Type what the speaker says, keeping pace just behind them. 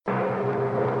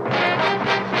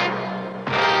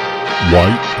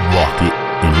White Rocket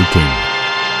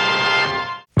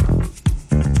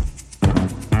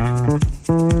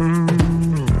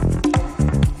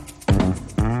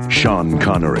Entertainment. Sean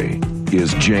Connery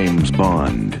is James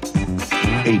Bond,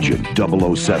 Agent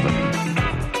 007.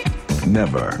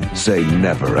 Never say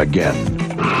never again.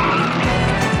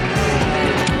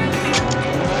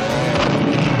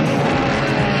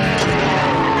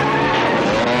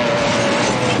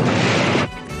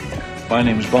 My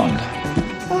name's Bond.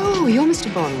 Oh, you're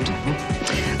Mr. Bond.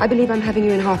 I believe I'm having you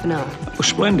in half an hour. Oh,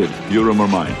 splendid. Your room or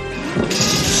mine?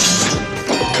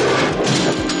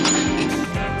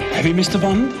 Heavy, Mr.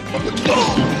 Bond?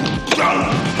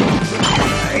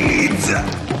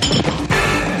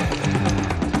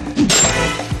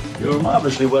 You're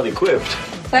marvelously well equipped.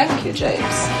 Thank you,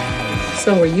 James.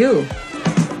 So are you.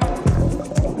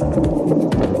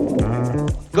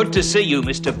 Good to see you,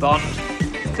 Mr. Bond.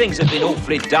 Things have been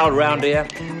awfully dull round here.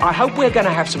 I hope we're going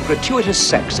to have some gratuitous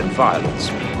sex and violence.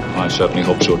 I certainly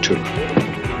hope so, too.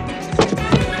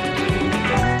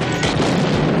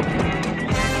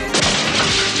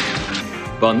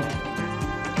 Bond,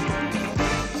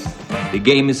 the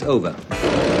game is over.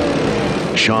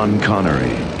 Sean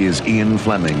Connery is Ian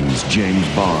Fleming's James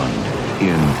Bond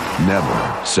in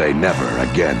Never Say Never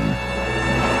Again.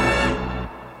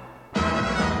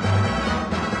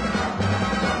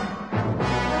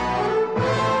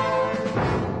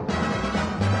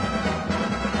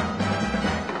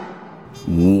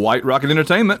 White Rocket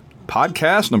Entertainment,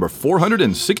 podcast number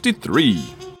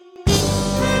 463.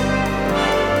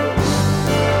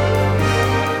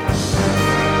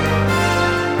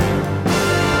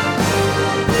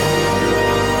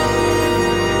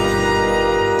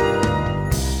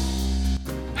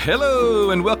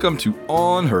 Hello and welcome to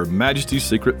On Her Majesty's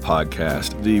Secret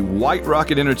Podcast, the White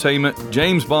Rocket Entertainment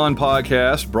James Bond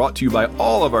podcast brought to you by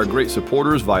all of our great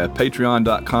supporters via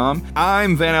patreon.com.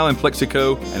 I'm Van Allen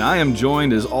Plexico, and I am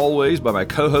joined as always by my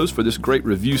co-host for this great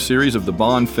review series of the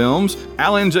Bond films,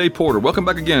 Alan J. Porter. Welcome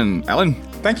back again, Alan.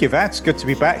 Thank you, Van. It's good to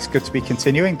be back. It's good to be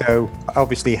continuing, though I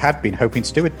obviously had been hoping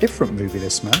to do a different movie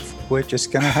this month. We're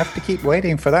just going to have to keep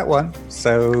waiting for that one.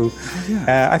 So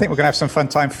I think we're going to have some fun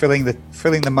time filling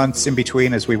the months in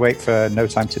between as we wait for No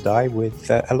Time to Die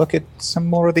with a look at some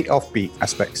more of the offbeat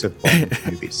aspects of Bond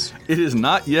movies. It is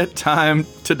not yet time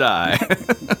to die.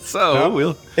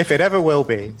 So if it ever will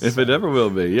be. If it ever will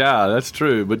be. Yeah, that's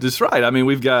true. But that's right. I mean,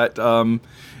 we've got...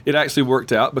 it actually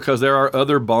worked out because there are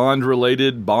other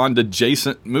Bond-related,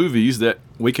 Bond-adjacent movies that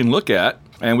we can look at,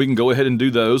 and we can go ahead and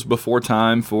do those before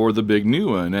time for the big new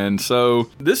one. And so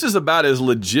this is about as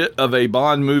legit of a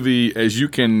Bond movie as you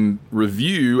can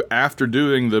review after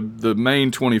doing the main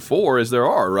 24 as there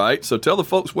are, right? So tell the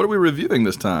folks, what are we reviewing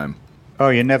this time? Oh,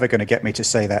 you're never going to get me to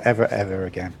say that ever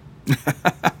again.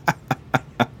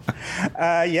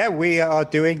 We are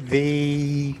doing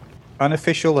the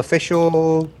unofficial,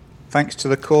 official... thanks to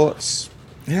the courts,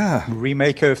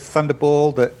 remake of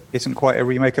Thunderball that isn't quite a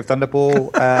remake of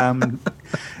Thunderball.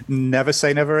 Never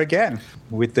Say Never Again,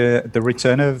 with the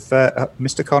return of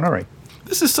Mr. Connery.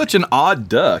 This is such an odd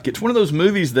duck. It's one of those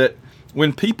movies that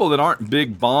when people that aren't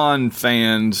big Bond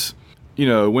fans, you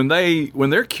know, when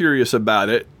they're curious about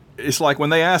it, it's like when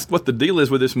they ask what the deal is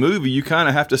with this movie, you kind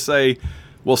of have to say,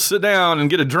 well, sit down and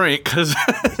get a drink because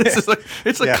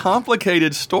it's a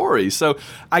complicated story. So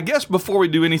I guess before we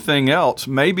do anything else,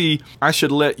 maybe I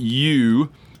should let you,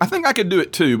 I think I could do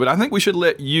it too, but I think we should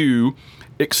let you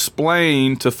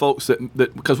explain to folks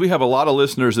that because we have a lot of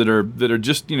listeners that are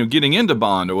just, you know, getting into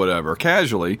Bond or whatever,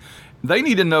 casually. They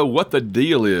need to know what the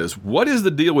deal is. What is the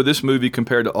deal with this movie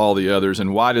compared to all the others,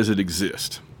 and why does it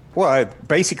exist? Well,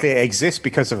 basically it exists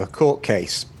because of a court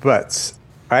case, but...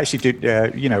 I actually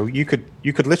did, you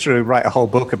could literally write a whole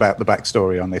book about the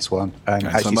backstory on this one, and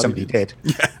actually somebody did.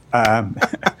 Yeah.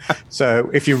 So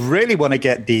if you really want to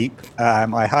get deep,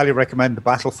 I highly recommend The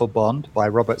Battle for Bond by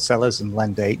Robert Sellers and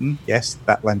Len Deighton. Yes,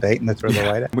 that Len Deighton, the thriller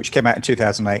writer, which came out in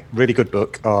 2008. Really good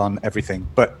book on everything.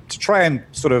 But to try and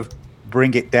sort of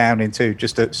bring it down into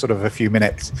just a few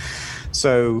minutes.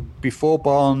 So before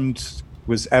Bond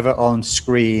was ever on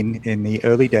screen in the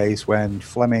early days when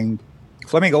Fleming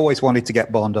always wanted to get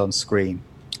Bond on screen.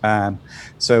 In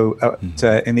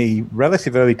the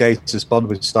relative early days, as Bond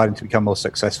was starting to become more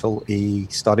successful, he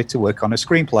started to work on a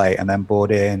screenplay and then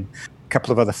brought in a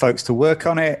couple of other folks to work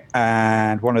on it.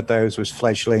 And one of those was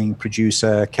fledgling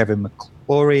producer Kevin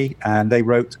McClory, and they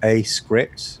wrote a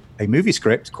movie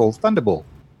script called Thunderball.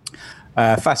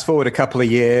 Fast forward a couple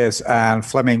of years, and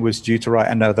Fleming was due to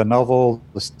write another novel.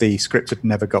 The script had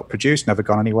never got produced, never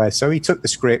gone anywhere. So he took the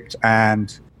script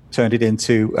and turned it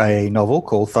into a novel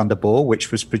called Thunderball, which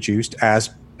was produced as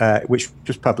which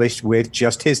was published with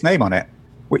just his name on it,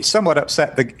 which somewhat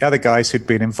upset the other guys who'd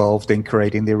been involved in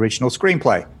creating the original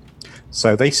screenplay.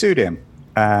 So they sued him.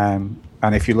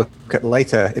 And if you look at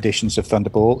later editions of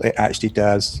Thunderball, it actually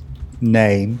does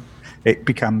name. It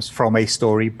becomes from a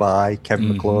story by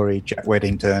Kevin McClory, Jack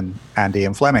Weddington, and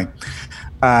Ian Fleming.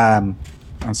 And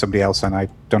somebody else, and I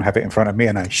don't have it in front of me,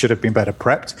 and I should have been better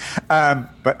prepped.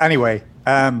 But anyway,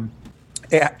 and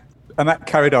that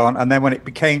carried on. And then when it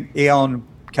became, Eon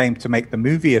came to make the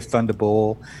movie of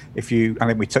Thunderball, I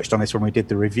think we touched on this when we did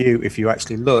the review. If you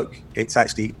actually look, it's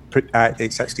actually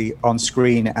on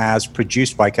screen as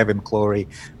produced by Kevin McClory,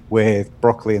 with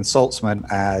Broccoli and Saltzman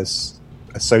as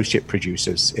associate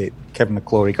producers. Kevin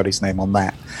McClory got his name on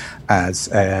that as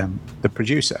the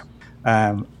producer.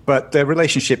 But the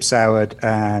relationship soured,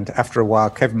 and after a while,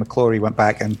 Kevin McClory went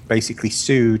back and basically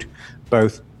sued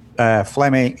both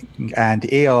Fleming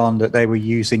and Eon that they were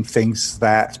using things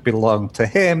that belonged to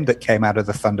him, that came out of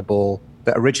the Thunderball,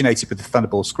 that originated with the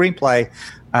Thunderball screenplay,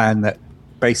 and that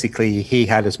basically he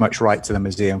had as much right to them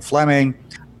as Ian Fleming.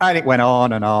 And it went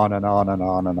on and on and on and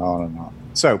on and on and on.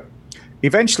 So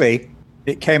eventually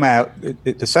it came out,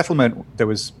 the settlement, there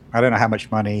was, I don't know how much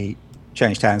money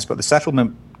changed hands, but the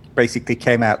settlement basically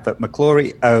came out that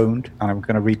McClory owned, and I'm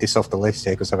going to read this off the list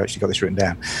here because I've actually got this written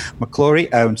down.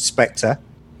 McClory owned Spectre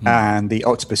and the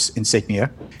Octopus insignia.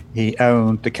 He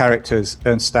owned the characters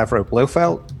Ernst Stavro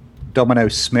Blofeld, Domino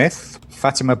Smith,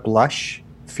 Fatima Blush,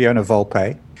 Fiona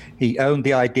Volpe. He owned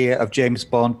the idea of James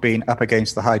Bond being up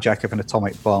against the hijack of an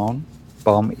atomic bomb.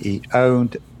 He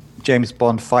owned James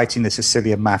Bond fighting the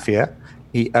Sicilian Mafia.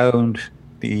 He owned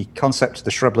the concept of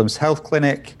the Shrublands Health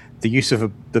Clinic, the use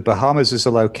of the Bahamas as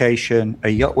a location, a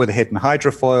yacht with a hidden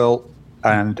hydrofoil,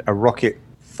 and a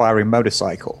rocket-firing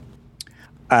motorcycle.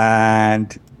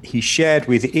 And he shared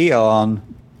with Eon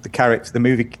the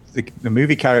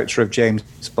movie character of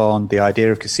James Bond, the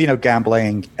idea of casino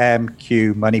gambling,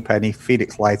 MQ, Moneypenny,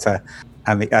 Felix Leiter,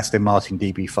 and the Aston Martin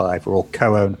DB5 were all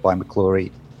co-owned by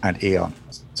McClory and Eon.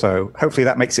 So hopefully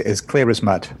that makes it as clear as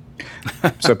mud.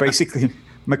 So basically,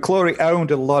 McClory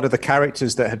owned a lot of the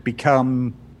characters that had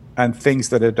become and things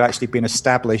that had actually been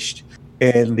established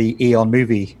in the Eon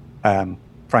movie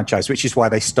franchise, which is why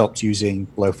they stopped using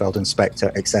Blofeld and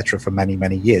Spectre, etc., for many,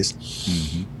 many years.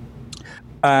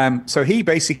 So he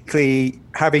basically,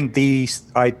 having these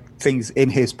things in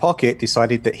his pocket,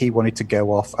 decided that he wanted to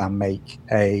go off and make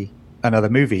another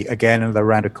movie, again, another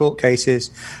round of court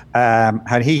cases.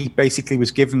 And he basically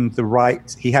was given the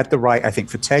right, he had the right, I think,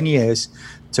 for 10 years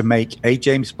to make a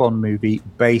James Bond movie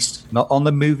based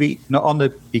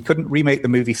he couldn't remake the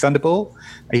movie Thunderball.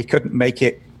 He couldn't make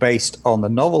it based on the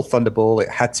novel Thunderball. It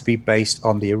had to be based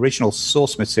on the original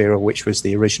source material, which was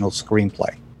the original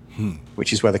screenplay,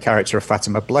 which is where the character of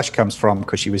Fatima Blush comes from,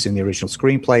 because she was in the original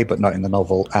screenplay, but not in the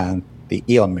novel and the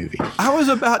Eon movie. I was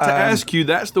about to ask you,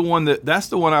 that's the one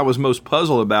I was most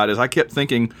puzzled about, is I kept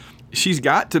thinking she's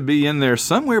got to be in there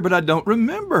somewhere, but I don't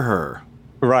remember her.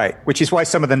 Right, which is why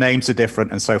some of the names are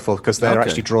different and so forth, because they're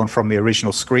actually drawn from the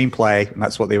original screenplay, and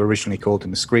that's what they were originally called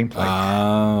in the screenplay.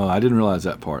 Oh, I didn't realize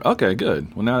that part. Okay,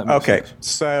 good. Well, now that makes sense.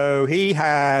 So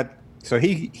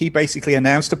he basically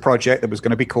announced a project that was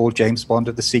going to be called James Bond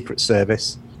of the Secret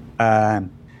Service, and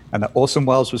that Orson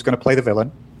Welles was going to play the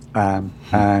villain,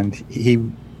 and he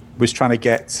was trying to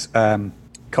get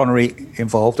Connery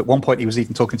involved. At one point, he was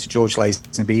even talking to George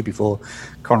Lazenby before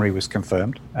Connery was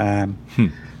confirmed.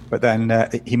 But then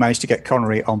he managed to get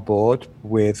Connery on board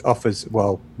with offers.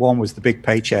 Well, one was the big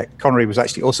paycheck. Connery was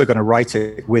actually also going to write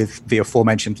it with the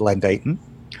aforementioned Len Deighton.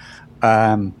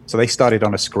 So they started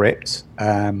on a script.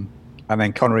 And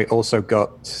then Connery also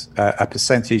got a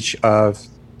percentage of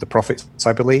the profits,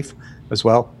 I believe, as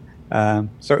well. And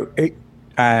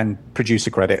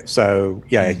producer credit. So,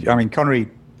 yeah, I mean, Connery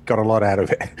got a lot out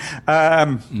of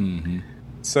it.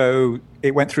 So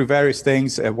it went through various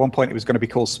things. At one point, it was going to be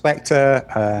called Spectre.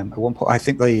 At one point, I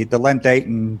think the Len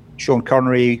Deighton, Sean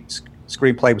Connery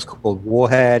screenplay was called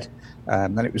Warhead.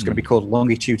 Then it was going to be called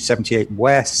Longitude 78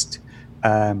 West.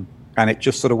 And it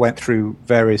just sort of went through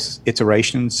various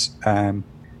iterations. And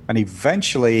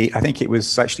eventually, I think it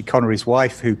was actually Connery's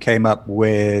wife who came up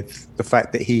with the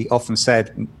fact that he often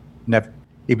said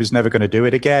he was never going to do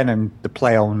it again. And the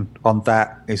play on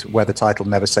that is where the title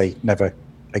Never Say Never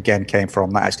Again came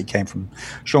from. That actually came from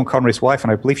Sean Connery's wife,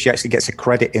 and I believe she actually gets a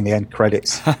credit in the end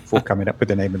credits for coming up with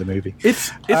the name of the movie.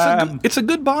 It's a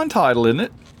good Bond title, isn't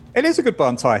it? It is a good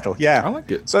Bond title, yeah. I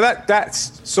like it. So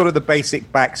that's sort of the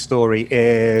basic backstory,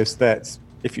 is that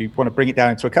if you want to bring it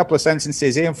down into a couple of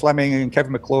sentences, Ian Fleming and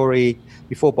Kevin McClory,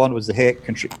 before Bond was a hit,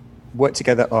 worked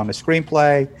together on a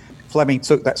screenplay. Fleming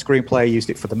took that screenplay, used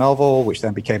it for the novel, which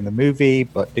then became the movie,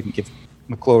 but didn't give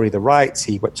McClory the rights.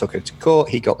 He took it to court.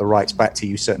 He got the rights back to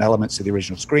use certain elements of the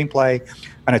original screenplay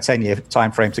and a 10-year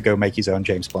time frame to go make his own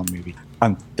James Bond movie.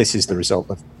 And this is the result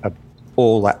of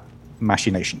all that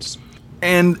machinations.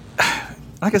 And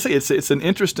like I say, it's an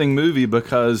interesting movie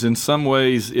because in some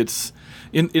ways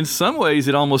in some ways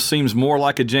it almost seems more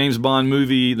like a James Bond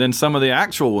movie than some of the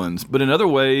actual ones. But in other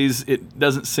ways, it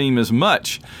doesn't seem as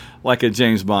much like a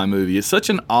James Bond movie. It's such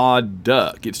an odd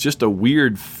duck. It's just a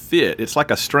weird fit. It's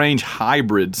like a strange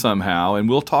hybrid somehow, and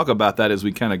we'll talk about that as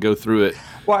we kind of go through it.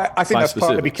 Well, I think that's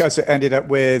partly because it ended up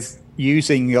with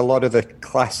using a lot of the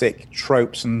classic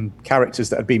tropes and characters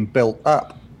that had been built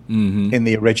up in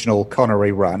the original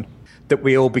Connery run that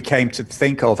we all became to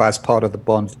think of as part of the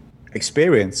Bond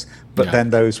experience. But then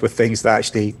those were things that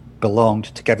actually belonged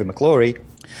to Kevin McClory,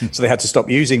 so they had to stop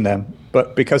using them.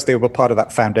 But because they were part of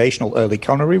that foundational early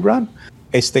Connery run,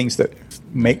 it's things that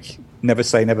make Never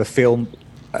Say Never feel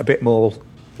a bit more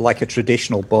like a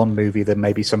traditional Bond movie than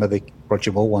maybe some of the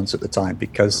Roger Moore ones at the time,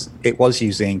 because it was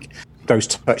using those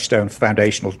touchstone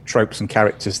foundational tropes and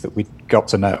characters that we got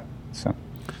to know.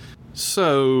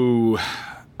 So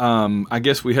I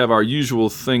guess we have our usual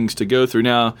things to go through.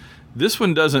 Now, this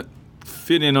one doesn't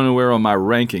fit in anywhere on my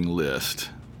ranking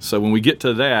list. So when we get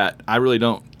to that, I'd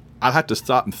have to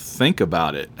stop and think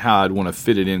about it, how I'd want to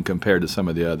fit it in compared to some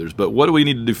of the others. But what do we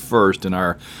need to do first in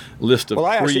our list of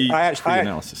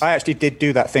pre-analysis? I actually did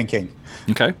do that thinking.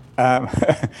 Okay.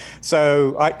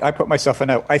 So I put myself a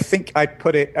note. I think I'd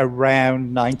put it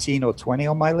around 19 or 20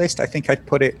 on my list. I think I'd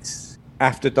put it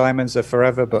after Diamonds Are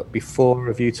Forever, but before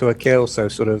A View to a Kill, so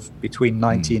sort of between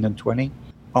 19 and 20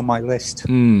 on my list.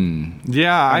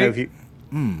 Yeah,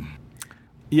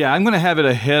 Yeah, I'm going to have it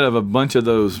ahead of a bunch of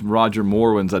those Roger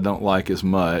Moore ones I don't like as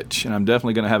much, and I'm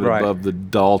definitely going to have it above the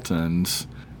Daltons.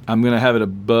 I'm going to have it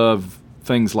above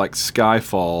things like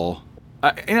Skyfall.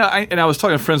 I was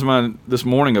talking to friends of mine this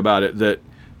morning about it, that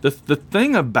the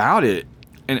thing about it,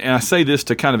 and I say this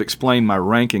to kind of explain my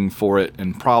ranking for it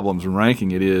and problems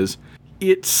ranking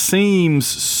it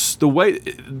seems the way,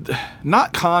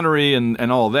 not Connery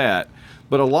and all that,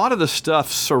 but a lot of the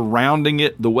stuff surrounding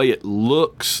it, the way it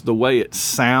looks, the way it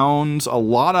sounds, a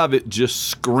lot of it just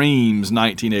screams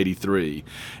 1983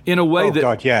 in a way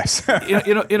God, yes.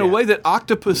 in a way that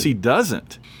Octopussy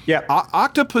doesn't. Yeah.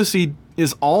 Octopussy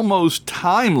is almost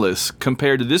timeless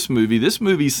compared to this movie. This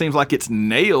movie seems like it's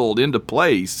nailed into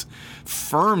place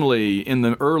firmly in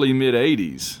the early mid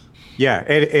 80s. Yeah,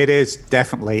 it is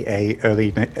definitely a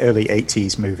early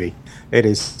 80s movie.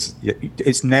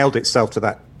 It's nailed itself to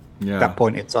that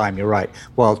point in time. You're right.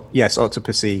 Well, yes,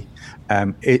 Octopussy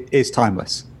it is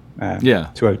timeless.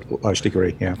 To a large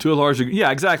degree. Yeah, to a large degree.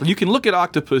 Yeah, exactly. You can look at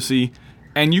Octopussy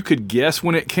and you could guess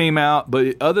when it came out,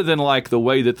 but other than like the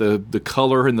way that the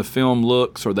color in the film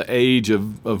looks, or the age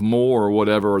of Moore or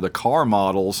whatever, or the car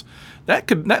models,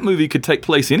 that movie could take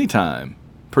place anytime,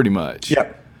 pretty much.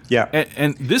 Yep. Yeah.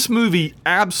 And this movie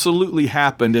absolutely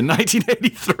happened in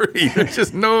 1983. There's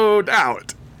just no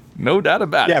doubt. No doubt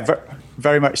about it. Yeah,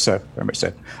 very much so. Very much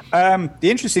so.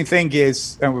 The interesting thing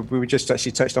is, and we just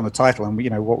actually touched on the title,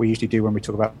 and what we usually do when we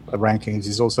talk about the rankings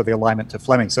is also the alignment to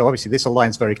Fleming. So obviously this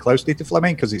aligns very closely to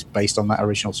Fleming because it's based on that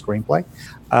original screenplay,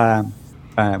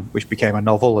 which became a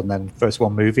novel and then first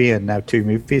one movie and now two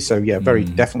movies. So yeah, very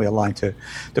definitely aligned to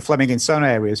Fleming in some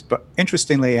areas. But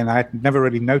interestingly, and I never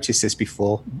really noticed this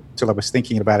before until I was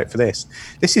thinking about it for this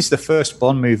is the first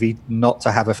Bond movie not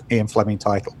to have an Ian Fleming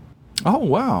title. Oh,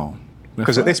 wow.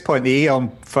 Because at this point, the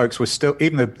Eon folks were still,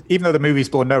 even though the movies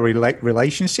bore no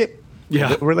relationship to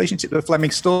the Fleming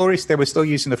stories, they were still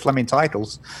using the Fleming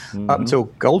titles up until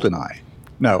GoldenEye.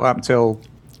 No, up until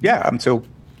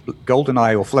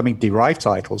GoldenEye or Fleming derived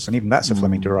titles, and even that's a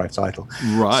Fleming derived title.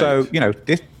 Right. So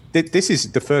this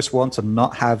is the first one to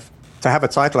not have a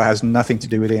title that has nothing to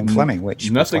do with Ian Fleming, which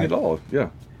nothing at all. Yeah.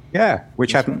 Yeah,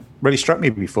 which hadn't really struck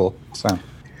me before. So.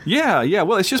 Yeah.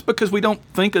 Well, it's just because we don't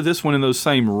think of this one in those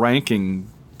same ranking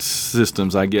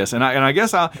systems, I guess. And I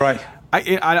guess I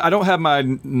don't have my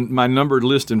numbered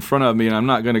list in front of me, and I'm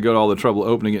not going to go to all the trouble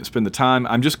opening it and spend the time.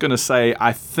 I'm just going to say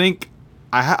I think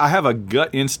I have a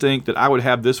gut instinct that I would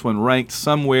have this one ranked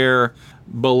somewhere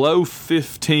below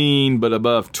 15, but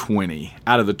above 20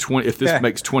 out of the 20. If this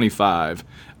makes 25,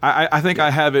 I think I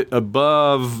have it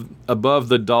above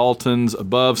the Daltons,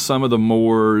 above some of the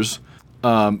Moores.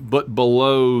 But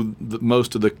below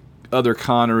most of the other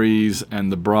Connerys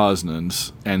and the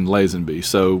Brosnans and Lazenby.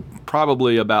 So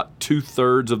probably about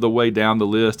 2/3 of the way down the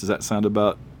list. Does that sound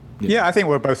about? Yeah, I think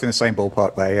we're both in the same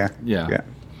ballpark there, Yeah.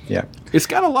 Yeah. It's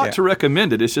got a lot to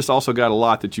recommend it. It's just also got a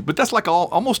lot that but that's like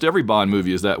almost every Bond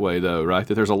movie is that way, though, right?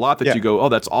 That there's a lot that you go, oh,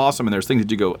 that's awesome, and there's things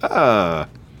that you go,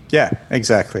 Yeah,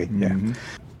 exactly.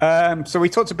 Yeah. So we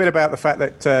talked a bit about the fact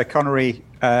that Connery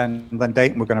and Len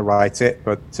Deighton were going to write it,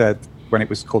 but when it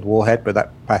was called Warhead, but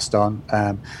that passed on.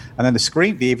 And then the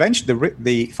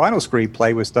final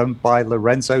screenplay was done by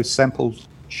Lorenzo Semple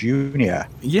Jr.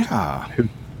 Yeah.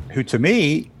 Who to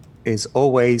me is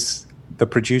always the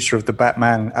producer of the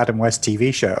Batman Adam West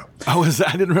TV show. Oh,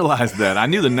 I didn't realize that. I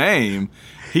knew the name.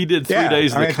 He did 3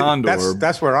 Days of the Condor.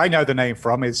 That's where I know the name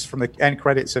from, is from the end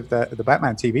credits of the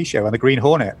Batman TV show and the Green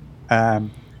Hornet. And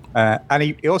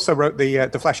he also wrote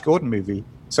the Flash Gordon movie.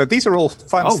 So these are all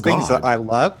fun things that I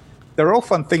love. They're all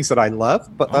fun things that I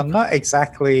love, but they're not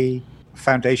exactly a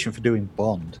foundation for doing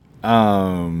Bond.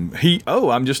 I'm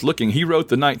just looking. He wrote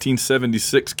the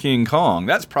 1976 King Kong.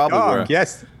 That's probably where.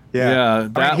 Yes. Yeah.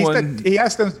 That one.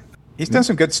 He's done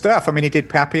some good stuff. I mean, he did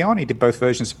Papillon. He did both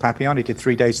versions of Papillon. He did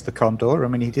 3 Days of the Condor. I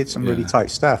mean, he did some really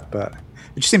tight stuff, but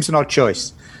it just seems an odd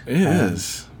choice. It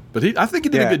is. But I think he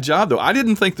did a good job, though. I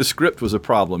didn't think the script was a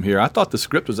problem here. I thought the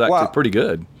script was actually pretty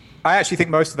good. I actually think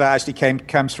most of that actually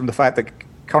comes from the fact that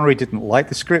Connery didn't like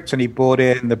the script, and he brought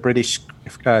in the British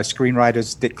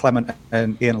screenwriters Dick Clement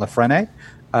and Ian LaFrenne,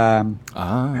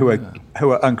 who are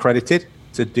uncredited,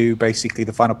 to do basically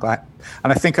the final part.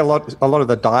 And I think a lot of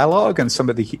the dialogue and some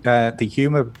of the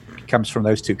humor comes from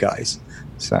those two guys.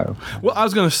 So, well, I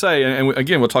was going to say, and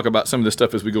again, we'll talk about some of this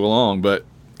stuff as we go along, but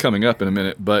coming up in a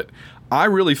minute. But I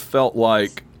really felt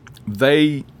like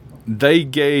they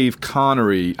gave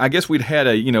Connery. I guess we'd had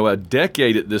a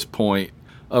decade at this point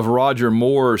of Roger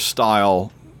Moore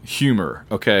style humor,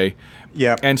 okay?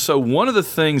 Yeah. And so one of the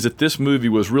things that this movie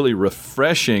was really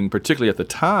refreshing, particularly at the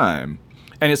time,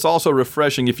 and it's also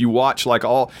refreshing if you watch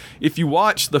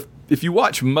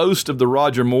most of the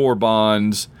Roger Moore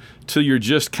Bonds till you're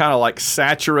just kind of like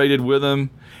saturated with them,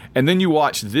 and then you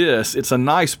watch this, it's a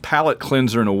nice palate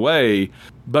cleanser in a way,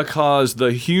 because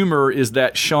the humor is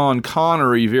that Sean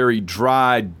Connery very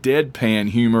dry, deadpan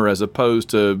humor, as opposed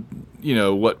to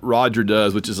what Roger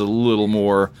does, which is a little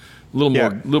more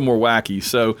wacky.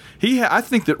 So I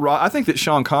think that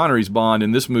Sean Connery's Bond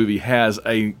in this movie has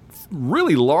a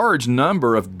really large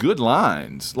number of good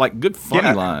lines, like good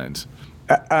funny lines.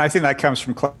 I think that comes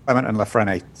from Clement and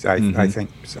LaFrenne. I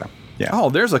think so. Yeah. Oh,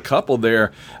 there's a couple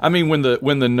there. I mean, when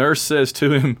the nurse says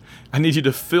to him, "I need you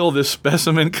to fill this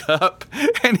specimen cup,"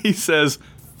 and he says,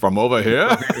 "From over here?"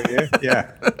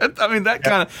 Yeah. I mean, that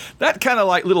kind of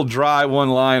like little dry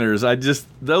one-liners.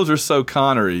 Those are so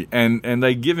Connery, and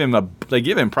they give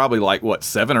him probably like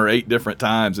 7 or 8 different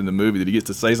times in the movie that he gets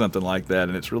to say something like that,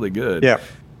 and it's really good. Yeah.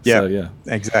 So,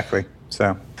 exactly.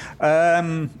 So,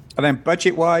 and then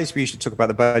budget-wise, we usually talk about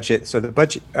the budget. So the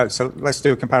budget. So let's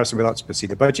do a comparison with Octopussy.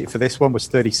 The budget for this one was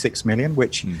 $36 million,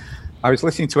 which I was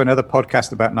listening to another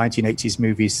podcast about 1980s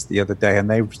movies the other day, and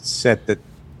they said that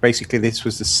basically this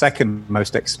was the second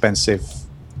most expensive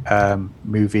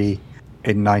movie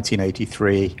in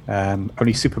 1983.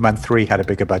 Only Superman 3 had a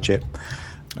bigger budget.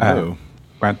 Well,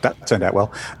 that turned out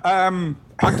well.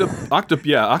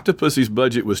 Octopussy's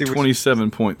budget was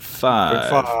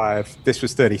 27.5. This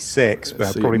was 36.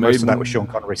 Probably most of that was Sean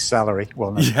Connery's salary.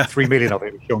 Well, no, 3 million of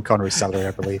it was Sean Connery's salary,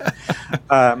 I believe.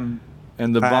 And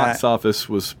the box office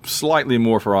was slightly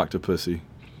more for Octopussy.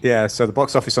 Yeah, so the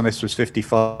box office on this was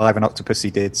 55, and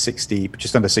Octopussy did 60,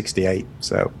 just under 68.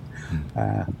 So,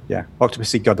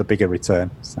 Octopussy got a bigger return.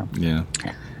 So. Yeah,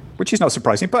 which is not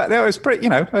surprising, but it was pretty,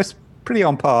 it's pretty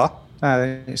on par.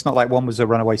 It's not like one was a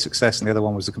runaway success and the other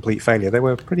one was a complete failure. They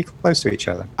were pretty close to each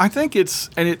other. I think I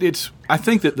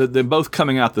think that them both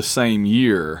coming out the same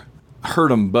year hurt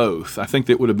them both. I think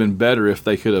that would have been better if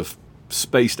they could have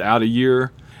spaced out a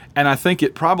year, and I think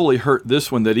it probably hurt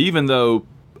this one that even though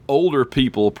older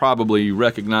people probably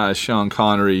recognize Sean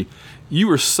Connery, you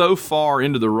were so far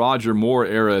into the Roger Moore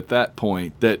era at that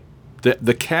point that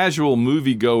the casual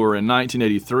moviegoer in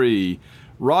 1983,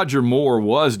 Roger Moore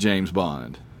was James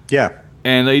Bond. Yeah.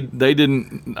 And they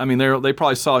didn't. I mean, they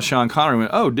probably saw Sean Connery and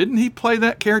went, "Oh, didn't he play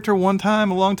that character one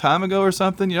time a long time ago or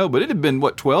something?" But it had been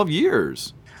 12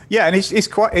 years. Yeah, and his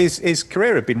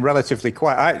career had been relatively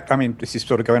quiet. I mean, this is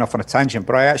sort of going off on a tangent,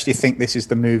 but I actually think this is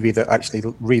the movie that actually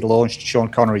relaunched Sean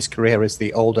Connery's career as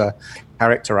the older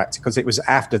character actor, because it was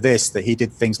after this that he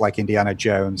did things like Indiana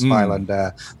Jones,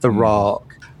 Highlander, The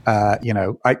Rock,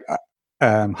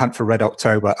 Hunt for Red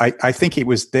October. I think it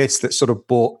was this that sort of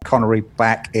brought Connery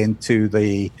back into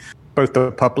both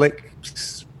the public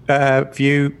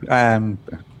view,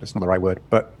 that's not the right word,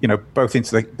 but both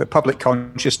into the public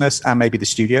consciousness and maybe the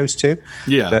studios too.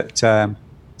 Yeah.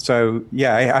 So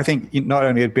yeah, I think not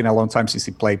only had it been a long time since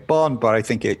he played Bond, but I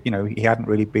think he hadn't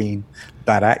really been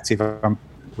that active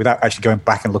without actually going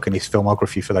back and looking at his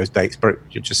filmography for those dates. But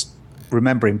you're just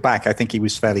remembering back, I think he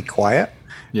was fairly quiet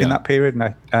in that period.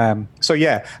 And so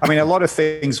yeah, I mean, a lot of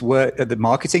things were the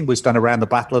marketing was done around the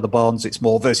Battle of the Bonds. It's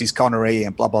Moore versus Connery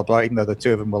and blah blah blah. Even though the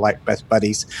two of them were like best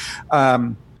buddies.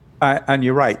 And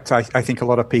you're right. I think a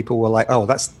lot of people were like, "Oh,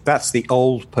 that's the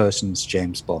old person's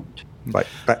James Bond." Like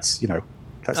that's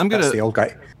that's the old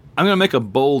guy. I'm going to make a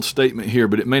bold statement here,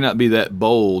 but it may not be that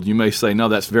bold. You may say, "No,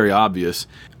 that's very obvious."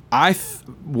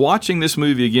 Watching this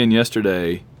movie again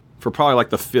yesterday for probably like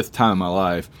the 5th time in my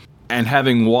life, and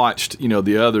having watched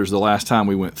the others the last time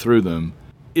we went through them,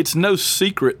 it's no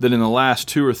secret that in the last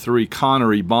 2 or 3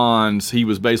 Connery Bonds, he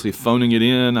was basically phoning it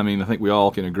in. I mean, I think we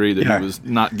all can agree that he was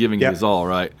not giving it his all,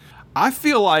 right? I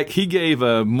feel like he gave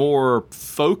a more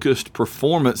focused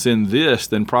performance in this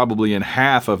than probably in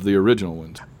half of the original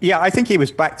ones. Yeah, I think he was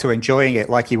back to enjoying it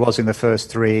like he was in the first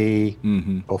 3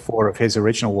 or 4 of his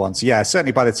original ones. Yeah,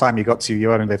 certainly by the time you got to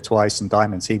You Only Live Twice and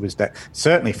Diamonds, he was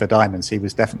certainly for Diamonds, he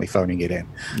was definitely phoning it in.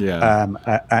 Yeah,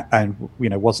 and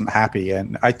wasn't happy.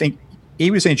 And I think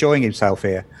he was enjoying himself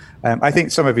here. I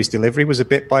think some of his delivery was a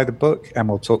bit by the book, and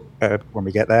we'll talk when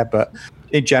we get there. But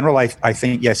in general, I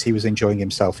think, yes, he was enjoying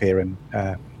himself here. And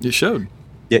it showed.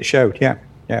 It showed, yeah.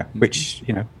 Which,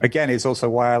 again, is also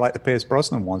why I like the Pierce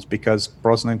Brosnan ones, because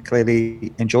Brosnan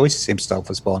clearly enjoys himself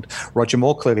as Bond. Roger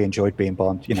Moore clearly enjoyed being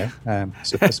Bond,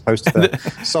 as opposed to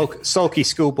the sulky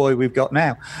schoolboy we've got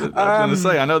now. I was going to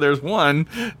say, I know there's one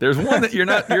that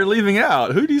you're leaving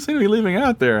out. Who do you seem to be leaving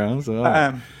out there?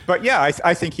 But yeah,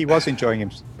 I think he was enjoying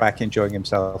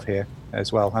himself here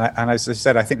as well. And as I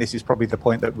said, I think this is probably the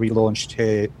point that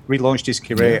relaunched his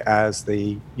career as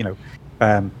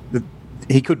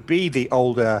he could be the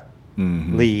older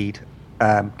lead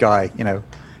guy, in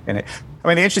it. I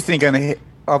mean, the interesting thing,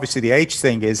 obviously, the age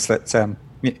thing is that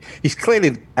he's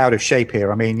clearly out of shape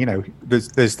here. I mean, there's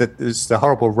the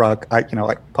horrible rug.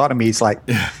 Like part of me is like,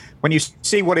 when you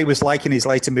see what he was like in his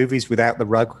later movies without the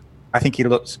rug, I think he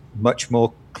looked much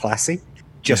more classy.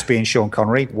 Just being Sean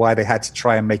Connery, why they had to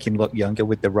try and make him look younger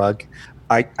with the rug,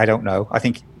 I don't know. I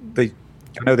think they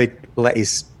let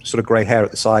his sort of grey hair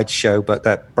at the side show, but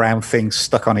that brown thing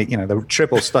stuck on it, the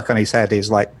triple stuck on his head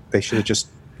is like they should have just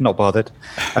not bothered.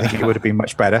 I think it would have been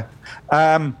much better.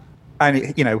 And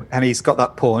he's got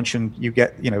that paunch, and you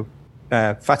get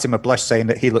Fatima Blush saying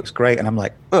that he looks great, and I'm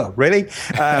like, oh, really?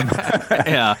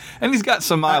 Yeah, and he's got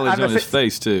some mileage on his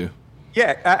face too.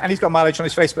 Yeah, and he's got mileage on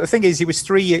his face. But the thing is, he's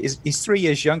 3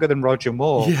 years younger than Roger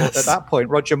Moore. Yes. But at that point,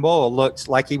 Roger Moore looked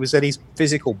like he was at his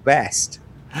physical best.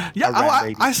 Yeah,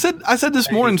 I said this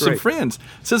morning to some friends.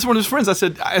 I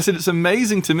said it's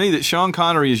amazing to me that Sean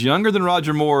Connery is younger than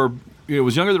Roger Moore.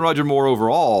 Was younger than Roger Moore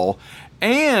overall.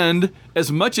 And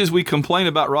as much as we complain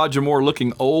about Roger Moore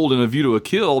looking old in A View to a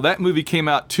Kill, that movie came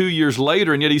out 2 years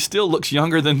later, and yet he still looks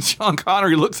younger than Sean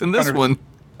Connery looks in this one.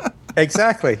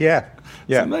 Exactly. Yeah.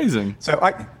 It's amazing. So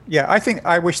I think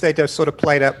I wish they'd have sort of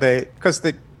played up and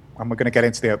we're going to get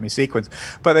into the opening sequence,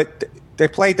 but they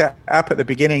played that up at the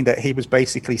beginning that he was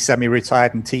basically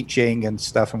semi-retired and teaching and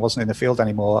stuff and wasn't in the field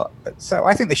anymore. So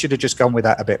I think they should have just gone with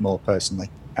that a bit more personally,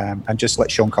 and just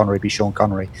let Sean Connery be Sean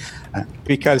Connery,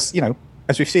 because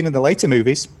as we've seen in the later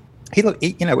movies, he looked,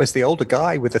 as the older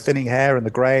guy with the thinning hair and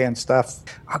the grey and stuff.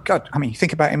 Oh God, I mean, you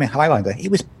think about him in Highlander, he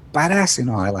was badass in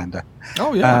Highlander.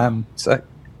 Oh yeah. So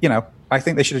I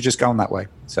think they should have just gone that way.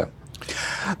 So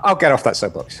I'll get off that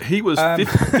soapbox. He was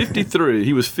 53.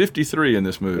 He was 53 in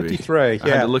this movie. 53, yeah. I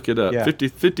had to look it up. Yeah.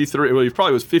 53. Well, he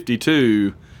probably was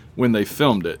 52 when they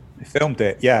filmed it. They filmed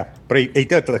it, yeah. But he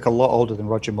did look a lot older than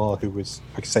Roger Moore, who was,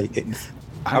 like I say,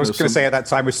 I was going to say at that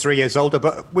time was 3 years older,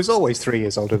 but was always 3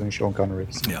 years older than Sean Connery.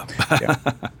 So, yeah.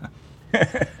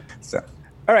 So,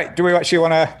 all right. Do we actually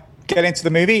want to get into the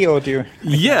movie, or do you?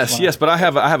 Yes, but I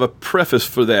have a preface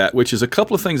for that, which is a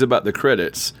couple of things about the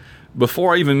credits.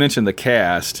 Before I even mention the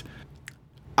cast,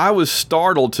 I was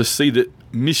startled to see that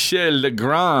Michel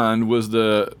Legrand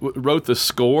wrote the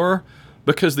score,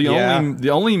 because the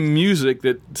only music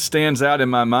that stands out in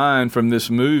my mind from this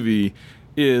movie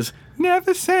is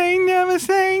 "Never Say Never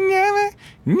Say Never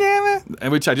Never,"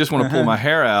 which I just want to pull my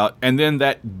hair out, and then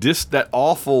that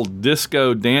awful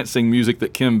disco dancing music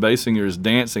that Kim Basinger is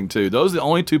dancing to. Those are the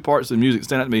only two parts of the music that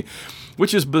stand out to me,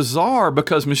 which is bizarre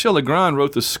because Michel Legrand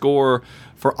wrote the score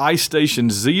for Ice Station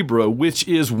Zebra, which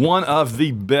is one of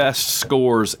the best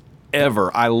scores ever.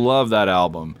 I love that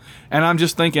album. And I'm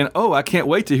just thinking, I can't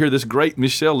wait to hear this great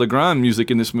Michel Legrand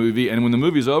music in this movie. And when the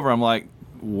movie's over, I'm like,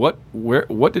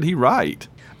 what did he write?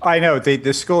 I know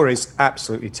the score is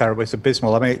absolutely terrible. It's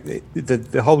abysmal. I mean,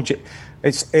 the whole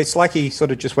it's like he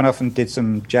sort of just went off and did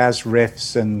some jazz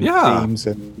riffs and themes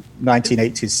and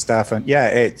 1980s stuff, and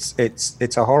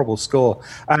it's a horrible score.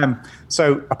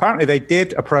 So apparently they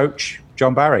did approach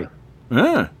John Barry,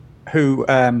 who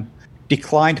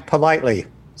declined politely.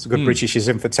 It's a good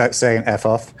Britishism for saying "f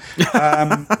off."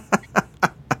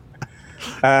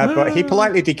 But he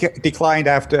politely declined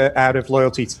out of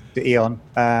loyalty to Eon.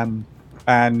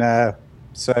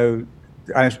 So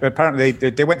apparently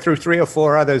they went through 3 or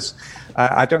 4 others.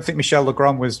 I don't think Michel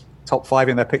Legrand was top 5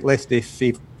 in their pick list. If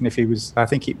he was, I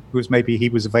think he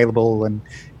was available, and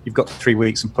you've got 3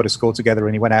 weeks and put a score together,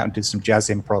 and he went out and did some jazz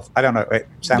improv. I don't know. It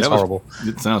sounds horrible.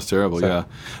 It sounds terrible. Yeah.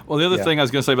 Well, the other thing I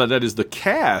was going to say about that is the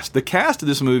cast. The cast of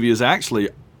this movie is actually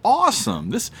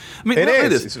awesome.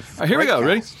 Here we go.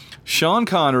 Ready? Sean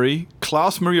Connery,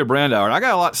 Klaus Maria Brandauer. And I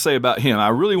got a lot to say about him. I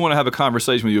really want to have a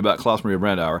conversation with you about Klaus Maria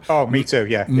Brandauer. Oh, me too.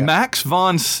 Yeah. Max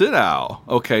von Sydow.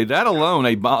 Okay, that alone,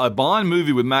 a Bond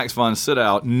movie with Max von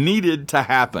Sydow needed to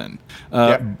happen.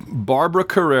 Barbara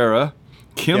Carrera,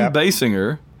 Kim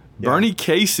Basinger, Bernie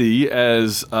Casey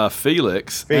as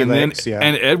Felix, and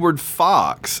Edward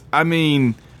Fox. I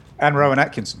mean, and Rowan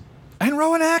Atkinson.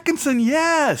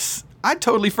 Yes. I'd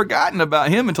totally forgotten about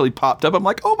him until he popped up. I'm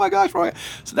like, oh my gosh, Roy.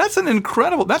 So that's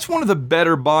one of the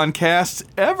better Bond casts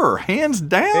ever, hands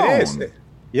down. It is.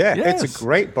 Yeah, it's a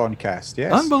great Bond cast.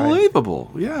 Yes. Unbelievable.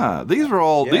 These are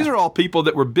all people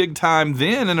that were big time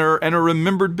then and are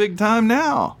remembered big time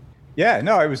now. Yeah,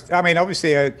 no, it was, I mean,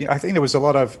 obviously, I think there was a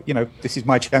lot of, this is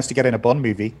my chance to get in a Bond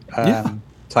movie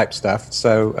type stuff.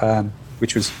 So,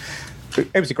 it was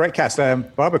a great cast.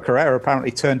 Barbara Carrera apparently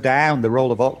turned down the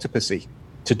role of Octopussy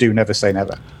to do Never Say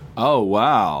Never. Oh,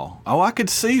 wow. Oh, I could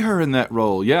see her in that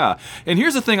role, yeah. And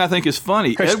here's the thing I think is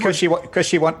funny. Because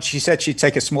she said she'd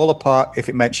take a smaller part if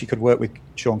it meant she could work with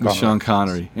Sean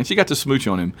Connery. And she got to smooch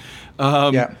on him.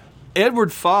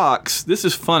 Edward Fox, this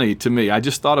is funny to me. I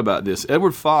just thought about this.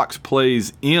 Edward Fox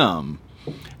plays M,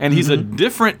 and he's a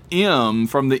different M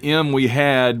from the M we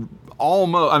had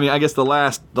almost. I mean, I guess the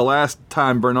last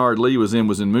time Bernard Lee was in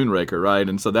Moonraker, right?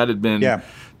 And so that had been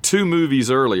 2 movies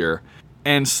earlier.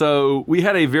 And so we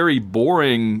had a very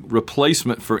boring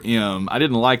replacement for M. I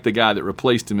didn't like the guy that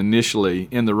replaced him initially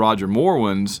in the Roger Moore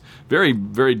ones. Very,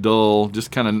 very dull,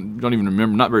 just kind of don't even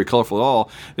remember, not very colorful at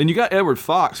all. Then you got Edward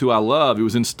Fox, who I love. He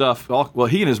was in stuff,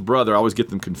 he and his brother, I always get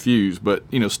them confused, but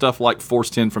stuff like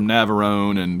Force 10 from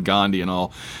Navarone and Gandhi and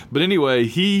all. But anyway,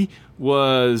 he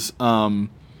was a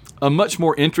much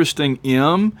more interesting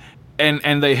M.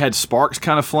 And they had sparks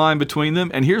kind of flying between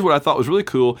them. And here's what I thought was really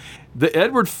cool. The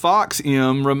Edward Fox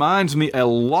M reminds me a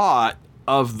lot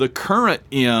of the current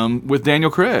M with Daniel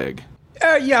Craig.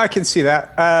 I can see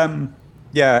that.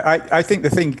 I think the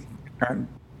thing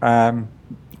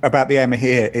about the M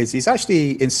here is he's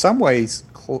actually, in some ways,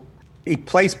 he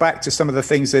plays back to some of the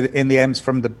things that in the M's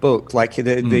from the book, like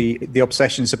the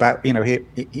obsessions about,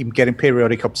 him getting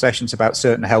periodic obsessions about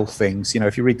certain health things.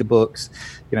 If you read the books,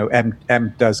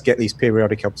 M does get these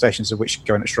periodic obsessions, of which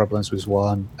Going at Shrublands was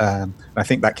one. And I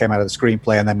think that came out of the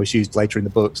screenplay and then was used later in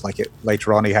the books.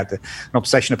 Later on, he had an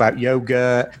obsession about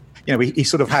yoga. He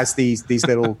sort of has these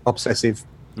little obsessive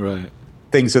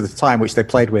things at the time, which they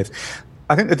played with.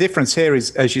 I think the difference here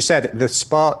is, as you said, the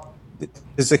spark.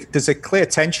 There's a clear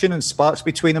tension and sparks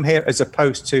between them here, as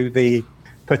opposed to the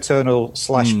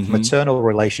paternal/maternal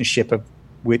relationship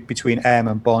between M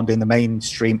and Bond in the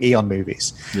mainstream Eon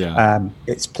movies.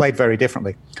 It's played very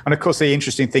differently. And of course, the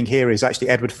interesting thing here is actually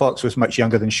Edward Fox was much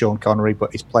younger than Sean Connery,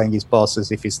 but he's playing his boss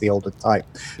as if he's the older type.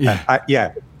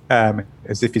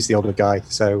 As if he's the older guy.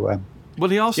 So. Well,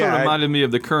 he also reminded me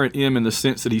of the current M in the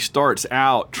sense that he starts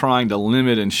out trying to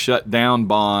limit and shut down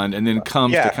Bond and then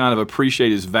comes to kind of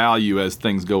appreciate his value as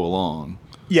things go along.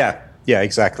 Yeah,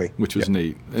 exactly. Which was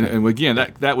neat. And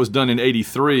again, that was done in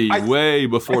 83, way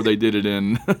before they did it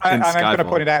in Skyfall. I'm going to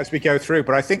point it out as we go through,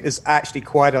 but I think there's actually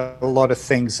quite a lot of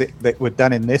things that were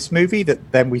done in this movie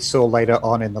that then we saw later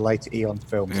on in the later Eon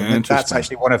films. And that's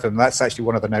actually one of them. That's actually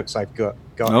one of the notes I've got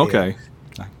okay. Here.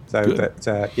 So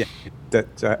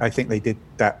I think they did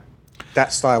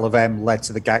that style of M led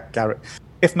to the Garrett,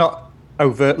 if not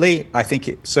overtly, I think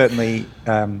it certainly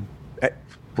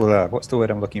what's the word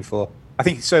I'm looking for? I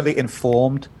think it certainly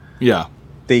informed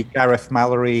the Gareth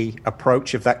Mallory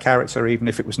approach of that character, even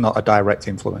if it was not a direct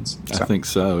influence. I think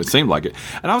so. It seemed like it.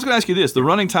 And I was going to ask you this: the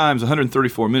running time's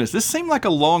 134 minutes. This seemed like a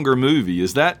longer movie.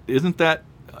 Is that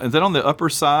on the upper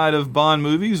side of Bond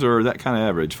movies, or is that kind of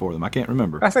average for them? I can't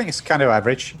remember. I think it's kind of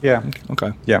average. Yeah.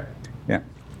 Okay. Yeah.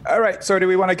 All right. So do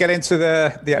we want to get into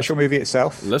the actual movie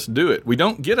itself? Let's do it. We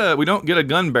don't get a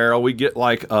gun barrel. We get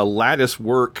like a lattice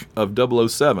work of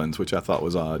 007s, which I thought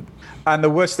was odd. And the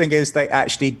worst thing is they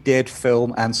actually did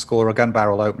film and score a gun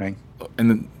barrel opening. And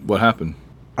then what happened?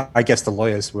 I guess the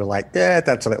lawyers were like, "Yeah,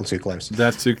 that's a little too close."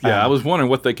 That's too. Yeah, I was wondering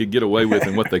what they could get away with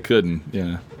and what they couldn't.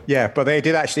 Yeah. Yeah, but they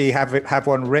did actually have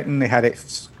one written. They had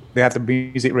it. They had the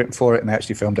music written for it, and they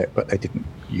actually filmed it, but they didn't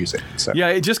use it. So yeah,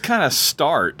 it just kind of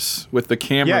starts with the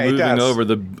camera moving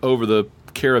over the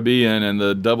Caribbean and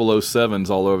the 007s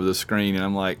all over the screen, and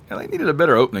I'm like, they needed a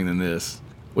better opening than this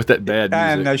with that bad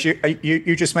music. And as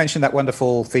you just mentioned that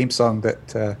wonderful theme song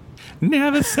that.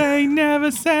 Never say never.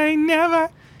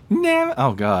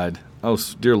 Oh God. Oh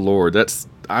dear Lord. That's.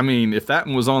 I mean, if that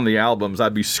one was on the albums,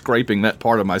 I'd be scraping that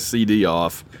part of my CD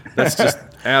off. That's just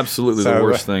absolutely the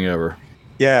worst thing ever.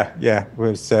 Yeah. It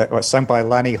was sung by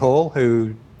Lani Hall,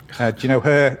 who, do you know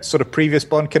her sort of previous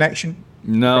Bond connection?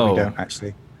 No. Probably don't,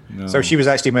 actually. No. So she was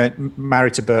actually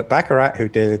married to Burt Bacharach, who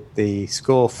did the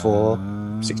score for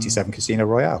 67 Casino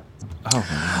Royale. Oh, my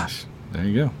gosh. There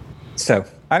you go. So,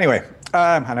 anyway,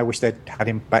 and I wish they'd had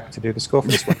him back to do the score for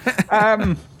this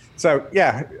one. So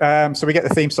we get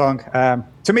the theme song.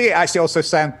 To me, it actually also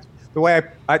sounds, the way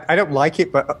I don't like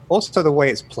it, but also the way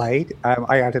it's played.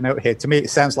 I had a note here. To me, it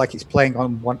sounds like it's playing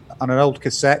on an old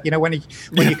cassette. You know, when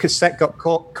your cassette got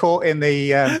caught in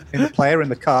the player in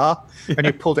the car, and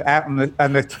you pulled it out and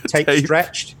the tape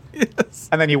stretched, yes.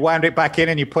 And then you wound it back in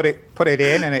and you put it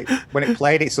in, and when it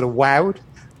played, it sort of wowed.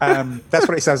 That's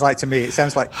what it sounds like to me. It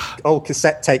sounds like old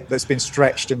cassette tape that's been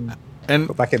stretched and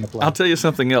put back in the play. I'll tell you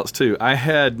something else too. I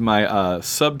had my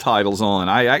subtitles on.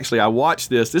 I watched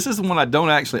this. This is the one I don't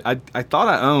actually. I thought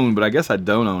I owned, but I guess I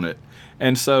don't own it.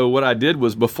 And so what I did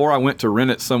was, before I went to rent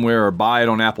it somewhere or buy it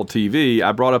on Apple TV,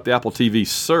 I brought up the Apple TV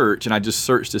search and I just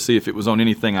searched to see if it was on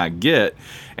anything I get.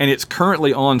 And it's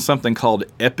currently on something called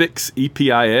Epix,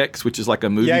 EPIX, which is like a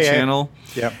movie channel.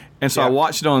 Yeah. And so I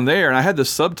watched it on there, and I had the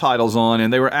subtitles on,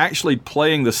 and they were actually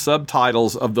playing the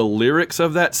subtitles of the lyrics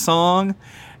of that song.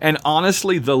 And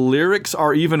honestly, the lyrics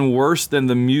are even worse than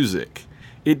the music.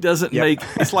 It doesn't make...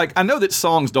 It's like, I know that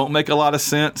songs don't make a lot of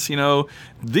sense, you know.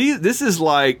 This is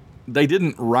like, they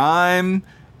didn't rhyme.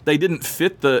 They didn't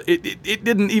fit the... It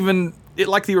didn't even... It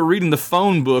like they were reading the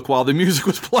phone book while the music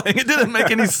was playing. It didn't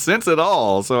make any sense at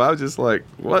all. So I was just like,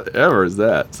 whatever is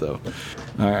that? So,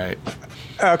 all right.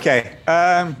 Okay.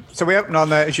 So we open on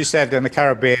the, as you said, in the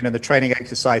Caribbean and the training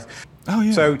exercise. Oh,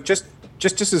 yeah. So just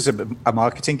as a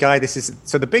marketing guy,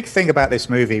 so the big thing about this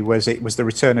movie was it was the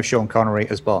return of Sean Connery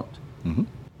as Bond. Mm-hmm.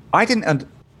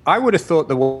 I would have thought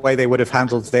the way they would have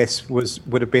handled this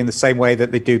would have been the same way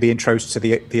that they do the intros to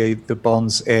the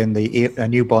Bonds in a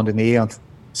new Bond in the Eon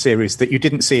series, that you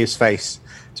didn't see his face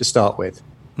to start with.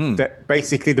 That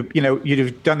basically you'd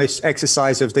have done this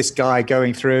exercise of this guy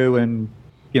going through and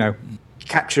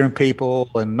capturing people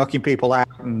and knocking people out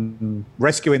and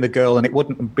rescuing the girl, and it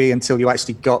wouldn't be until you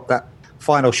actually got that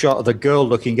final shot of the girl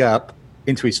looking up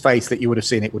into his face that you would have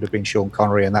seen it would have been Sean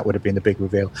Connery, and that would have been the big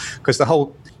reveal. Because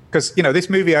this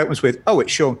movie opens with,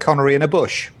 it's Sean Connery in a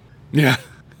bush. Yeah.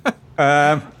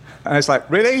 And it's like,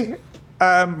 really?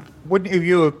 Wouldn't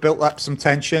you have built up some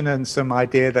tension and some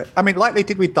idea that, like they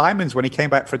did with Diamonds when he came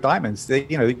back for Diamonds,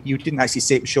 you didn't actually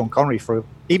see it with Sean Connery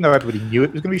even though everybody knew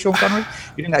it was going to be Sean Connery,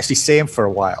 you didn't actually see him for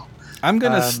a while. I'm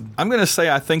gonna say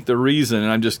I think the reason,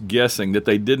 and I'm just guessing, that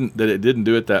it didn't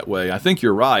do it that way. I think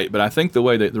you're right, but I think the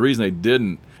reason they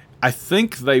didn't, I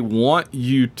think they want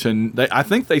you to. I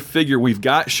think they figure we've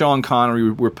got Sean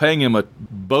Connery, we're paying him a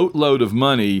boatload of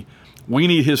money. We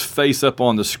need his face up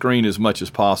on the screen as much as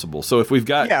possible. So if we've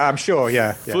got I'm sure,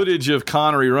 footage of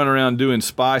Connery running around doing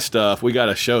spy stuff, we got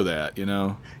to show that,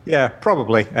 Yeah,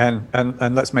 probably, and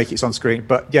let's make it on screen.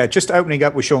 But yeah, just opening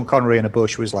up with Sean Connery in a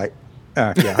bush was like,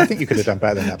 I think you could have done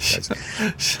better than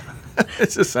that.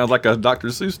 It just sounds like a Dr.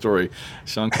 Seuss story.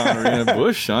 Sean Connery in a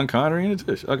bush, Sean Connery in a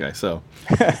dish. Okay, so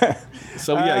he's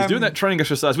doing that training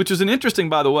exercise, which is an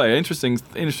interesting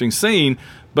scene,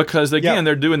 because again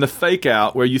they're doing the fake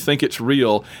out where you think it's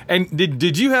real. And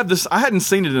did you have this? I hadn't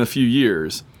seen it in a few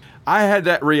years. I had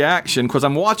that reaction because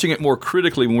I'm watching it more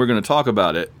critically when we're going to talk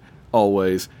about it.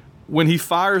 Always, when he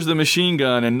fires the machine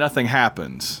gun and nothing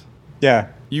happens. Yeah,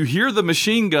 you hear the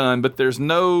machine gun, but there's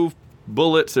no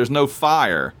bullets, there's no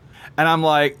fire. And I'm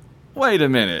like, wait a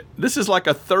minute. This is like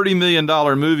a $30 million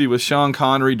movie with Sean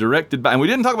Connery, directed by... And we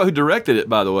didn't talk about who directed it,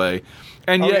 by the way.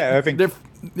 And Irving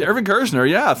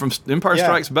Kershner, from Empire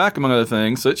Strikes Back, among other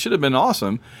things. So it should have been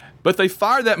awesome. But they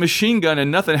fired that machine gun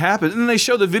and nothing happened. And then they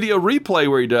show the video replay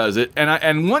where he does it.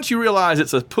 And once you realize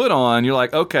it's a put-on, you're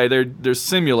like, okay, they're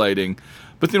simulating.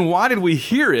 But then why did we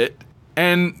hear it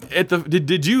And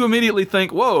did you immediately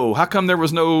think, whoa, how come there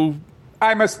was no...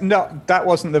 I must not. That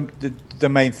wasn't the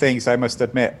main things, I must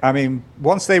admit. I mean,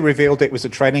 once they revealed it was a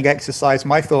training exercise,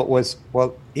 my thought was,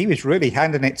 well, he was really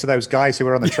handing it to those guys who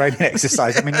were on the training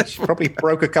exercise. I mean, he probably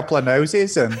broke a couple of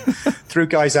noses and threw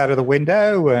guys out of the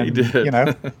window. And, he did. You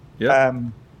know, Yep.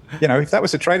 if that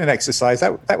was a training exercise,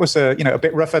 that was a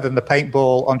bit rougher than the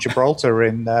paintball on Gibraltar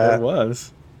in. It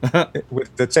was.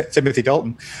 With the Timothy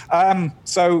Dalton.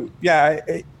 So yeah,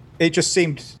 it just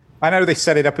seemed. I know they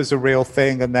set it up as a real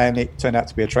thing, and then it turned out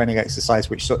to be a training exercise.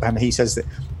 And he says that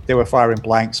they were firing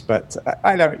blanks, but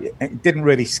it didn't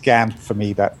really scan for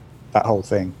me that whole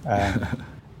thing.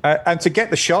 And to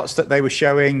get the shots that they were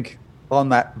showing on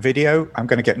that video, I'm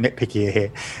going to get nitpicky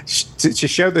here. To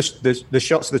show the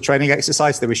shots of the training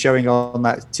exercise they were showing on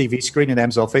that TV screen in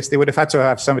M's office, they would have had to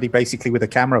have somebody basically with a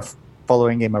camera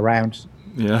following him around.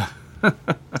 Yeah.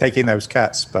 Taking those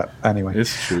cuts, but anyway.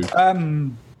 It's true.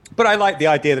 But I like the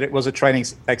idea that it was a training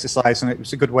exercise, and it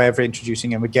was a good way of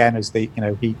introducing him again as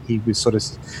he was sort of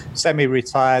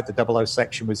semi-retired. The 00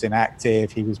 section was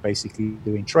inactive. He was basically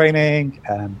doing training.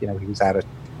 He was out of,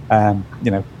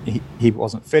 he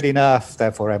wasn't fit enough.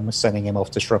 Therefore, M was sending him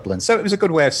off to Shrubland. So it was a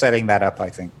good way of setting that up, I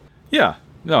think. Yeah.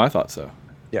 No, I thought so.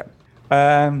 Yeah.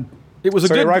 It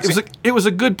was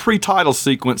a good pre-title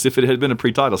sequence if it had been a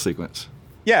pre-title sequence.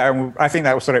 Yeah, and I think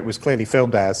that was what it was clearly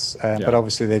filmed as. But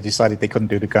obviously they decided they couldn't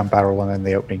do the gun barrel and then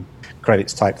the opening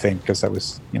credits type thing because that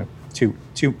was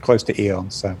too close to Eon.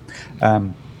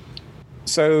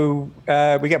 So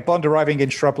we get Bond arriving in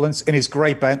Shrublands in his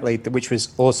grey Bentley, which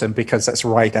was awesome because that's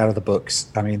right out of the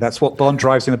books. I mean, that's what Bond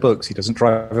drives in the books. He doesn't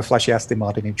drive a flashy Aston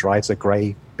Martin. He drives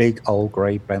a big old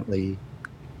grey Bentley,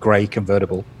 grey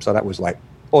convertible. So that was like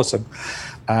awesome.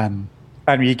 And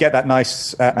you get that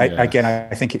nice. I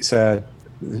think it's a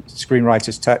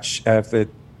screenwriter's touch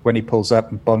when he pulls up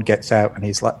and Bond gets out and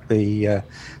he's like the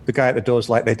guy at the door's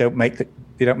like they don't make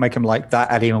him like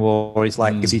that anymore. Or he's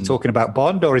like, is he talking about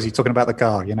Bond or is he talking about the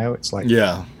car? It's like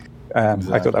exactly.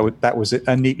 I thought that was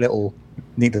a neat little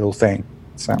thing.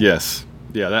 So. Yes.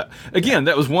 Yeah,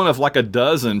 that was one of like a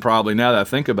dozen probably now that I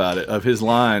think about it of his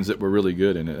lines that were really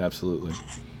good in it. Absolutely.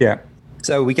 Yeah.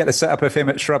 So we get the setup of him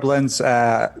at Shrublands.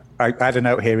 I had a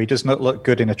note here. He does not look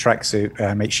good in a tracksuit.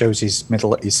 It shows his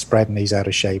middle is spread and he's out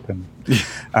of shape. And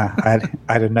I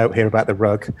had a note here about the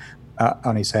rug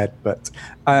on his head. But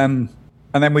and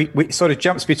then we sort of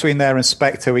jumps between there and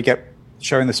Spectre. We get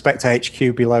showing the Spectre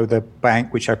HQ below the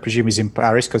bank, which I presume is in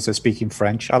Paris because they're speaking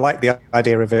French. I like the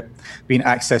idea of it being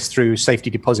accessed through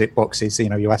safety deposit boxes.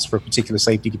 You ask for a particular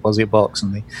safety deposit box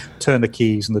and they turn the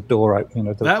keys and the door open.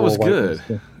 That was good.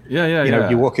 Yeah.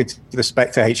 You walk into the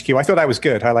Spectre HQ. I thought that was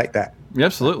good. I like that. Yeah,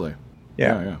 absolutely.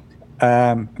 Yeah.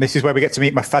 This is where we get to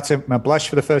meet Fatima Blush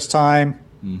for the first time.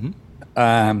 Mm-hmm.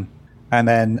 And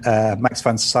then Max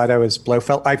von Sydow as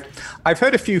Blofeld. I've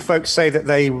heard a few folks say that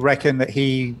they reckon that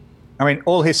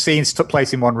all his scenes took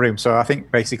place in one room. So I think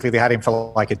basically they had him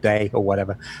for like a day or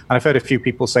whatever. And I've heard a few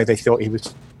people say they thought he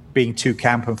was being too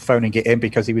camp and phoning it in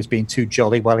because he was being too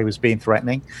jolly while he was being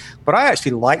threatening. But I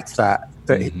actually liked that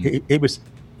he was...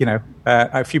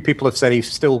 a few people have said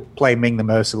he's still playing Ming the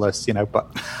Merciless, but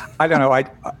I don't know.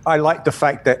 I like the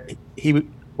fact that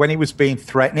when he was being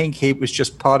threatening, he was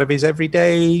just part of his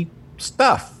everyday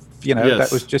stuff. Yes.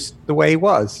 That was just the way he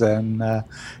was. And,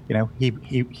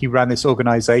 he ran this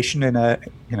organization in a,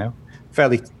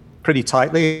 pretty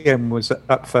tightly and was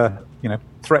up for,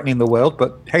 threatening the world.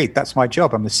 But hey, that's my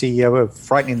job. I'm the CEO of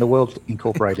Frightening the World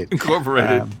Incorporated.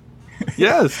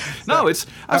 Yes. No, it's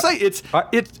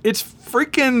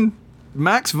freaking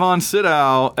Max von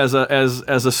Sydow as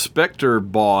a Spectre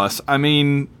boss. I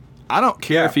mean, I don't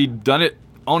care if he'd done it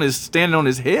standing on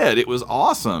his head. It was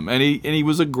awesome, and he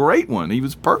was a great one. He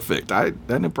was perfect. I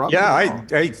had no problem. Yeah,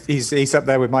 he's up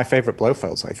there with my favorite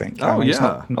Blofelds. I think. He's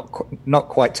not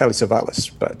quite Telly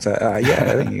Savalas, but I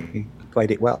think he played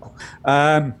it well.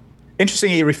 Interesting.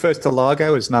 He refers to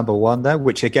Largo as number one, though,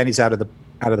 which again is out of the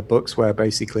books, where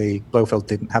basically Blofeld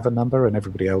didn't have a number and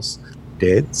everybody else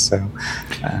did. So,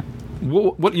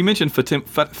 what you mentioned,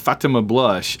 Fatima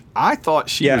Blush, I thought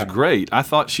she was great. I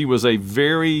thought she was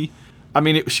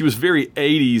she was very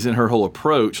 80s in her whole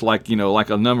approach, like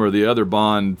a number of the other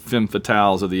Bond femme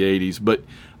fatales of the 80s. But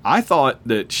I thought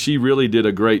that she really did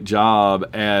a great job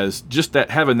as just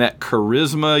having that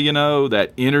charisma,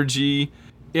 that energy,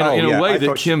 in a way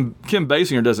that Kim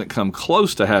Basinger doesn't come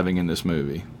close to having in this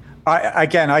movie.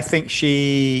 I think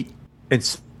she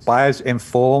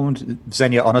informed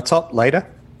Xenia Onatop later.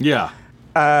 Yeah.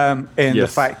 The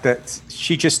fact that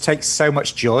she just takes so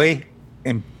much joy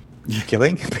in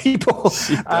killing people.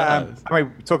 I mean,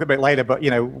 we'll talk a bit later, but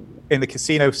in the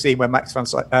casino scene when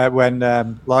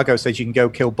Largo says you can go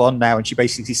kill Bond now, and she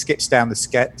basically skips down the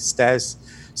stairs,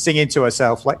 singing to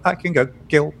herself like, "I can go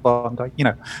kill Bond."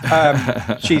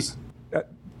 She's,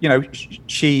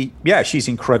 she's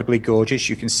incredibly gorgeous.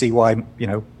 You can see why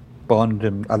Bond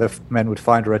and other men would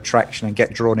find her attraction and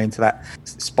get drawn into that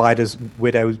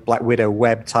Black Widow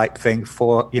web type thing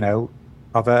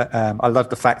of her. I love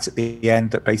the fact at the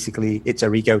end that basically it's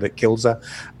her ego that kills her.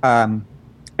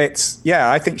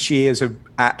 I think she is a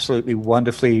absolutely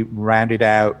wonderfully rounded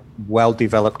out,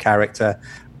 well-developed character,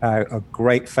 a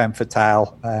great femme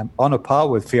fatale, on a par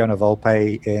with Fiona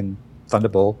Volpe in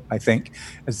Thunderball, I think,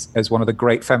 as one of the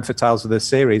great femme fatales of the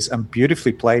series, and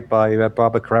beautifully played by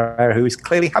Barbara Carrera, who is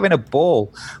clearly having a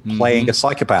ball playing a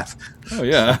psychopath. Oh,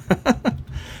 yeah.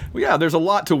 Well, yeah, there's a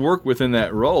lot to work with in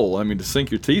that role. I mean, to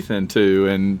sink your teeth into,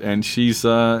 and she's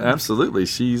absolutely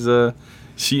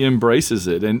she embraces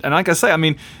it, and like I say, I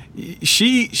mean, this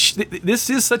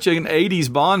is such an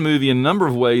 '80s Bond movie in a number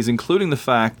of ways, including the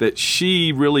fact that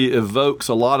she really evokes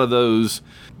a lot of those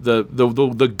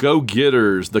the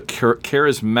go-getters, the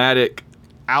charismatic,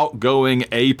 outgoing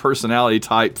personality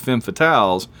type femme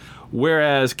fatales.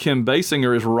 Whereas Kim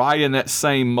Basinger is right in that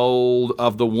same mold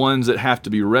of the ones that have to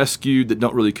be rescued, that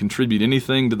don't really contribute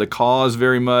anything to the cause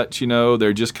very much.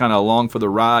 They're just kind of along for the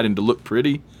ride and to look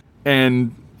pretty.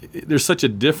 And there's such a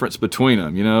difference between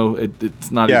them. It's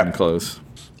not even close.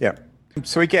 Yeah.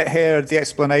 So we get here the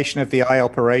explanation of the eye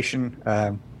operation,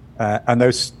 and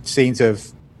those scenes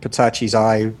of Patachi's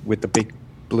eye with the big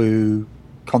blue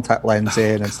contact lens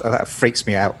in, and that freaks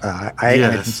me out. I hate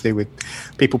anything to do with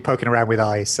people poking around with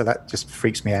eyes, so that just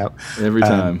freaks me out every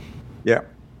time.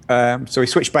 So we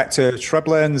switch back to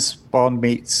Shrublands. Bond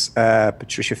meets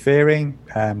Patricia Fearing,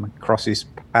 crosses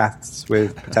paths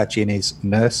with Patachi and his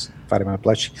nurse Fatima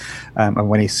Blush, and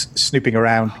when he's snooping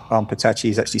around on Patachi,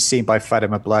 he's actually seen by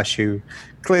Fatima Blush, who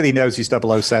clearly knows he's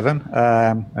 007,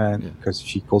 because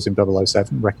she calls him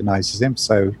 007, recognizes him,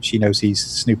 so she knows he's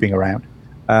snooping around.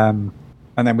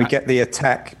 And then we get the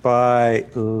attack by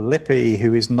Lippy,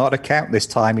 who is not a count this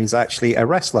time. He's actually a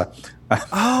wrestler.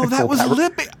 Oh, that was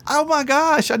Lippy. Oh, my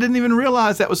gosh. I didn't even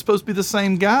realize that was supposed to be the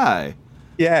same guy.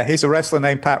 Yeah, he's a wrestler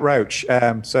named Pat Roach.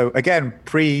 So, again,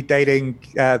 predating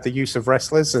the use of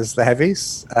wrestlers as the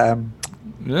heavies.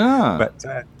 But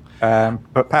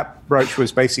Pat Roach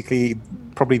was basically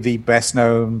probably the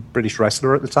best-known British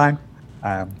wrestler at the time.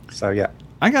 I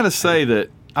got to say that,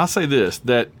 I'll say this,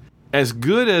 that as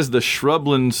good as the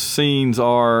Shrublands scenes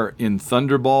are in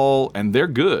Thunderball, and they're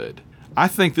good, I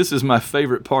think this is my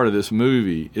favorite part of this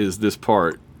movie, is this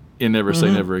part in Never Say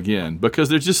Never Again, because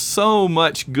there's just so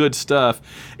much good stuff.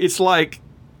 It's like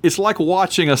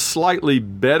watching a slightly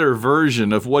better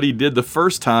version of what he did the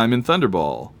first time in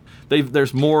Thunderball.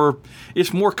 It's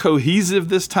more cohesive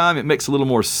this time. It makes a little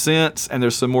more sense, and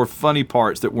there's some more funny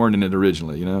parts that weren't in it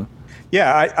originally,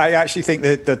 Yeah, I actually think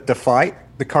that the fight,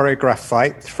 the choreographed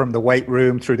fight from the weight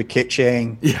room through the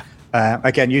kitchen. Yeah.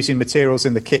 Again, using materials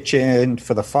in the kitchen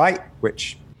for the fight,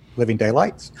 which Living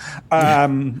Daylights,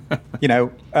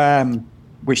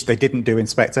 which they didn't do in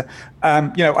Spectre.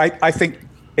 I think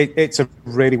it's a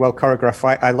really well choreographed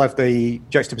fight. I love the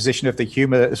juxtaposition of the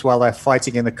humor as well. They're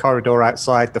fighting in the corridor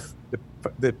outside.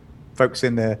 The folks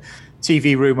in the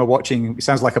TV room are watching. It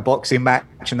sounds like a boxing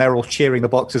match, and they're all cheering the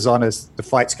boxers on as the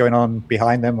fight's going on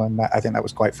behind them. And I think that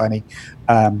was quite funny.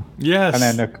 Yes.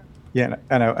 And then,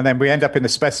 I know. And then we end up in the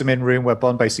specimen room where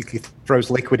Bond basically throws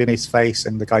liquid in his face,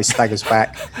 and the guy staggers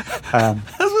back.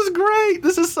 This was great.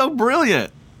 This is so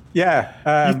brilliant.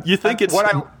 Yeah. You think it's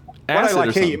what I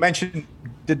like here? You mentioned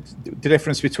the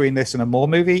difference between this and a Moore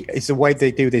movie is the way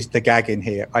they do the gag in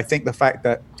here. I think the fact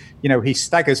that he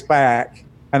staggers back,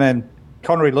 and then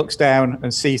Connery looks down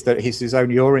and sees that he's his own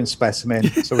urine specimen,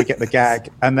 so we get the gag.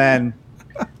 And then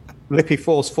Lippy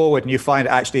falls forward, and you find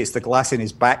actually it's the glass in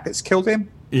his back that's killed him.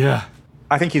 Yeah.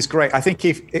 I think he's great. I think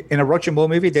if in a Roger Moore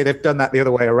movie, they'd have done that the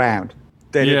other way around.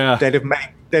 They'd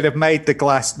have made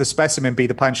the specimen be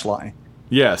the punchline.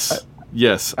 Yes.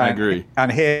 Yes, I agree.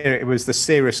 And here it was the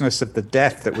seriousness of the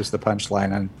death that was the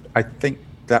punchline, and I think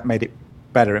that made it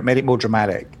better. It made it more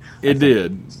dramatic. It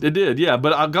did, yeah.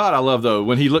 But God, I love though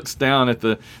when he looks down at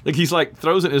he's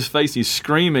throws it in his face, he's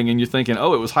screaming, and you're thinking,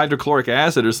 oh, it was hydrochloric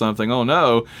acid or something. Oh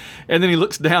no! And then he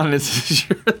looks down and it's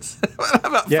I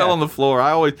about fell on the floor.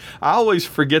 I always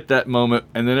forget that moment,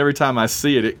 and then every time I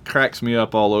see it, it cracks me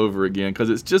up all over again because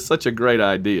it's just such a great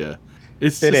idea.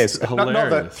 It is hilarious. Not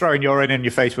that throwing urine in your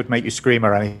face would make you scream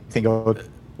or anything.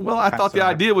 Well, I thought the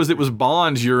idea was it was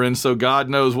Bond's urine, so God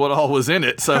knows what all was in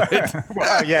it. So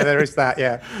well, yeah, there is that.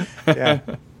 Yeah.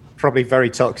 probably very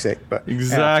toxic. But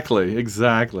exactly,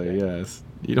 yes.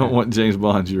 You don't want James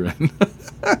Bond urine.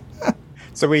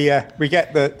 So we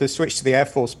get the switch to the Air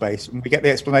Force Base, and we get the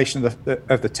explanation of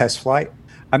the test flight.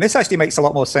 And this actually makes a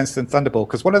lot more sense than Thunderball,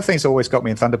 because one of the things that always got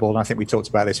me in Thunderball, and I think we talked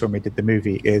about this when we did the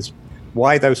movie, is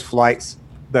why those flights,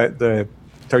 the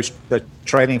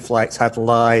training flights, had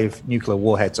live nuclear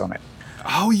warheads on it.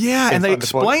 Oh yeah, and they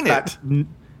explain it.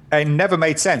 It never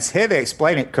made sense. Here they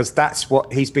explain it because that's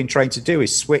what he's been trained to do: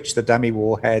 is switch the dummy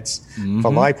warheads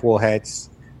for live warheads.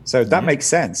 So that makes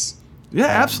sense. Yeah,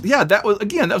 absolutely. Yeah, that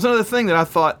was another thing that I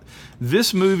thought.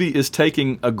 This movie is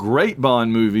taking a great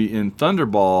Bond movie in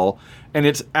Thunderball, and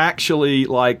it's actually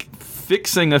like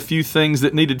fixing a few things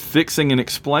that needed fixing and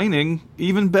explaining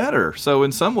even better. So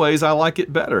in some ways, I like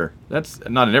it better. That's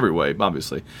not in every way,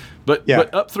 obviously. But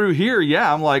up through here,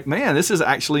 I'm like, man, this is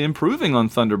actually improving on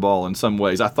Thunderball in some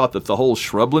ways. I thought that the whole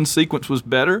shrubland sequence was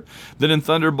better than in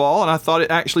Thunderball, and I thought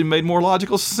it actually made more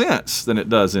logical sense than it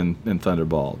does in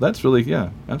Thunderball. That's really,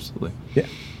 absolutely.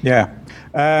 Yeah.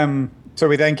 So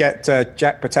we then get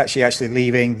Jack Patachi actually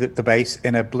leaving the base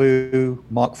in a blue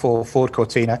Mark IV Ford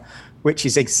Cortina, which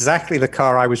is exactly the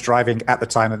car I was driving at the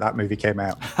time that movie came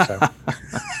out. So.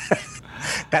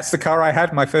 That's the car I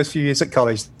had my first few years at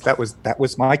college. That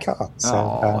was my car. So,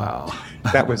 wow.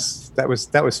 that was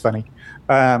funny.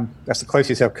 That's the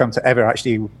closest I've come to ever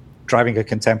actually driving a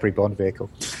contemporary Bond vehicle.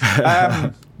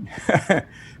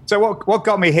 So what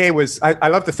got me here was I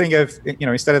love the thing of,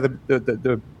 instead of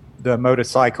the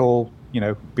motorcycle,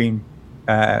 being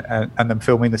and them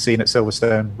filming the scene at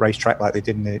Silverstone racetrack like they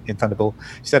did in Thunderball.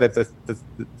 Instead of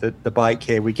the bike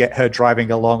here, we get her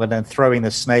driving along and then throwing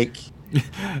the snake,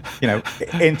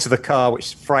 into the car,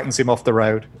 which frightens him off the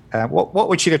road. What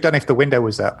would she have done if the window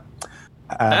was up?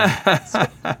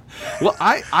 Well,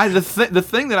 the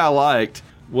thing that I liked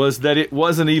was that it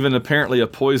wasn't even apparently a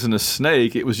poisonous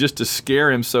snake. It was just to scare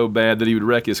him so bad that he would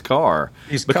wreck his car.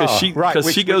 Because she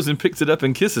goes and picks it up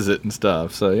and kisses it and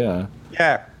stuff. So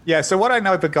yeah. So what I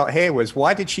never got here was,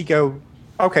 why did she go?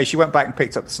 Okay, she went back and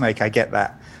picked up the snake. I get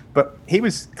that, but he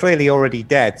was clearly already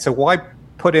dead. So why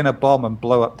put in a bomb and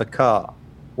blow up the car,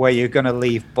 where you're going to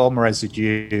leave bomb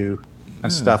residue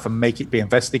and stuff and make it be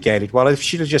investigated? Well, if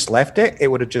she'd have just left it, it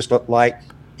would have just looked like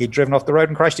he'd driven off the road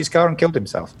and crashed his car and killed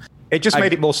himself. It just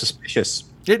made it more suspicious.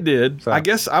 It did. So. I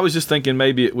guess I was just thinking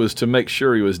maybe it was to make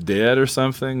sure he was dead or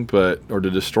something, or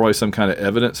to destroy some kind of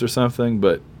evidence or something.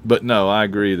 But no, I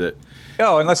agree that.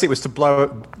 Oh, unless it was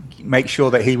to make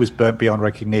sure that he was burnt beyond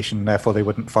recognition, and therefore they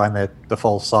wouldn't find the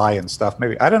false eye and stuff.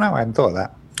 Maybe, I don't know. I hadn't thought of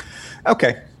that.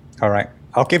 Okay, all right.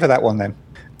 I'll give her that one then.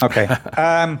 Okay.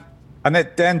 And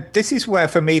then this is where,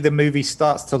 for me, the movie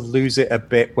starts to lose it a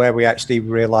bit, where we actually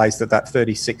realize that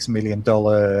 $36 million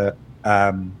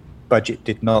budget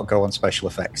did not go on special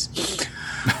effects.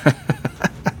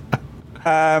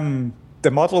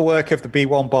 The model work of the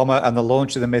B-1 bomber and the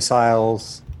launch of the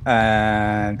missiles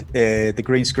and the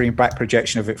green screen back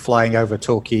projection of it flying over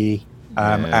Torquay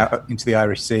out into the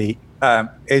Irish Sea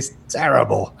is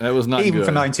terrible. That was not good. Even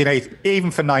for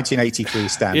 1983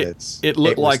 standards. It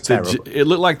looked like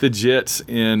the jets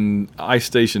in Ice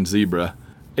Station Zebra.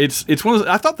 It's one of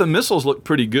I thought the missiles looked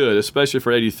pretty good, especially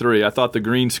for 83. I thought the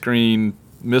green screen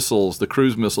missiles, the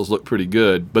cruise missiles, looked pretty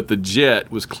good, but the jet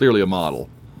was clearly a model.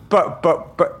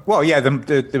 But well, yeah,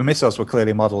 the missiles were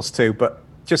clearly models too. But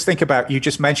just think about, you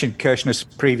just mentioned Kirshner's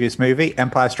previous movie,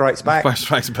 Empire Strikes Back. Empire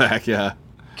Strikes Back, yeah.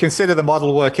 Consider the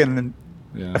model work and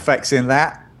effects in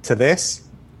that to this.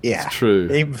 Yeah, it's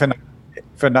true. Even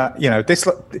for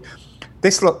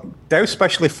those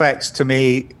special effects to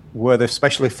me were the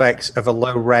special effects of a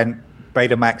low rent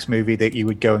Betamax movie that you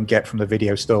would go and get from the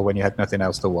video store when you had nothing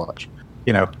else to watch.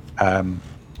 Iron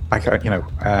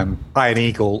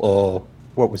Eagle, or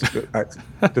what was it,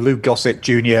 the Lou Gossett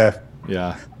Jr.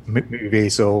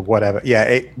 Movies or whatever. Yeah,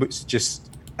 it was just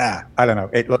I don't know.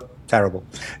 It looked terrible.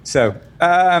 So,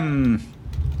 and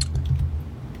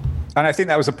I think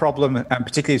that was a problem, and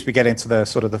particularly as we get into the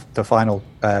sort of the final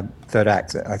third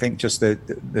act. I think just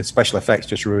the special effects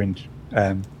just ruined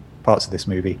parts of this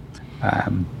movie.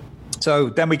 So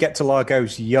then we get to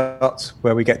Largo's yacht,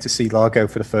 where we get to see Largo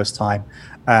for the first time.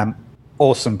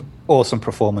 Awesome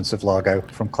performance of Largo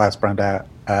from Klaus Brandauer.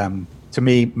 To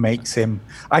me, makes him.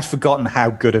 I'd forgotten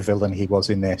how good a villain he was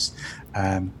in this.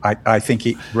 I think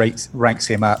it ranks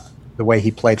him up, the way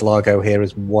he played Largo here,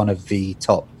 as one of the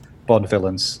top Bond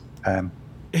villains.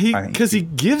 Because he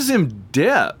gives him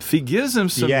depth. He gives him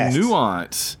some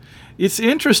nuance. It's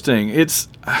interesting. It's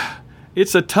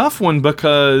a tough one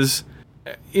because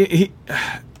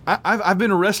I've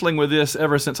been wrestling with this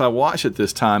ever since I watched it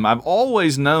this time. I've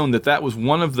always known that was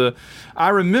one of the... I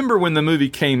remember when the movie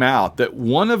came out that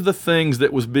one of the things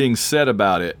that was being said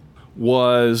about it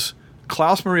was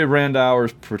Klaus Maria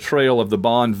Brandauer's portrayal of the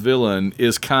Bond villain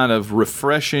is kind of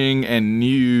refreshing and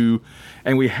new,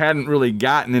 and we hadn't really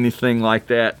gotten anything like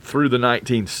that through the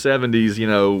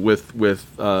 1970s,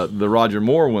 with the Roger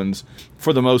Moore ones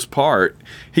for the most part.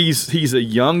 He's a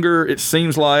younger, it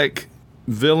seems like,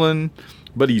 villain,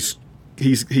 but he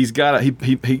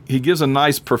gives a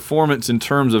nice performance in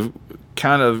terms of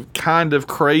kind of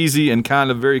crazy and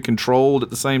kind of very controlled at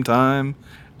the same time.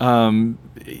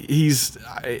 He's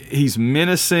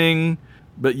menacing,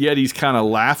 but yet he's kind of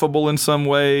laughable in some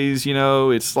ways.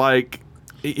 It's like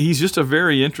he's just a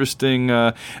very interesting.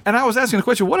 And I was asking the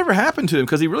question, whatever happened to him?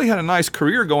 Because he really had a nice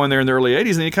career going there in the early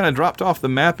 '80s, and he kind of dropped off the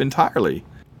map entirely.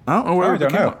 I don't know where. I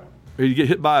don't know. Did he get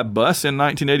hit by a bus in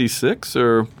 1986,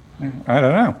 or? I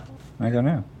don't know.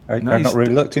 I've not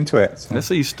really looked into it. So. Let's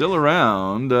see, he's still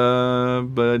around,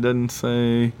 but it doesn't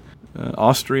say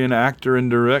Austrian actor and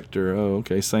director. Oh,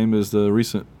 okay, same as the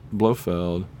recent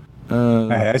Blofeld.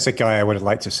 That's a guy I would have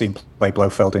liked to have seen play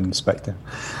Blofeld in Spectre.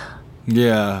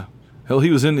 Yeah. Hell,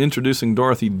 he was in Introducing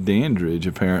Dorothy Dandridge,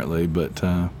 apparently, but,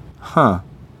 I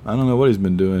don't know what he's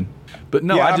been doing. But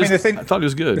no, I thought he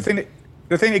was good.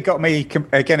 The thing that got me,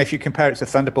 again, if you compare it to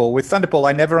Thunderball, with Thunderball,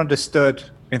 I never understood,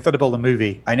 in Thunderball the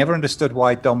movie, I never understood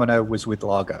why Domino was with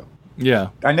Largo. Yeah.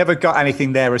 I never got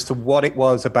anything there as to what it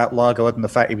was about Largo other than the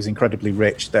fact he was incredibly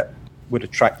rich that would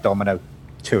attract Domino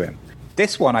to him.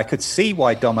 This one, I could see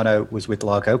why Domino was with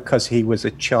Largo, because he was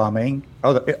a charming,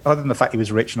 other than the fact he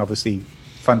was rich and obviously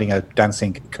funding a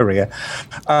dancing career.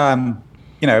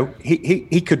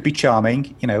 He could be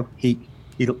charming. He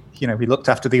looked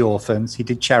after the orphans. He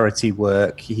did charity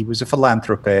work. He was a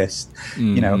philanthropist.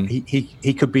 Mm-hmm.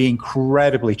 He could be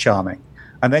incredibly charming.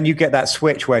 And then you get that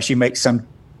switch where she makes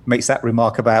that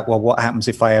remark about, well, what happens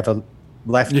if I ever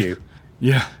left you?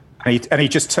 Yeah. And he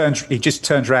just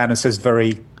turns around and says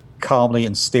very calmly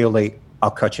and steelily,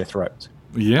 "I'll cut your throat."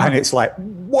 Yeah. And it's like,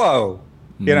 whoa,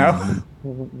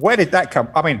 where did that come?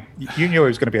 I mean, you knew he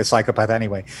was going to be a psychopath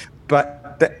anyway,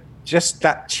 but just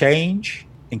that change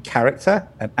in character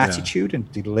and attitude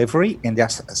and delivery in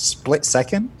just a split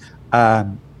second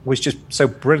was just so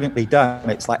brilliantly done.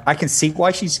 It's like, I can see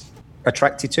why she's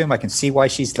attracted to him. I can see why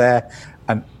she's there.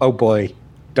 And oh boy,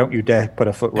 don't you dare put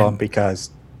a foot wrong,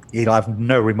 because he'll have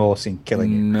no remorse in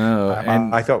killing you. No.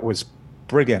 And I thought it was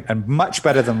brilliant and much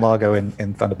better than Largo in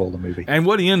Thunderball the movie. And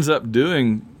what he ends up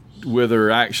doing with her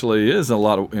actually is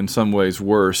in some ways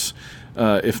worse,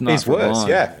 if not for Bond.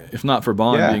 Yeah. If not for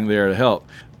Bond being there to help.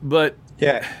 But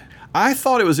yeah, I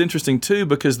thought it was interesting too,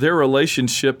 because their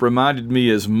relationship reminded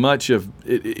me as much of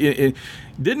it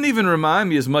didn't even remind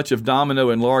me as much of Domino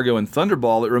and Largo and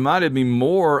Thunderball. It reminded me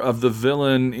more of the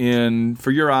villain in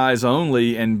For Your Eyes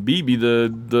Only and Bibi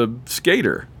the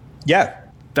skater. Yeah,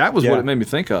 that was what it made me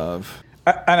think of.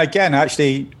 And again,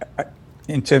 actually,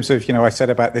 in terms of, I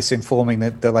said about this informing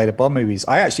the later Bond movies,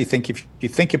 I actually think if you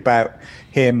think about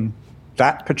him,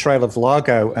 that portrayal of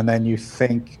Largo, and then you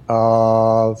think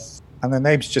of, and the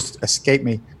names just escape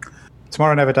me,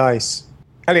 Tomorrow Never Dies,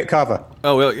 Elliot Carver.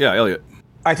 Oh, yeah, Elliot.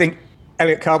 I think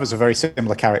Elliot Carver's a very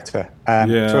similar character.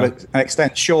 To an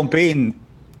extent, Sean Bean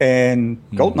in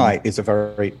Goldeneye is a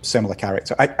very similar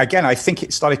character. I think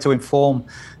it started to inform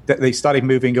that they started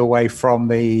moving away from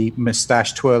the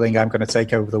mustache twirling, I'm going to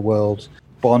take over the world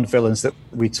Bond villains that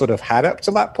we'd sort of had up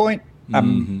to that point.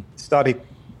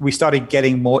 We started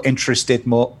getting more interesting,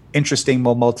 more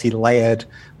multi-layered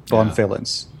Bond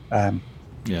villains.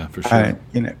 Yeah, for sure.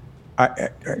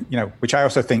 Which I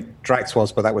also think Drax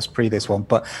was, but that was pre this one.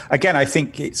 But again, I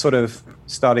think it sort of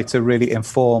started to really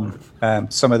inform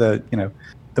some of the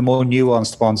more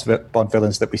nuanced Bond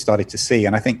villains that we started to see,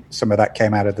 and I think some of that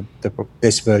came out of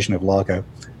this version of Largo.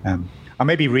 I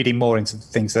may be reading more into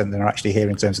things than are actually here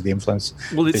in terms of the influence.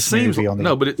 Well, it seems it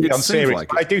seems series. like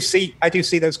it. I do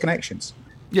see those connections.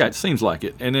 Yeah, it seems like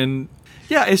it, and then.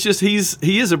 Yeah, it's just he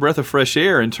is a breath of fresh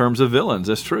air in terms of villains.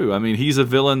 That's true. I mean, he's a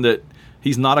villain that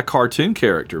he's not a cartoon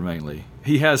character mainly.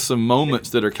 He has some moments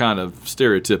that are kind of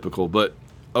stereotypical, but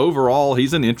overall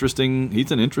he's an interesting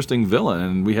villain,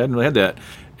 and we hadn't really had that.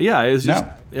 Yeah, it's just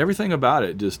everything about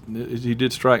it. He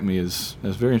did strike me as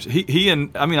very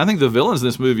interesting. I think the villains in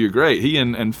this movie are great. He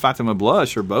and Fatima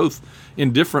Blush are both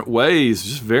in different ways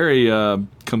just very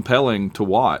compelling to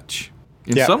watch.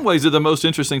 In some ways, they're the most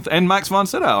interesting, and Max von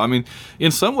Sydow. I mean,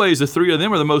 in some ways, the three of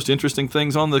them are the most interesting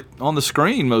things on the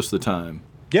screen most of the time.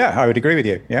 Yeah, I would agree with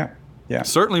you. Yeah. Yeah.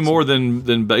 Certainly more than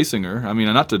Basinger. I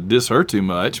mean, not to diss her too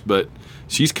much, but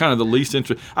she's kind of the least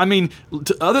interesting. I mean,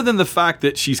 other than the fact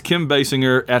that she's Kim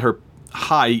Basinger at her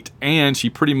height and she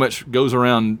pretty much goes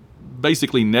around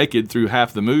basically naked through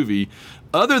half the movie,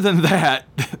 other than that,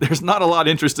 there's not a lot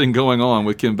interesting going on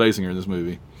with Kim Basinger in this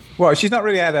movie. Well, she's not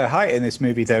really at her height in this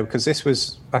movie, though, because this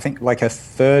was, I think, like a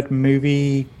third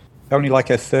movie. Only like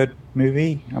a third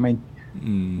movie. I mean,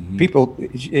 people,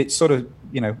 it's sort of,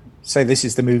 say this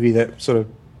is the movie that sort of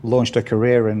launched her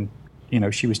career, and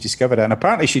she was discovered. And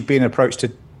apparently, she'd been approached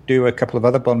to do a couple of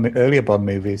other earlier Bond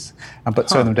movies, but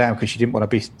turned them down because she didn't want to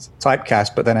be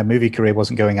typecast. But then her movie career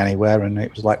wasn't going anywhere, and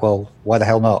it was like, well, why the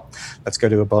hell not? Let's go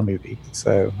do a Bond movie.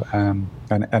 So, and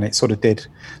it sort of did.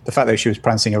 The fact that she was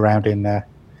prancing around in,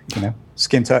 either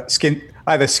skin tight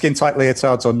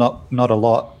leotards or not a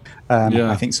lot.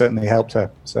 I think certainly helped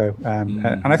her. So, and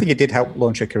I think it did help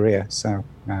launch her career. So,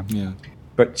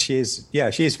 but she is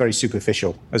very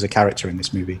superficial as a character in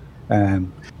this movie.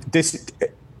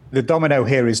 The Domino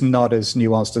here is not as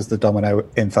nuanced as the Domino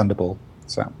in Thunderball.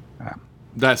 So,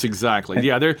 that's exactly.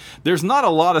 There's not a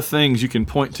lot of things you can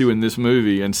point to in this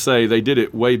movie and say they did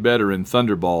it way better in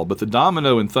Thunderball, but the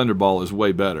Domino in Thunderball is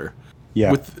way better.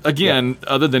 Yeah.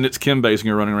 Other than it's Kim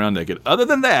Basinger running around naked. Other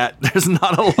than that, there's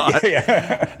not a lot.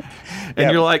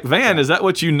 And you're like, Van, is that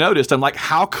what you noticed? I'm like,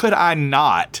 how could I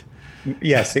not?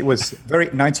 Yes, it was very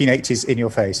 1980s in your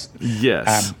face.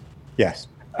 Yes. Yes.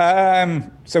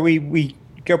 So we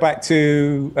go back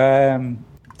to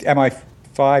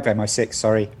MI6,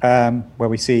 sorry, where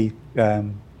we see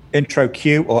intro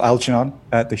Q or Algernon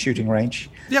at the shooting range.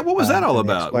 Yeah, what was that all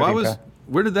about?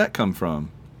 Where did that come from?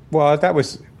 Well, that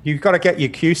was, you've got to get your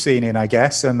Q scene in, I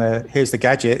guess, and here's the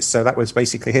gadgets. So that was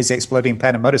basically here's the exploding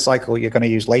pen and motorcycle you're going to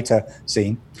use later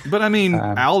scene. But I mean,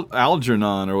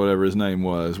 Algernon or whatever his name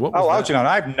was. What was that? Algernon.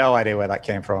 I have no idea where that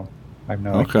came from. I have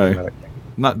no idea where that came from.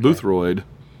 Not Boothroyd.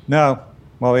 No.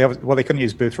 Well, they couldn't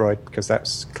use Boothroyd because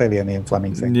that's clearly an Ian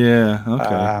Fleming thing. Yeah.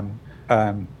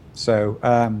 Okay.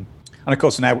 And of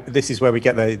course, now this is where we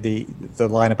get the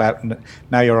line about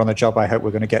now you're on the job. I hope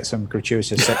we're going to get some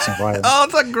gratuitous sex and violence. Oh,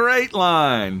 it's a great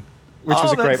line. Which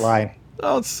was a great line.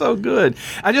 Oh, it's so good.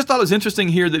 I just thought it was interesting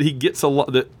here that he gets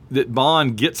that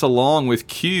Bond gets along with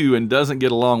Q and doesn't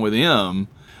get along with M.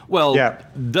 Well,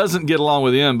 doesn't get along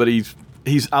with M, but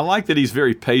I like that he's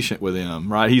very patient with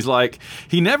him, right? He's like,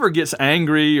 he never gets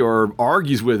angry or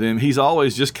argues with him. He's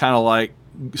always just kind of like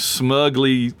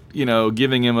smugly,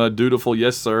 giving him a dutiful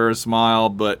yes sir smile,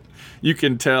 but you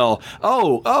can tell,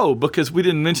 because we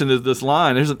didn't mention this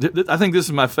line. I think this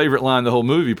is my favorite line in the whole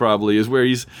movie probably, is where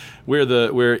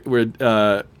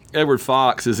Edward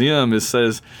Fox as M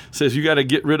says you got to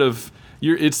get rid of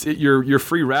your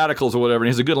free radicals or whatever. And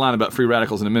he has a good line about free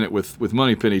radicals in a minute with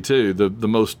Moneypenny too, the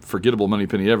most forgettable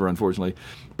Moneypenny ever, unfortunately.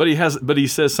 But he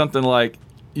says something like,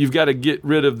 you've got to get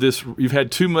rid of this. You've had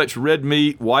too much red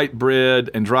meat, white bread,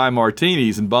 and dry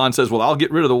martinis. And Bond says, well, I'll get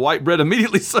rid of the white bread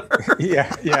immediately, sir.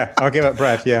 Yeah. I'll give up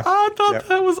bread, yeah. I thought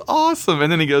that was awesome.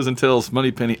 And then he goes and tells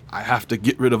Moneypenny, I have to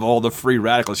get rid of all the free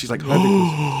radicals. She's like,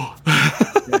 oh.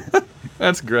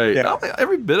 That's great. Yeah.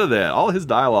 Every bit of that. All his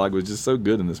dialogue was just so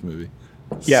good in this movie.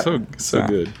 Yeah. So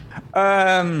good.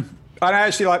 I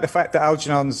actually like the fact that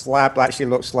Algernon's lab actually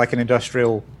looks like an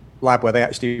industrial lab where they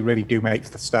actually really do make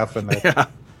the stuff, and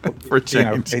for a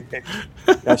change. It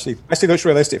actually looks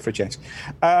realistic for a change.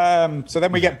 So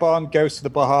then we get Bond goes to the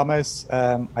Bahamas.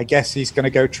 I guess he's going to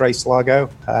go trace Largo,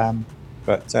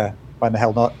 but why the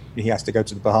hell not? He has to go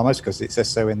to the Bahamas because it says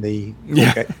so in the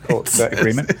court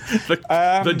agreement.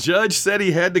 The judge said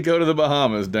he had to go to the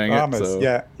Bahamas. Dang it! So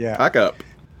Yeah. Pack up.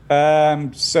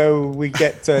 So we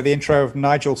get the intro of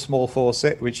Nigel Small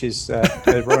Fawcett, which is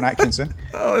Rowan Atkinson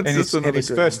in his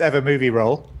first ever movie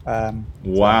role.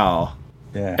 Wow.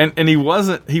 Yeah. And he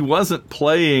wasn't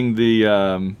playing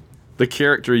the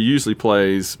character he usually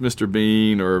plays, Mr.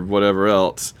 Bean or whatever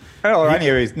else. He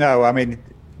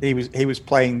was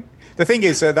playing. The thing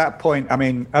is, at that point,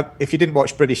 if you didn't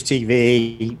watch British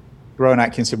TV, Rowan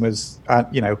Atkinson was,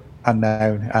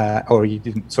 unknown, or you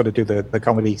didn't sort of do the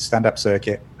comedy stand-up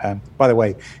circuit. By the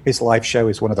way, his live show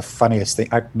is one of the funniest things.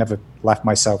 I've never laughed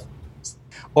myself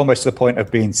almost to the point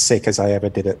of being sick as I ever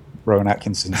did at Rowan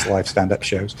Atkinson's live stand-up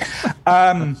shows.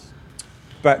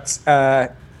 But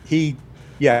he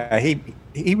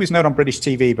was known on British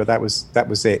TV, but that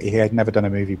was it. He had never done a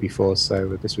movie before,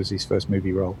 so this was his first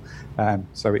movie role.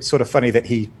 So it's sort of funny that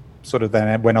he sort of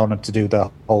then went on to do the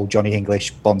whole Johnny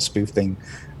English Bond spoof thing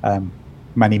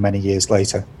many years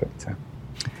later. But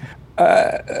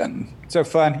so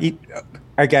fun. He,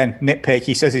 again, nitpick.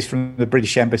 He says he's from the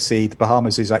British Embassy. The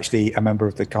Bahamas is actually a member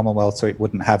of the Commonwealth, so it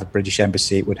wouldn't have a British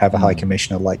Embassy. It would have a High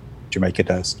Commissioner like Jamaica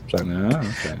does. So,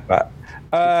 okay.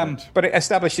 But it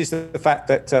establishes the fact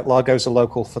that Largo's a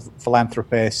local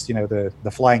philanthropist,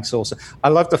 the flying saucer. I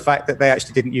love the fact that they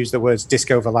actually didn't use the words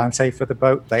Disco Volante for the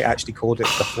boat. They actually called it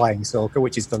the Flying Saucer,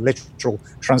 which is the literal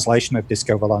translation of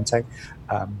Disco Volante.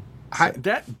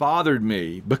 That bothered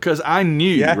me because I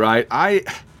knew, right?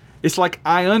 It's like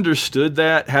I understood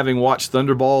that, having watched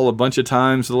Thunderball a bunch of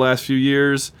times the last few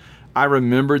years. I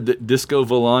remembered that Disco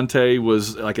Volante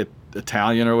was like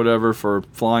Italian or whatever for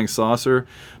flying saucer.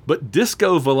 But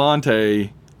Disco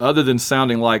Volante, other than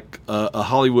sounding like a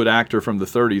Hollywood actor from the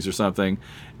 30s or something,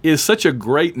 is such a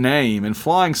great name, and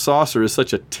Flying Saucer is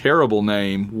such a terrible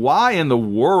name. Why in the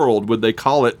world would they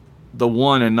call it the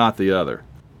one and not the other?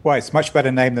 Well, it's a much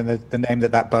better name than the name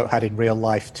that boat had in real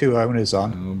life, 2 owners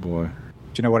on. Oh, boy. Do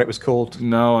you know what it was called?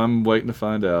 No, I'm waiting to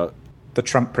find out. The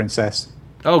Trump Princess.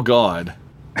 Oh, God.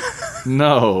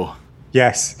 No.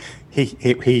 Yes, he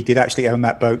did actually own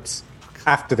that boat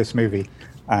after this movie.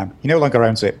 He no longer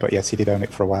owns it, but yes, he did own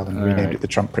it for a while and renamed it the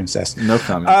Trump Princess. No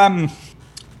comment.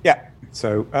 Yeah.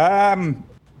 So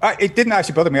it didn't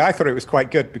actually bother me. I thought it was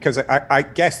quite good because I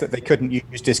guess that they couldn't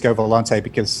use Disco Volante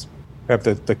because of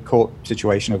the court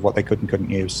situation of what they could and couldn't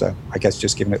use. So I guess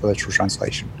just giving it the literal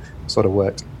translation sort of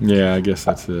worked. Yeah, I guess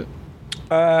that's it.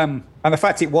 And the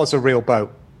fact it was a real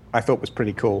boat, I thought was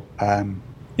pretty cool.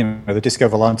 The Disco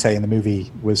Volante in the movie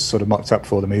was sort of mocked up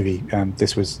for the movie.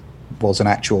 This was an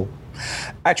actual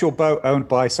boat owned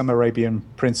by some Arabian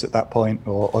prince at that point,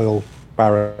 or oil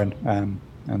baron,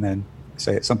 and then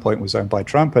say at some point was owned by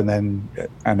Trump, and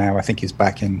now I think he's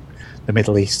back in the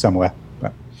Middle East somewhere.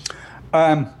 But,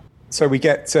 so we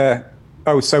get so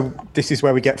this is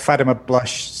where we get Fatima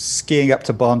Blush skiing up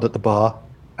to Bond at the bar.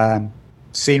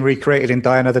 Scene recreated in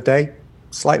Die Another Day,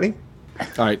 slightly.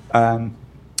 All right.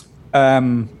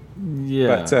 Yeah.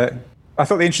 But I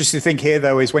thought the interesting thing here,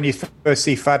 though, is when you first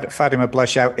see Fatima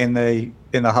Blush out in the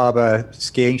harbour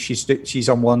skiing, she's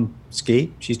on one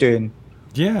ski. She's doing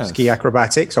ski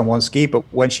acrobatics on one ski, but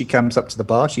when she comes up to the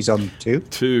bar, she's on two.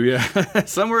 Yeah.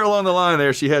 Somewhere along the line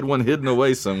there, she had one hidden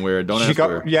away somewhere. She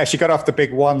got off the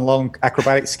big one long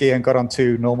acrobatic ski and got on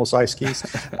 2 normal size skis.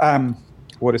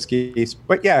 Water skis.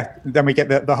 But yeah, then we get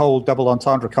the whole double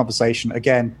entendre conversation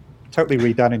again, totally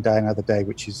redone in Die Another Day,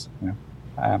 which is,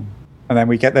 and then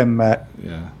we get them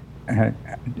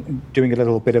doing a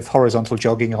little bit of horizontal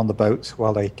jogging on the boat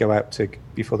while they go out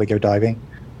before they go diving.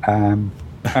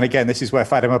 And again, this is where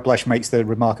Fatima Blush makes the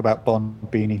remark about Bond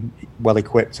being well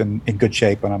equipped and in good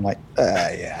shape, and I'm like,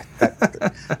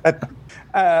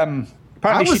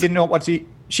 apparently she didn't want to.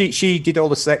 She did all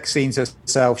the sex scenes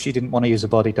herself. She didn't want to use a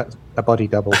body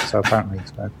double. So apparently,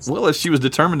 well, if she was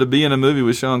determined to be in a movie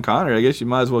with Sean Connery, I guess you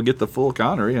might as well get the full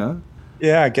Connery, huh?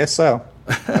 Yeah, I guess so.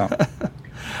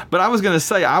 But I was going to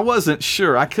say, I wasn't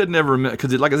sure. I could never remember,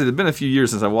 because like I said, it's been a few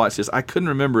years since I watched this. I couldn't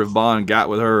remember if Bond got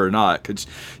with her or not, because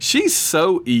she's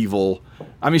so evil.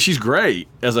 I mean, she's great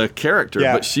as a character,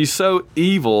 but she's so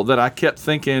evil that I kept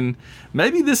thinking,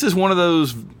 maybe this is one of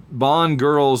those Bond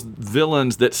girls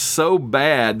villains that's so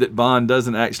bad that Bond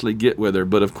doesn't actually get with her,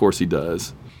 but of course he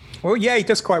does. Well, yeah, he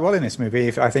does quite well in this movie.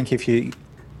 He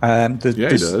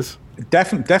does.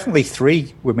 Definitely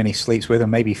 3 women he sleeps with,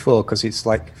 and maybe 4, because it's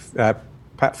like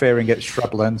Pat Fearing at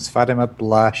Shrublands, Fatima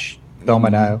Blush,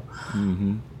 Domino,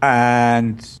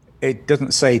 and it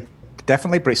doesn't say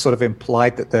definitely, but it's sort of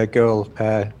implied that the girl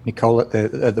Nicole at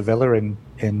the villa in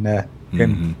the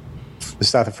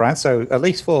south of France. So at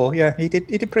least 4. Yeah, he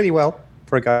did pretty well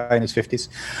for a guy in his 50s.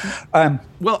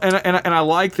 Well, and I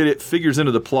like that it figures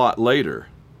into the plot later.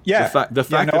 Yeah, the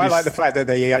fact I like the fact that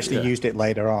they actually used it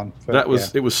later on. It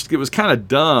was kind of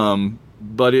dumb,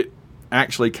 but it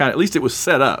actually at least it was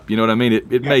set up. You know what I mean?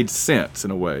 It made sense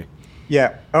in a way.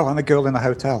 Yeah. Oh, and the girl in the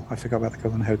hotel. I forgot about the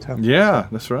girl in the hotel. Yeah,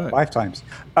 that's right. 5 times.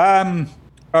 All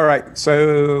right.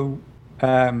 So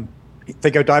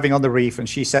they go diving on the reef, and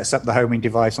she sets up the homing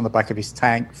device on the back of his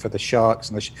tank for the sharks.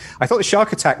 And I thought the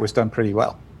shark attack was done pretty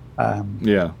well.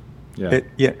 Yeah.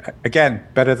 Again,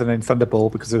 better than in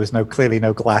Thunderball, because there was clearly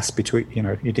no glass between.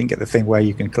 You didn't get the thing where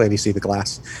you can clearly see the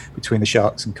glass between the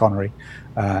sharks and Connery.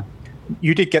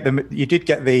 You did get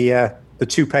the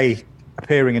toupee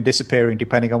appearing and disappearing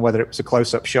depending on whether it was a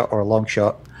close-up shot or a long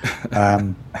shot.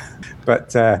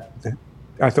 But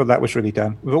I thought that was really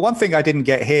done. The one thing I didn't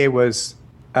get here was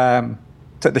that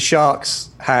the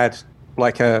sharks had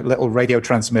like a little radio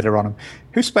transmitter on them.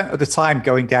 Who spent the time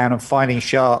going down and finding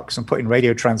sharks and putting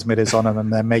radio transmitters on them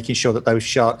and then making sure that those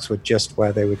sharks were just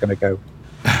where they were going to go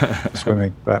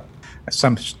swimming? But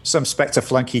some Spectre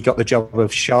flunky got the job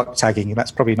of shark tagging, and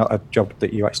that's probably not a job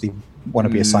that you actually want to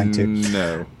be assigned to.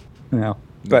 No.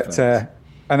 But and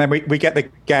then we get the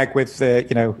gag with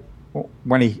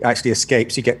when he actually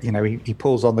escapes, he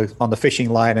pulls on the fishing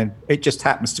line, and it just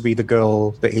happens to be the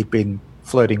girl that he'd been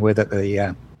flirting with at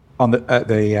the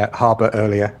harbor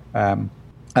earlier, and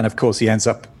of course he ends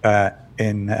up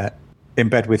in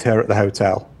bed with her at the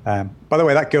hotel. By the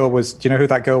way, that girl was. Do you know who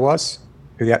that girl was?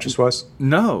 Who the actress was?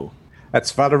 No.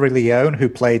 That's Valerie Leone, who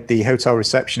played the hotel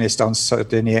receptionist on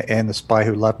Sardinia in The Spy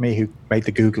Who Loved Me, who made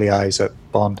the googly eyes at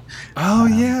Bond. Oh,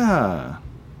 yeah.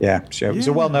 Yeah, she was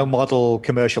a well-known model,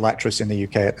 commercial actress in the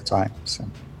UK at the time.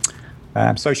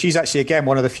 So she's actually, again,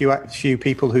 one of the few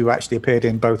people who actually appeared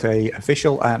in both a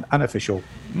official and unofficial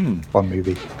Bond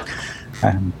movie.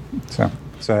 So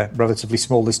it's a relatively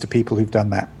small list of people who've done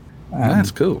that.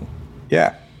 That's cool.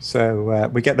 Yeah. So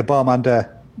we get the bomb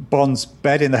under Bond's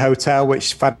bed in the hotel,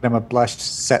 which Fatima Blush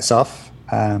sets off.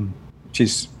 And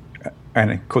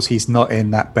of course he's not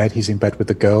in that bed; he's in bed with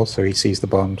the girl. So he sees the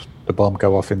bomb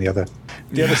go off in the other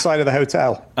side of the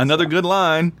hotel. Another good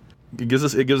line. It gives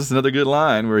us another good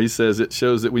line where he says it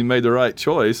shows that we made the right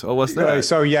choice. Oh, what's that?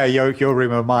 So your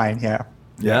room or mine? Yeah.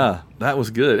 Yeah, that was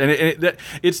good, and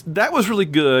that was really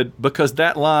good because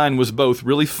that line was both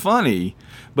really funny,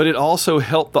 but it also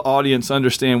helped the audience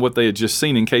understand what they had just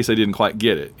seen in case they didn't quite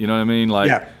get it. You know what I mean?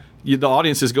 Like, the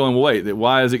audience is going, wait,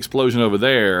 why is the explosion over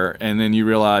there? And then you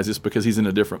realize it's because he's in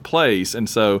a different place, and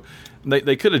so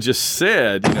they could have just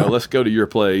said, let's go to your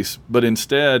place, but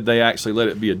instead they actually let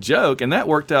it be a joke, and that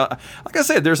worked out. Like I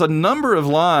said, there's a number of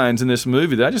lines in this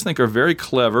movie that I just think are very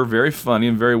clever, very funny,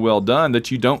 and very well done that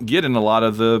you don't get in a lot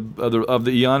of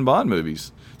the Eon Bond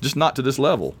movies, just not to this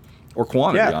level or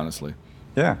quantity, honestly.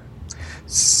 Yeah.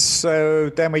 So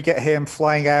then we get him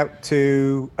flying out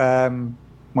to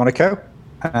Monaco,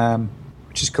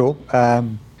 which is cool.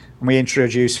 And we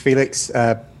introduce Felix.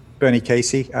 Bernie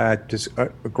Casey does a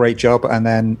great job, and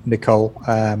then Nicole,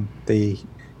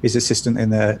 his assistant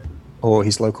or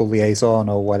his local liaison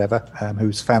or whatever,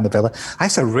 who's found the villa.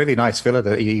 That's a really nice villa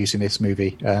that you use in this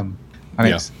movie.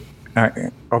 It's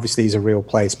obviously it's a real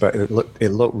place, but it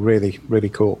looked really, really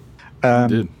cool. It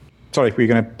did. Sorry, were you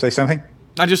going to say something?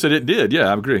 I just said it did. Yeah,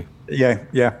 I agree. Yeah.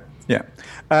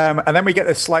 And then we get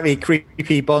a slightly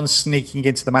creepy Bond sneaking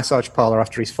into the massage parlor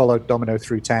after he's followed Domino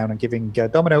through town and giving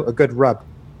Domino a good rub.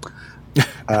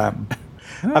 And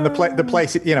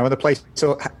the place,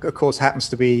 of course, happens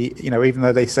to be, even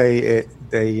though they say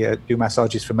they do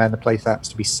massages for men, the place happens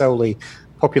to be solely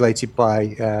populated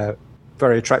by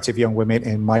very attractive young women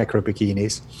in micro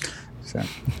bikinis. So.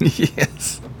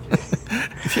 Yes.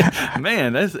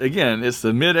 Man, it's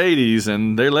the mid '80s,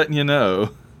 and they're letting you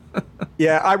know.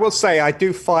 Yeah, I will say I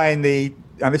do find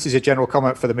and this is a general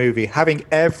comment for the movie, having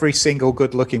every single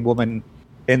good-looking woman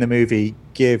in the movie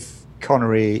give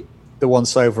Connery the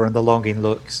once-over and the longing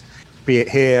looks, be it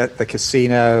here, the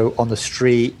casino, on the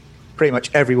street, pretty much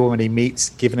every woman he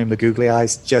meets giving him the googly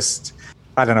eyes. Just,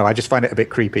 I don't know, I just find it a bit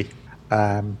creepy.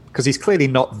 Because he's clearly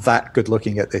not that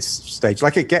good-looking at this stage.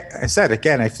 Like I said,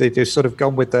 if they'd just sort of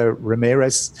gone with the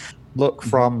Ramirez look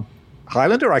from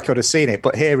Highlander, I could have seen it.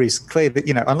 But here he's clearly,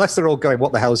 unless they're all going,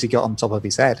 what the hell has he got on top of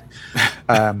his head?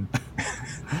 But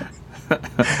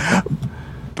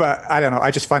I don't know, I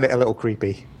just find it a little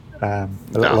creepy. A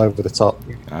little over the top.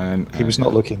 He was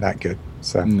not looking that good.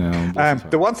 So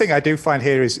the one thing I do find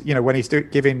here is, when he's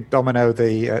giving Domino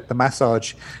the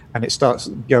massage, and it starts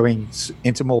going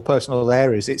into more personal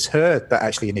areas, it's her that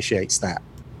actually initiates that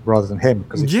rather than him.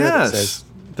 Because it's her that says,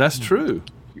 that's true.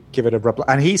 Give it a rub,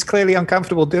 and he's clearly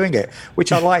uncomfortable doing it,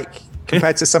 which I like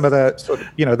compared to some of the sort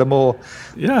of, the more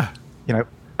usually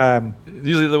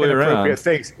the way around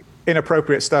things.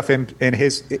 Inappropriate stuff in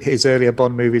his earlier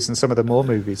Bond movies and some of the Moore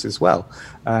movies as well.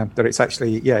 That it's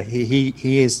actually,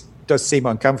 he does seem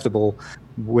uncomfortable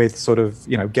with sort of,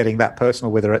 getting that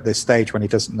personal with her at this stage when he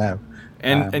doesn't know.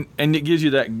 And it gives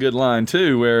you that good line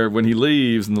too, where when he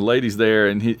leaves and the lady's there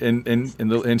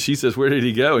and she says, "Where did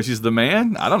he go?" And she's, "The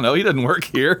man? I don't know. He doesn't work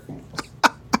here."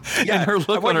 And her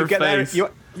look on her face.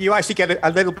 You actually get a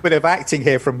little bit of acting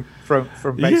here from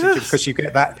Basinger, because you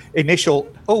get that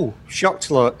initial shocked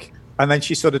look, and then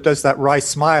she sort of does that wry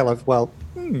smile of,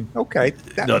 okay,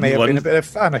 that may have been a bit of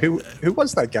fun. Who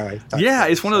was that guy? Yeah,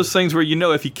 it's one of those things where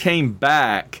if he came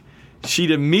back,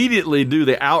 she'd immediately do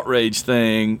the outrage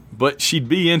thing, but she'd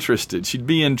be interested, she'd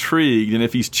be intrigued, and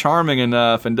if he's charming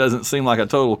enough and doesn't seem like a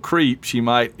total creep, she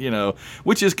might,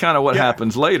 which is kind of what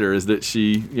happens later, is that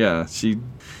she.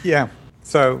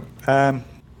 So.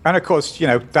 And of course,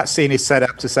 that scene is set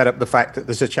up the fact that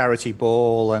there's a charity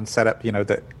ball, and set up,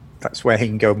 that's where he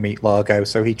can go meet Largo.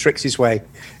 So he tricks his way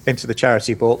into the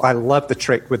charity ball. I love the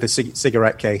trick with the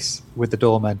cigarette case with the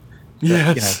doorman.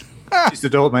 Yes. She's the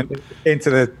doorman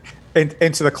into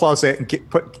into the closet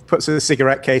and puts a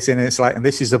cigarette case in, and it's like, and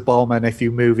this is a bomb, and if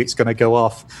you move, it's going to go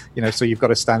off. So you've got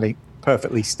to stand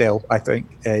perfectly still, I think.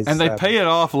 And they pay it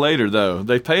off later, though.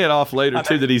 They pay it off later,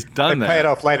 too, that he's done that. They pay it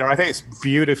off later. I think it's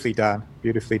beautifully done.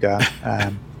 Beautifully done.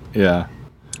 Yeah.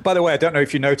 By the way, I don't know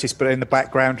if you noticed, but in the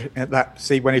background,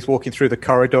 when he's walking through the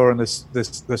corridor and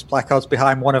there's placards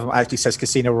behind, one of them actually says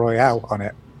Casino Royale on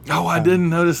it. Oh, I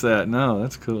didn't notice that. No,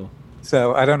 that's cool.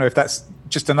 So I don't know if that's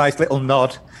just a nice little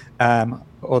nod,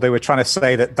 or they were trying to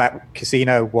say that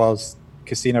casino was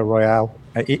Casino Royale.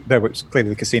 There was clearly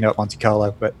the casino at Monte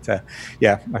Carlo, but I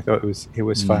thought it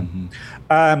was fun.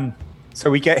 So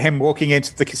we get him walking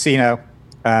into the casino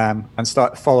and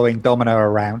start following Domino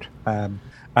around, and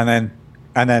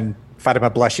then Fatima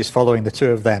Blush is following the two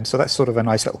of them. So that's sort of a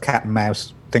nice little cat and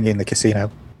mouse thing in the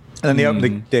casino. And then they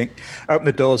open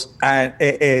the doors, and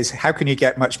it is, how can you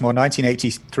get much more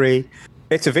 1983?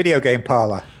 It's a video game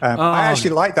parlor. I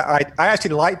actually like that. I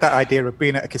actually like that idea of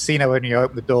being at a casino when you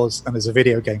open the doors and there's a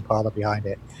video game parlor behind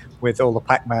it, with all the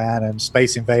Pac-Man and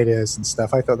Space Invaders and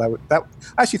stuff. I thought I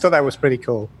actually thought that was pretty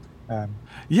cool. Again,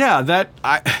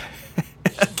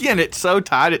 it's so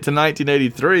tied it to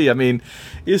 1983. I mean,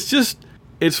 it's just.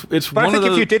 It's but one I think of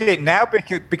those, if you did it now,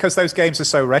 because those games are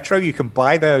so retro, you can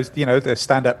buy those, the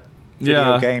stand-up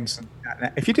video games.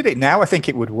 If you did it now, I think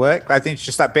it would work. I think it's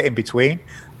just that bit in between.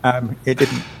 It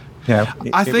didn't,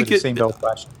 it seemed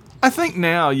old-fashioned. I think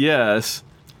now, yes,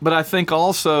 but I think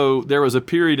also there was a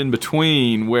period in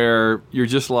between where you're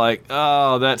just like,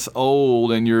 oh, that's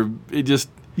old, and it's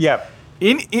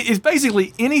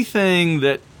basically anything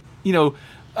that,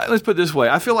 let's put it this way.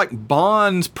 I feel like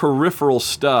Bond's peripheral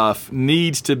stuff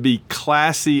needs to be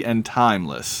classy and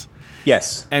timeless.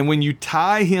 Yes. And when you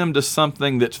tie him to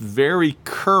something that's very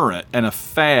current and a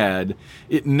fad,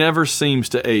 it never seems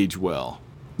to age well.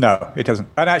 No, it doesn't.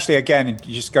 And actually, again,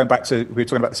 just going back to, we were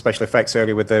talking about the special effects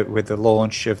earlier with the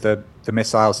launch of the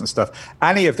missiles and stuff.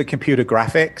 Any of the computer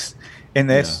graphics in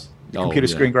this, computer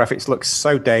screen graphics look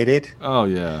so dated. Oh,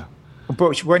 yeah.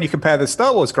 But when you compare the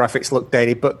Star Wars graphics look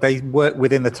dated, but they work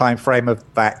within the time frame of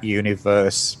that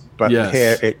universe. But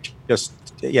here it just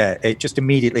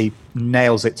immediately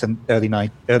nails it to early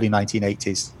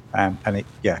 1980s,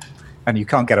 and you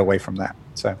can't get away from that.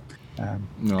 So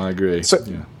no, I agree.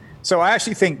 So I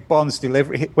actually think Bond's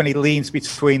delivery, when he leans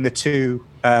between the two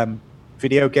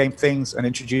video game things and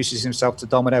introduces himself to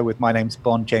Domino with "My name's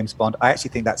Bond, James Bond," I actually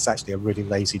think that's actually a really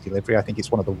lazy delivery. I think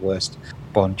it's one of the worst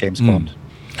James Bond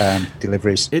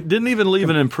deliveries. It didn't even leave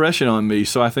an impression on me,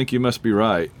 so I think you must be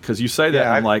right, because you say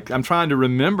that, and I'm trying to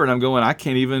remember, and I'm going, I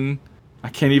can't even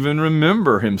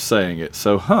remember him saying it.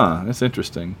 So, that's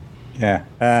interesting. Yeah,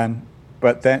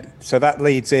 but then so that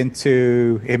leads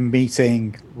into him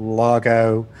meeting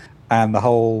Largo and the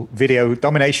whole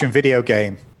domination video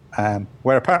game,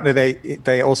 where apparently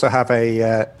they also have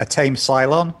a tame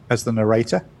Cylon as the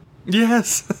narrator.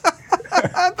 Yes,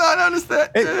 I thought I noticed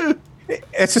that too.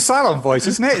 It's a Cylon voice,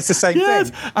 isn't it? It's the same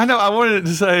thing. I know. I wanted it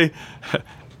to say,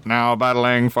 "Now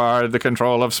battling for the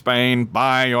control of Spain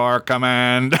by your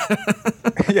command."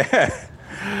 Yeah,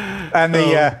 and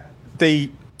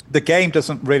the game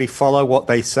doesn't really follow what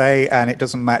they say, and it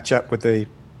doesn't match up with the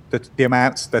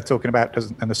amounts they're talking about,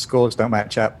 and the scores don't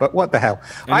match up. But what the hell?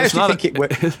 I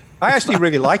actually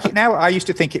really like it now. I used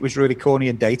to think it was really corny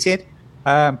and dated,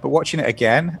 but watching it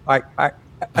again, I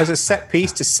as a set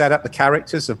piece to set up the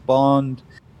characters of Bond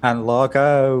and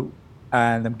Largo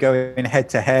and them going head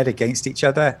to head against each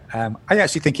other, I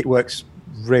actually think it works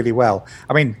really well.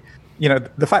 I mean,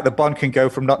 the fact that Bond can go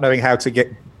from not knowing how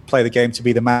to play the game to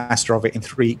be the master of it in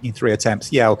three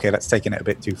attempts. Yeah, okay, that's taking it a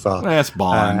bit too far. That's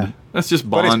Bond. That's just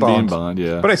Bond being Bond.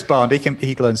 Yeah, but it's Bond.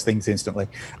 He learns things instantly.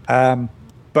 But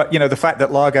the fact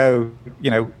that Largo,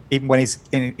 even when he's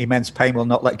in immense pain, will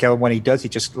not let go, and when he does, he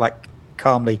just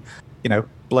calmly,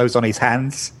 blows on his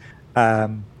hands.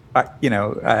 That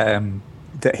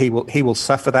he will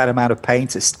suffer that amount of pain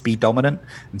to be dominant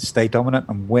and stay dominant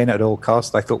and win at all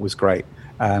costs, I thought was great.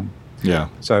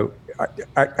 So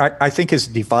I think as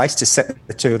a device to set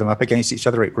the two of them up against each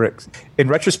other, it works. In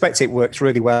retrospect, it works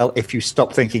really well if you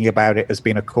stop thinking about it as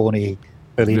being a corny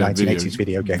early 1980s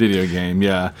video game. Video game,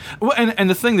 yeah. Well, and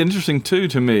the thing that's interesting too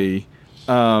to me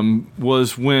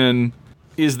was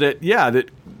that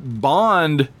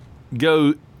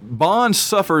Bond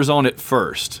suffers on it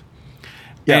first.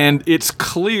 Yep. And it's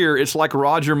clear. It's like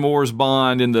Roger Moore's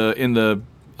Bond in the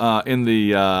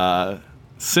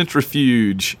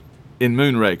Centrifuge in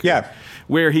Moonraker. Yeah,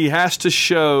 where he has to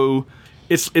show.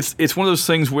 It's one of those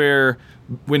things where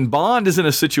when Bond is in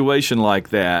a situation like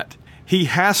that, he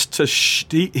has to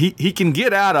he can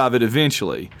get out of it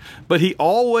eventually, but he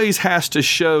always has to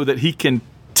show that he can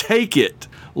take it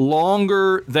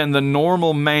longer than the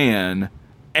normal man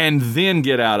and then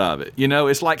get out of it. You know,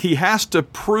 it's like he has to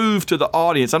prove to the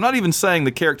audience. I'm not even saying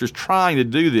the character's trying to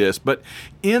do this, but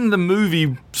in the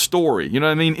movie story, you know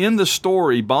what I mean? In the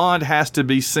story, Bond has to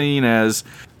be seen as,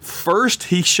 first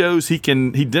he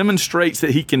demonstrates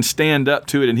that he can stand up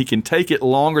to it and he can take it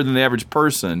longer than the average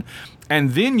person.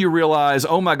 And then you realize,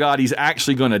 oh my God, he's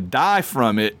actually going to die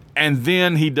from it. And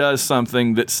then he does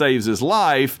something that saves his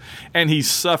life, and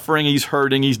he's suffering, he's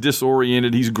hurting, he's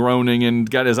disoriented, he's groaning, and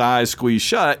got his eyes squeezed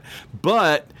shut.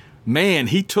 But man,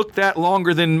 he took that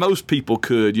longer than most people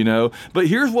could, you know. But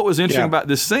here's what was interesting about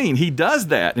this scene: he does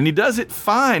that, and he does it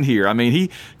fine here. I mean,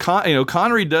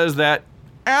 Connery does that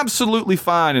absolutely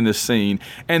fine in this scene,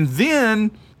 and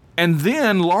then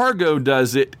Largo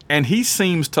does it, and he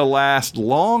seems to last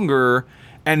longer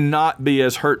and not be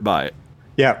as hurt by it.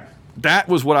 Yeah. That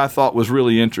was what I thought was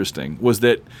really interesting, was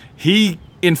that he,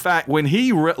 in fact, when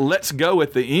he lets go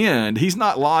at the end, he's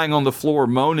not lying on the floor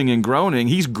moaning and groaning.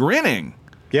 He's grinning.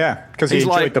 Yeah, because he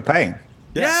enjoyed the pain.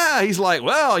 Yeah, he's like,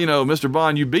 well, you know, Mr.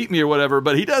 Bond, you beat me or whatever,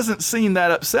 but he doesn't seem that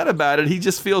upset about it. He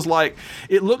just feels like,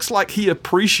 it looks like he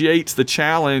appreciates the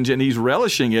challenge and he's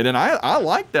relishing it, and I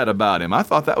like that about him. I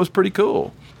thought that was pretty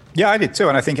cool. Yeah, I did too,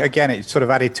 and I think, again, it sort of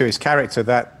added to his character,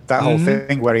 that whole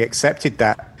thing where he accepted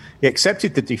that. He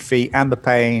accepted the defeat and the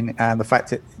pain and the fact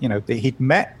that, you know, that he'd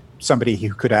met somebody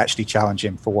who could actually challenge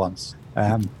him for once.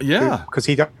 Because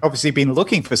he'd obviously been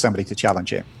looking for somebody to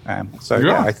challenge him.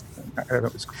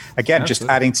 It was, again, just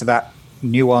adding to that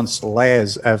nuanced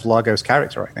layers of Largo's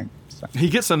character, I think. So. He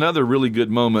gets another really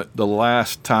good moment the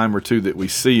last time or two that we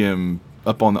see him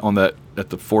up on that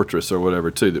at the fortress or whatever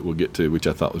too, that we'll get to, which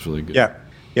I thought was really good.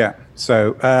 Yeah.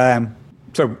 So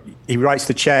he writes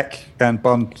the check, and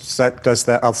Bond does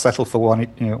that. I'll settle for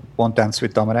one dance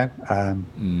with Domino.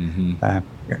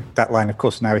 That line, of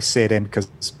course, now is seared in because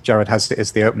Jared has it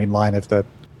as the opening line of the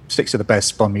Six of the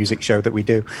Best Bond music show that we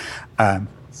do.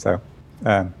 So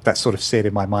that's sort of seared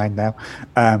in my mind now.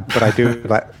 But I do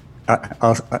like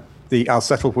I'll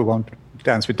settle for one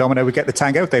dance with Domino. We get the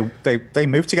tango. They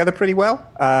move together pretty well.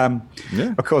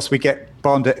 Of course, we get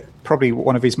Bond at probably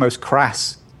one of his most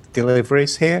crass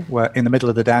deliveries here, where in the middle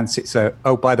of the dance it's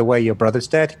oh, by the way, your brother's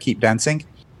dead, keep dancing.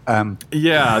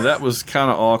 That was kind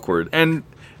of awkward. And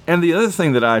the other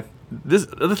thing that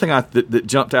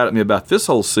jumped out at me about this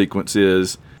whole sequence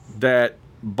is that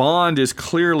Bond is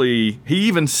clearly, he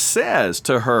even says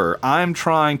to her, I'm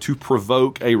trying to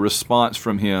provoke a response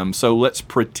from him, so let's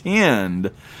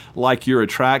pretend like you're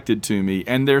attracted to me.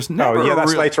 And there's never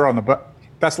that's later on the boat.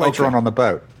 That's later on the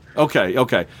boat.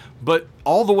 Okay. But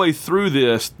all the way through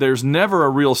this, there's never a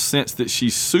real sense that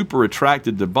she's super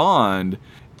attracted to Bond,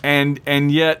 and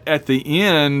yet at the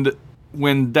end,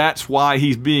 when that's why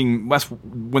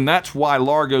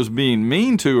Largo's being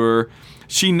mean to her,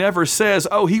 she never says,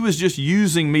 "Oh, he was just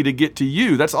using me to get to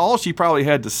you." That's all she probably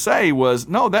had to say was,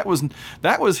 "No, that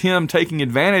was him taking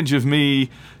advantage of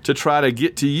me to try to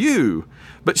get to you."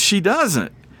 But she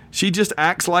doesn't. She just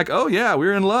acts like, "Oh yeah,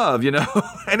 we're in love," you know.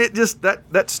 And it just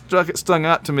that stung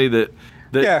out to me that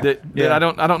I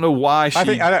don't know why she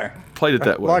played it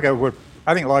that way.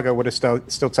 I think Largo would have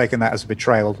still taken that as a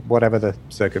betrayal, whatever the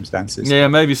circumstances. Yeah,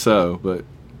 maybe so, but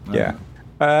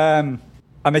and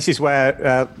this is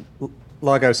where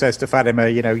Largo says to Fatima,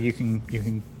 you know, you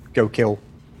can go kill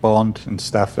Bond and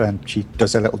stuff, and she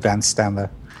does a little dance down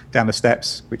the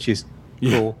steps, which is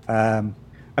cool. And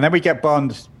then we get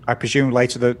Bond, I presume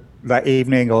later that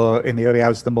evening or in the early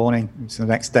hours of the morning. It's the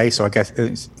next day, so I guess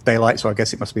it's daylight, so I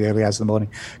guess it must be the early hours of the morning.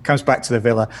 Comes back to the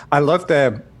villa. I love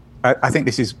I think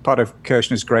this is part of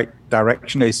Kirshner's great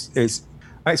direction. Is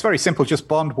it's very simple, just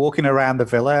Bond walking around the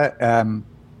villa,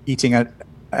 eating an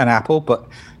apple, but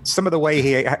some of the way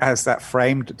he has that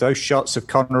framed, those shots of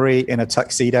Connery in a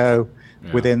tuxedo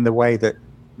within the way that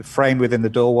the frame within the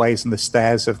doorways and the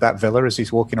stairs of that villa as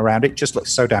he's walking around, it just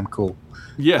looks so damn cool.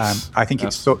 Yes. I think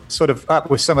it's sort of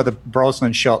up with some of the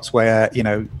Brosnan shots where, you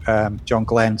know, John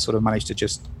Glenn sort of managed to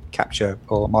just capture,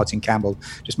 or Martin Campbell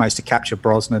just managed to capture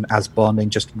Brosnan as Bond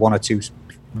in just one or two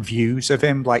views of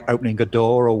him, like opening a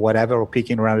door or whatever, or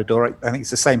peeking around a door. I think it's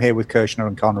the same here with Kirshner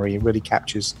and Connery. It really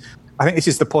captures. I think this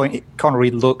is the point.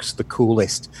 Connery looks the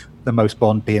coolest, the most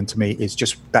Bondian to me, is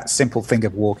just that simple thing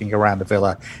of walking around the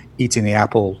villa, eating the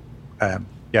apple.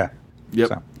 Yep.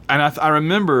 So. And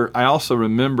I also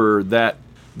remember that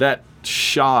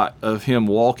shot of him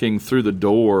walking through the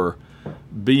door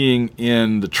being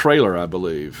in the trailer, I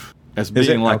believe, as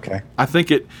being like, okay. I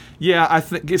think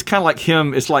it's kind of like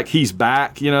him. It's like he's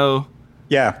back, you know?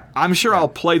 Yeah. I'm sure I'll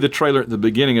play the trailer at the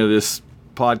beginning of this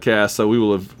podcast, so it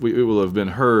will have been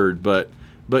heard, but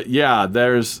But yeah,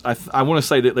 I want to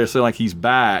say that they're saying like he's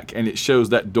back, and it shows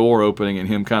that door opening and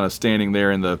him kind of standing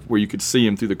there where you could see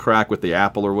him through the crack with the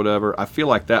apple or whatever. I feel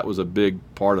like that was a big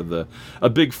part of a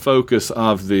big focus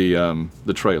of the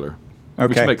trailer,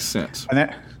 which makes sense.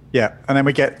 And then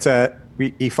we get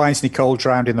he finds Nicole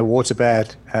drowned in the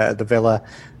waterbed at the villa,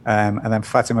 and then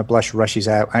Fatima Blush rushes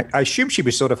out. I assume she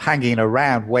was sort of hanging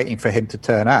around waiting for him to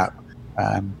turn up.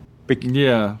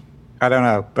 Yeah. I don't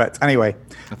know, but anyway,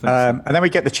 so. And then we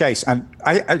get the chase, and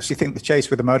I actually think the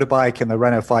chase with the motorbike and the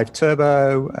Renault 5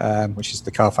 Turbo, which is the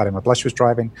car Fatima Blush was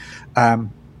driving,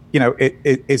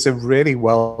 it is a really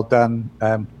well done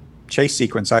chase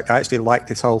sequence. I actually like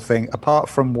this whole thing. Apart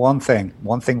from one thing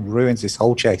ruins this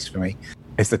whole chase for me,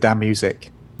 is the damn music.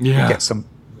 Yeah, you get some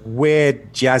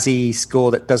weird jazzy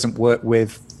score that doesn't work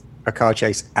with a car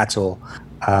chase at all.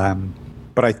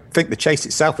 But I think the chase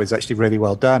itself is actually really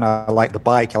well done. I like the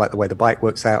bike. I like the way the bike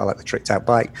works out. I like the tricked out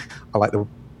bike. I like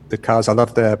the cars. I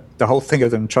love the whole thing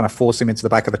of them trying to force him into the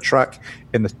back of the truck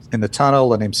in the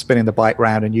tunnel, and him spinning the bike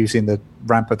round and using the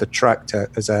ramp of the truck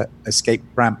as a escape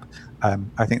ramp.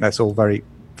 I think that's all very,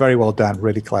 very well done.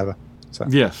 Really clever. So.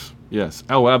 Yes.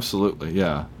 Oh, absolutely.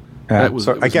 Yeah. I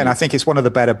think it's one of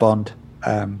the better Bond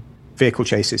vehicle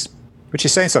chases. Which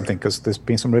is saying something, because there's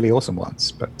been some really awesome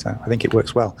ones, but I think it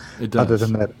works well. It does. Other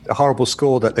than the horrible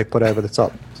score that they put over the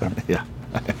top. So. Yeah,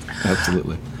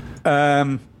 absolutely.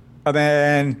 And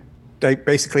then they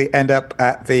basically end up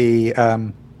at the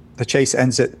chase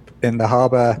ends in the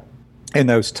harbour, in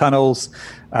those tunnels.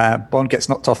 Bond gets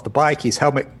knocked off the bike. His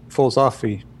helmet falls off.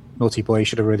 Naughty boy, he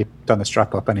should have really done the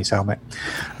strap up on his helmet.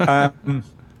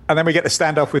 And then we get the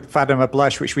standoff with Fatima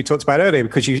Blush, which we talked about earlier,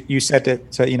 because you said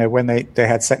that when they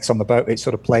had sex on the boat, it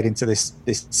sort of played into this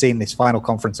scene, this final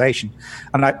confrontation.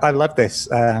 And I love this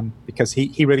because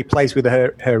he really plays with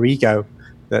her ego,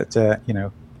 that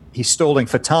he's stalling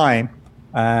for time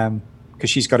because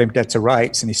she's got him dead to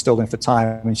rights, and he's stalling for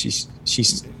time, and she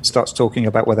starts talking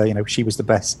about whether she was the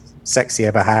best sex he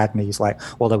ever had, and he's like,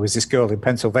 well, there was this girl in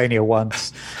Pennsylvania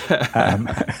once. And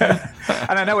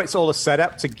I know it's all a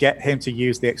setup to get him to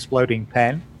use the exploding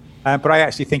pen, but I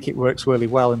actually think it works really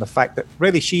well in the fact that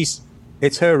really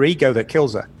it's her ego that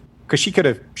kills her, because she could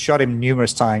have shot him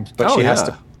numerous times, but she has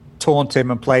to taunt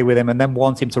him and play with him and then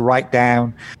want him to write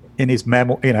down in his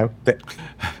memo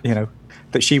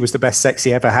that she was the best sex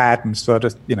he ever had, and sort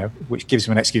of, which gives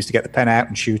him an excuse to get the pen out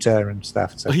and shoot her and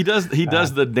stuff. So he does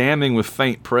the damning with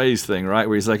faint praise thing, right?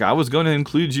 Where he's like, I was going to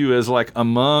include you as like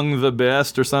among the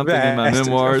best or something in my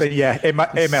memoirs. Yeah, in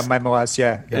my memoirs,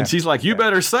 yeah. And she's like, you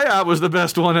better say I was the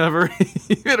best one ever.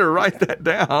 You better write that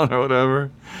down or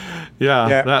whatever.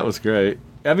 Yeah, that was great.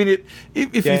 I mean,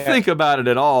 if you think about it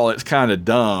at all, it's kind of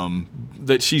dumb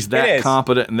that she's that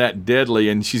competent and that deadly,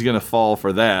 and she's going to fall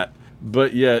for that.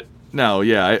 But yet, no,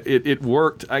 it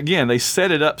worked. Again, they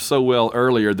set it up so well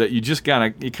earlier that you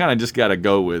kind of just got to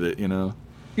go with it,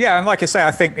 Yeah, and like I say,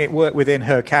 I think it worked within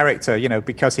her character,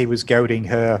 because he was goading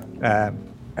her,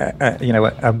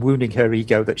 and wounding her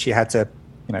ego, that she had to,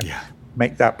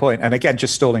 make that point. And again,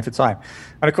 just stalling for time.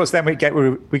 And of course, then we get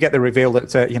the reveal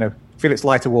that Felix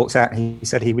Leiter walks out, and he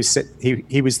said he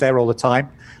was there all the time,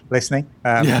 listening.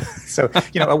 So,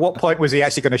 at what point was he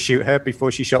actually going to shoot her before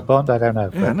she shot Bond? I don't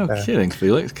know. Yeah, no kidding,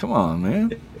 Felix. Come on,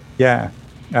 man. Yeah.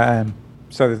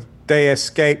 So they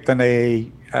escape, then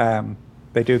they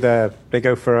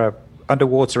go for a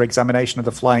underwater examination of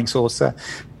the flying saucer,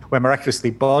 where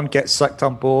miraculously Bond gets sucked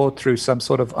on board through some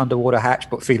sort of underwater hatch,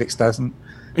 but Felix doesn't.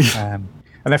 And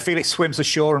then Felix swims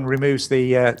ashore and removes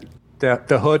the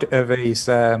hood of his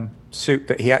suit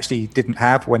that he actually didn't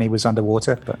have when he was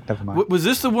underwater, but never mind. Was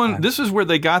this the one? This is where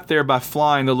they got there by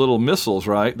flying the little missiles,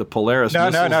 right? The Polaris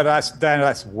missiles? No,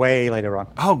 that's way later on.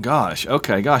 Oh, gosh.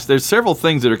 Okay, gosh. There's several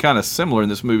things that are kind of similar in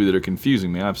this movie that are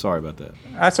confusing me. I'm sorry about that.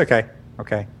 That's okay.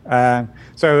 Okay.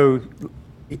 So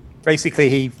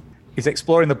basically he's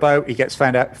exploring the boat. He gets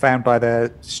found by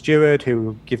the steward,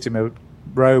 who gives him a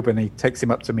robe, and he takes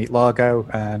him up to meet Largo,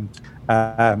 and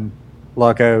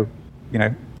Largo,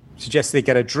 suggests they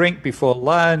get a drink before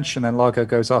lunch, and then Largo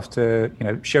goes off to,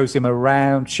 shows him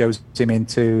around, shows him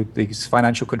into the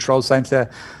financial control center,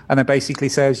 and then basically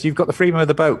says, you've got the freedom of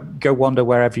the boat, go wander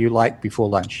wherever you like before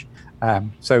lunch.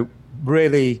 So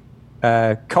really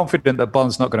confident that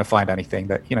Bond's not going to find anything,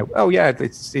 that,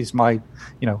 this is my,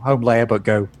 home layer, but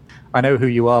go. I know who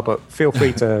you are, but feel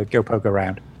free to go poke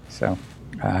around. So,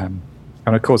 and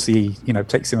of course he,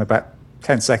 takes him about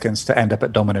 10 seconds to end up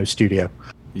at Domino's studio.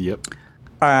 Yep.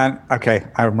 And okay,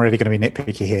 I'm really going to be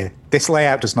nitpicky here. This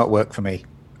layout does not work for me.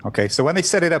 Okay, so when they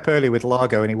set it up early with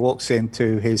Largo, and he walks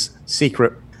into his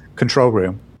secret control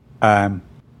room,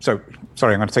 so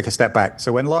sorry, I'm going to take a step back.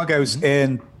 So when Largo's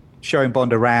in showing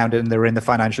Bond around and they're in the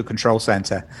financial control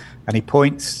center, and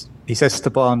he says to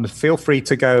Bond, feel free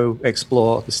to go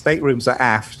explore. The staterooms are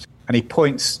aft, and he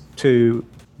points to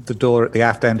the door at the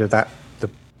aft end of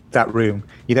that room.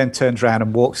 He then turns around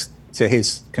and walks to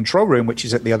his control room, which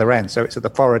is at the other end. So it's at the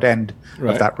forward end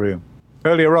of that room.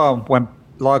 Earlier on, when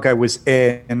Largo was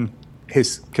in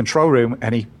his control room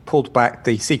and he pulled back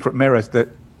the secret mirror that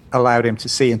allowed him to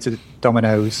see into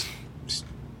Domino's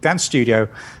dance studio,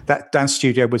 that dance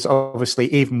studio was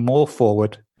obviously even more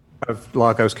forward of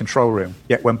Largo's control room.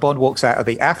 Yet when Bond walks out of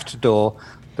the aft door,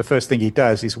 the first thing he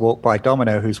does is walk by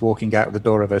Domino, who's walking out of the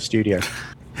door of her studio.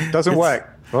 Doesn't work.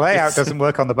 The layout doesn't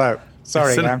work on the boat.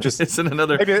 Sorry, it's in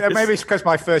another. Maybe it's because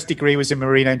my first degree was in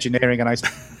marine engineering and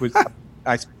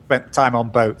I spent time on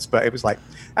boats, but it was like,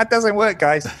 that doesn't work,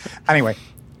 guys. Anyway.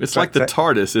 It's like the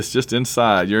TARDIS. It's just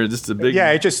inside. You're just a big.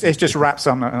 Yeah, it just wraps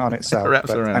on itself. It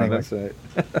wraps around. Anyway. That's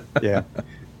right. Yeah.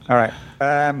 All right.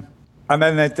 And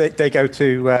then they go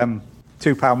to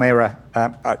Palmyra.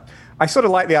 I sort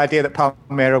of like the idea that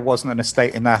Palmyra wasn't an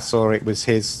estate in Nassau. It was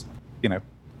his,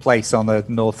 place on the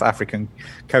North African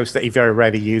coast that he very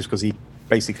rarely used because he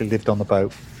basically lived on the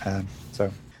boat.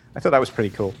 So I thought that was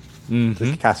pretty cool.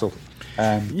 The castle.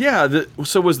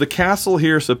 So was the castle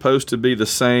here supposed to be the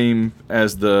same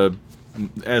as the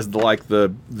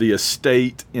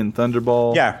estate in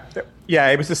Thunderball? Yeah,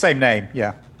 it was the same name.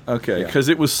 Yeah. Okay, because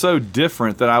it was so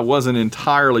different that I wasn't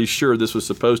entirely sure this was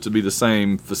supposed to be the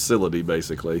same facility,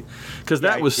 basically. Because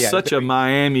that was such a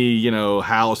Miami,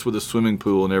 house with a swimming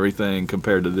pool and everything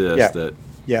compared to this.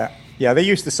 Yeah, they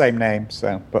used the same name,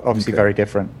 but obviously very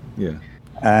different. Yeah.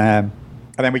 And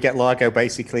then we get Largo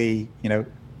basically,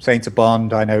 saying to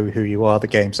Bond, I know who you are, the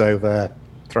game's over,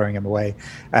 throwing him away,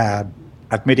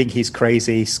 admitting he's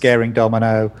crazy, scaring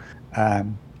Domino,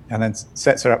 and then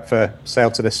sets her up for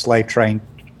sale to the slave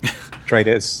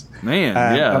traders. Man,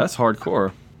 that's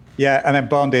hardcore. Yeah, and then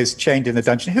Bond is chained in the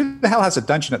dungeon. Who the hell has a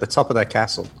dungeon at the top of their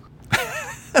castle?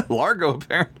 Largo,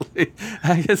 apparently.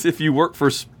 I guess if you work for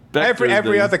Spectre...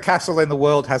 Every other castle in the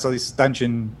world has this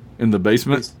dungeon... In the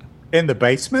basement? In the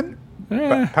basement?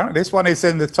 But apparently this one is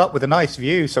in the top with a nice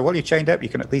view, so while you're chained up, you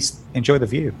can at least enjoy the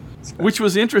view. Which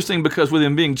was interesting because with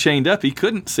him being chained up, he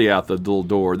couldn't see out the little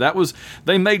door.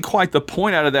 They made quite the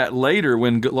point out of that later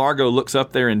when Largo looks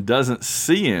up there and doesn't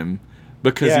see him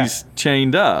because he's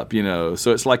chained up,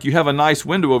 So it's like you have a nice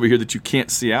window over here that you can't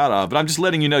see out of, but I'm just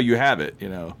letting you know you have it,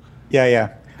 Yeah.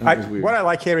 What I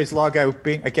like here is Largo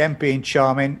being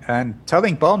charming and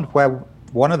telling Bond where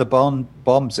one of the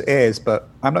bombs is, but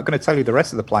I'm not going to tell you the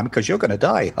rest of the plan because you're going to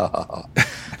die.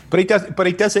 But he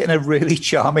does it in a really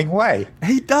charming way.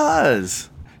 He does,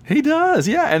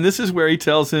 yeah. And this is where he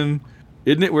tells him,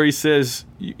 isn't it? Where he says,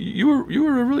 "You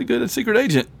were a really good secret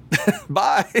agent."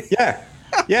 Bye.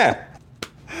 Yeah.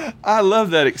 I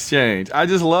love that exchange. I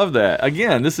just love that.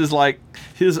 Again, this is like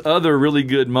his other really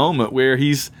good moment where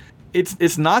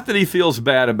it's not that he feels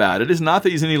bad about it. It's not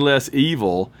that he's any less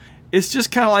evil. It's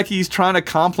just kind of like he's trying to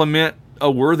compliment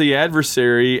a worthy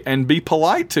adversary and be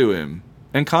polite to him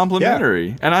and complimentary.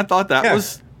 Yeah. And I thought that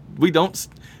was you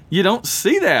don't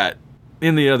see that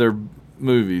in the other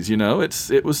movies.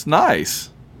 It was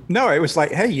nice. No, it was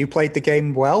like, hey, you played the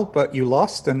game well, but you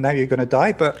lost, and now you're going to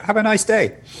die. But have a nice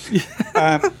day.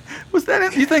 Was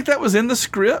that? You think that was in the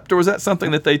script, or was that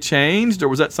something that they changed, or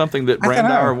was that something that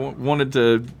Brandauer wanted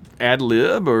to ad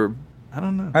lib, or I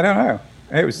don't know. I don't know.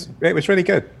 It was really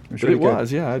good. It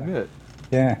was, I admit.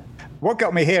 Yeah. What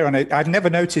got me here on it, I'd never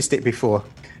noticed it before.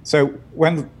 So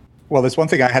there's one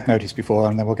thing I had noticed before,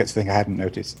 and then we'll get to the thing I hadn't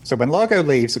noticed. So when Largo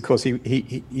leaves, of course,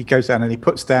 he goes down and he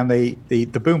puts down the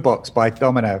boombox by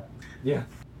Domino. Yeah.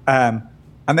 And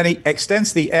then he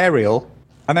extends the aerial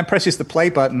and then presses the play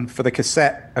button for the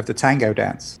cassette of the tango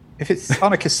dance. If it's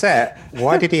on a cassette,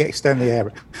 why did he extend the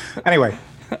aerial? Anyway,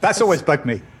 that's always bugged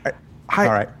me. All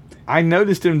right. I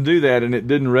noticed him do that, and it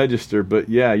didn't register, but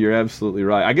yeah, you're absolutely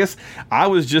right. I guess I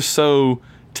was just so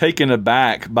taken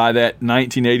aback by that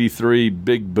 1983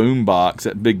 big boom box,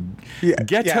 that big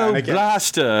ghetto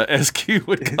blaster, as Q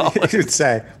would call it. You would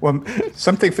say, well,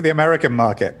 something for the American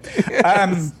market.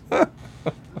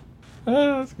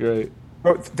 That's great.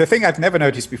 Well, the thing I'd never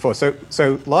noticed before,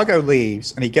 so Largo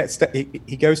leaves, and he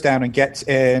goes down and gets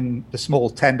in the small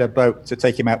tender boat to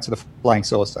take him out to the flying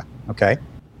saucer, okay?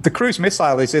 The cruise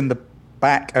missile is in the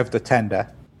back of the tender,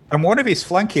 and one of his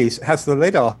flunkies has the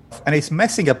lid off, and he's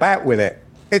messing about with it.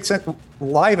 It's a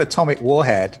live atomic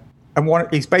warhead, and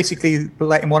he's basically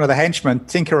letting one of the henchmen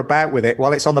tinker about with it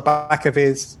while it's on the back of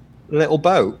his little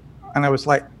boat. And I was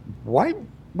like, why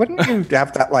wouldn't you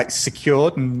have that like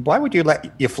secured? And why would you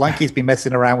let your flunkies be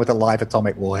messing around with a live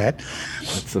atomic warhead?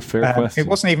 That's a fair question. It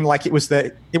wasn't even like it was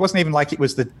the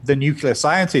nuclear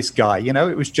scientist guy. You know,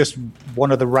 it was just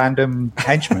one of the random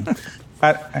henchmen.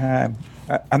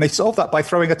 And they solved that by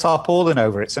throwing a tarpaulin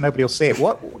over it so nobody will see it.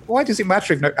 Why does it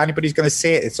matter if anybody's going to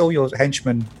see it? It's all your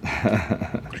henchmen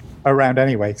around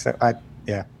anyway. So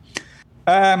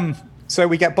so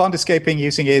we get Bond escaping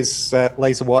using his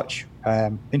laser watch.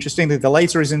 Interestingly, the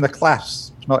laser is in the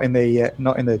clasp, not in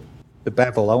the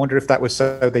bevel. I wonder if that was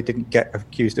so they didn't get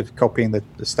accused of copying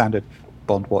the standard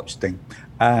Bond watch thing.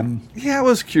 Yeah, I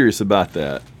was curious about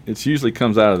that. It usually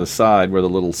comes out of the side where the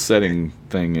little setting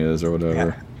thing is or whatever.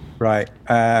 Yeah. Right.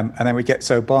 And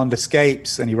then Bond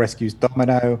escapes and he rescues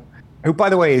Domino, who, by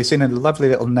the way, is in a lovely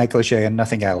little negligee and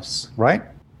nothing else, right?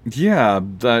 Yeah.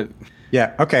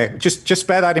 Yeah, okay. Just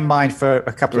bear that in mind for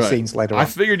a couple of scenes later on. I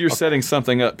figured you're setting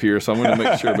something up here, so I wanted to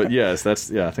make sure. But yes,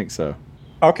 I think so.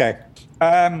 Okay.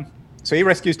 So he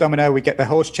rescues Domino. We get the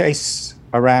horse chase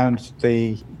around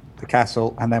the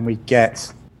castle, and then we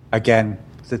get, again,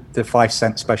 the 5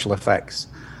 cent special effects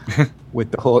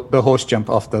with the horse jump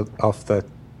off the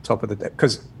top of the deck.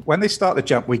 Because when they start the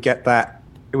jump, we get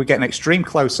an extreme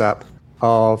close-up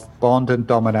of Bond and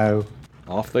Domino.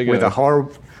 Off they go.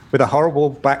 With a horrible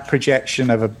back projection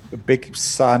of a big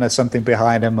sun or something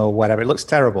behind him or whatever. It looks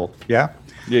terrible, yeah?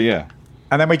 Yeah.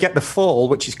 And then we get the fall,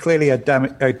 which is clearly a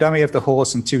dummy of the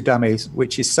horse and 2 dummies,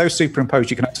 which is so superimposed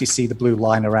you can actually see the blue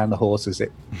line around the horse.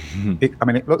 It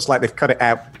looks like they've cut it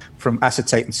out from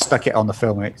acetate and stuck it on the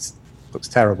film. It looks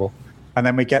terrible. And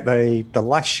then we get the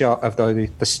last shot of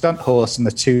the stunt horse and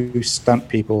the 2 stunt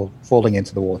people falling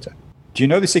into the water. Do you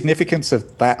know the significance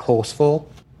of that horse fall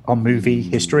on movie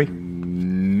history?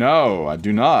 No, I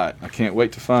do not. I can't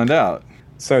wait to find out.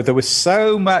 So there was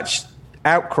so much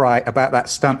outcry about that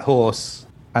stunt horse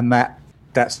and that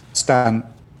stunt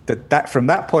that from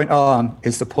that point on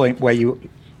is the point where you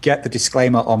get the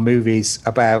disclaimer on movies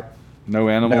about no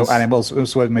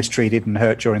animals were mistreated and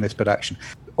hurt during this production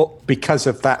because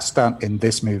of that stunt in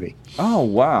this movie. Oh,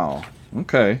 wow.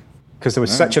 Okay. Because there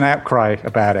was such an outcry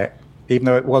about it. Even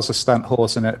though it was a stunt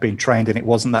horse and it had been trained and it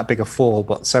wasn't that big a fall,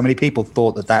 but so many people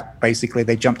thought that basically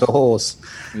they jumped a horse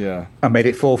and made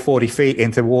it fall 40 feet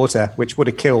into water, which would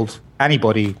have killed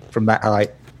anybody from that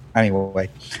height anyway.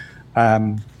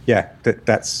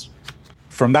 That's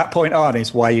from that point on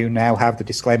is why you now have the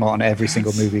disclaimer on every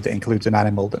single movie that includes an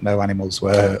animal that no animals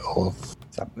were hurt or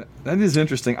something. That is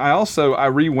interesting. I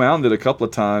rewound it a couple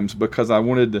of times because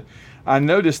I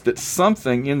noticed that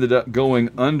something ended up going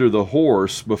under the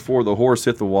horse before the horse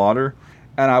hit the water,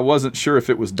 and I wasn't sure if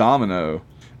it was Domino.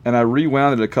 And I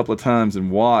rewound it a couple of times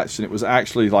and watched, and it was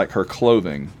actually like her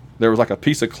clothing. There was like a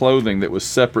piece of clothing that was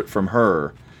separate from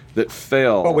her that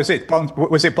fell. Oh, was it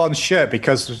Bond's shirt?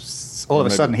 Because all of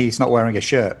a sudden he's not wearing a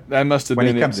shirt. That must have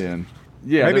been it then.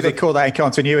 Yeah, maybe they call that in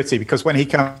continuity because when he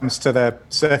comes to the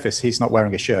surface, he's not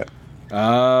wearing a shirt.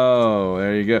 Oh,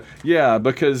 there you go. Yeah,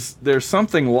 because there's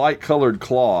something light-colored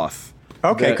cloth.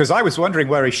 Okay, because I was wondering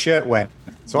where his shirt went.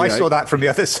 So I saw that from the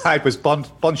other side was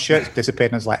Bond's shirt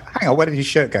disappeared, and I was like, hang on, where did his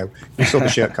shirt go? You saw the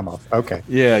shirt come off. Okay.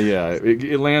 Yeah.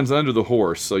 It lands under the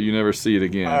horse, so you never see it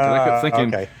again.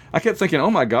 I kept thinking,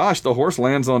 oh my gosh, the horse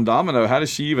lands on Domino. How does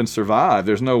she even survive?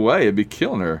 There's no way. It'd be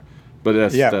killing her. But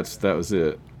that was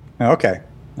it. Okay.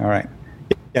 All right.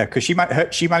 Yeah, because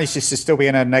she manages to still be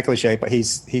in her negligee, but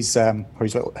he's her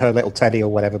little teddy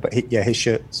or whatever. But his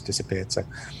shirt's disappeared. So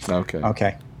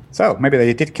okay. So maybe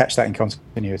they did catch that in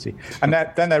continuity, and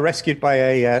then they're rescued by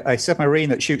a submarine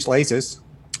that shoots lasers.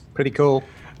 Pretty cool.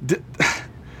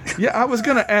 I was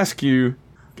going to ask you.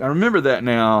 I remember that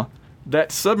now.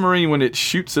 That submarine, when it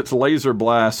shoots its laser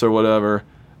blasts or whatever,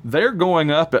 they're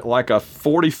going up at like a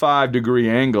 45-degree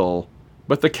angle,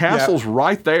 but the castle's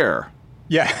right there.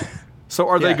 Yeah. So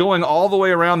are they going all the way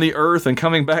around the Earth and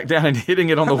coming back down and hitting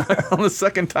it on the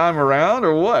second time around,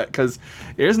 or what? Because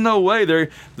there's no way they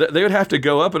would have to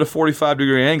go up at a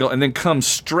 45-degree angle and then come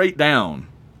straight down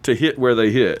to hit where they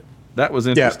hit. That was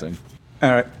interesting. Yeah.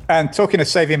 All right. And talking of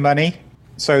saving money,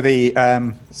 so the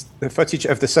footage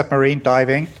of the submarine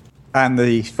diving and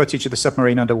the footage of the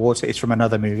submarine underwater is from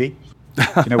another movie. Do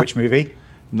you know which movie?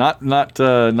 Not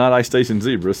Ice Station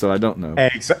Zebra, so I don't know.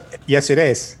 Yes, it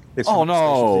is. It's oh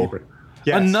no!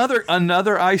 Yes.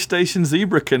 Another Ice Station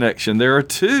Zebra connection. There are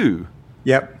 2.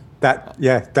 Yep. That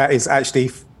is actually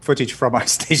footage from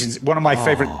Ice Station. One of my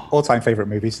all-time favorite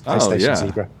movies. Ice Station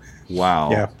Zebra.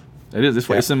 Wow. Yeah. It is.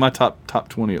 It's in my top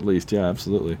 20 at least. Yeah,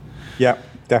 absolutely. Yeah,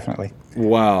 definitely.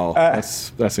 Wow.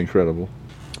 That's incredible.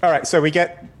 All right, so we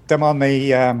get them on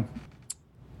the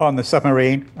on the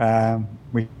submarine.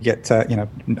 We get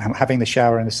having the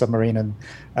shower in the submarine,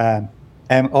 and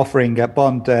M offering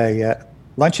Bond a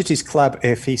lunch at his club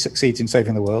if he succeeds in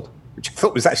saving the world, which I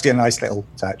thought was actually a nice little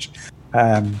touch.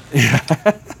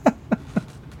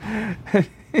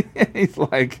 He's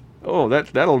like, "Oh,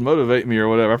 that'll motivate me," or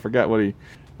whatever. I forgot what he.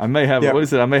 I may have. What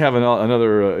is it? I may have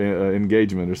another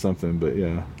engagement or something. But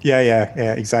yeah.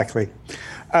 Yeah, exactly.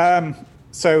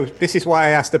 So this is why I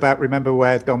asked about. Remember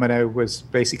where Domino was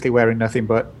basically wearing nothing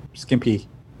but skimpy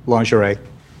lingerie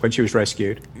when she was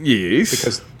rescued? Yes,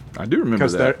 because I do remember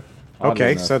that.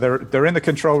 Okay, so they're in the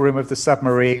control room of the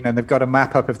submarine, and they've got a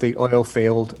map up of the oil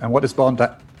field. And what does Bond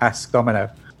ask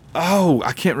Domino? Oh,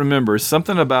 I can't remember.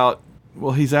 Something about.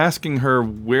 Well, he's asking her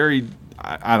where he.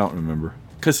 I don't remember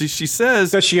because she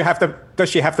says. Does she have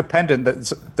the pendant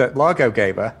that Largo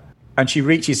gave her? And she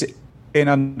reaches in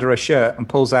under a shirt and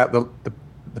pulls out the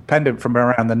pendant from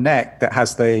around the neck that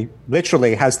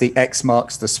literally has the X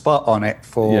marks the spot on it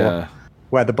for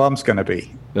where the bomb's going to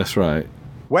be. That's right.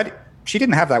 She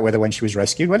didn't have that with her when she was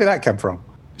rescued. Where did that come from?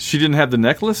 She didn't have the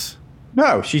necklace?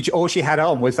 No, all she had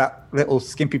on was that little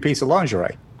skimpy piece of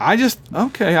lingerie. I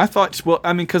thought,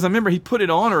 because I remember he put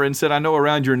it on her and said, "I know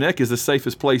around your neck is the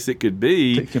safest place it could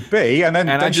be." It could be, and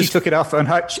then she took it off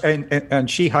and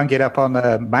she hung it up on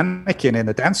a mannequin in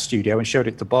the dance studio and showed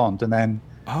it to Bond, and then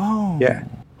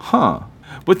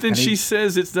But then she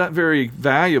says it's not very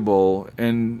valuable,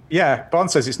 and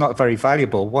Bond says it's not very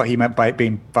valuable. What he meant by it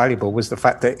being valuable was the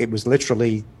fact that it was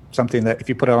literally something that if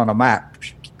you put it on a map,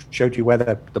 showed you where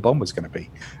the bomb was going to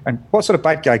be. And what sort of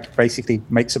bad guy basically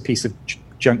makes a piece of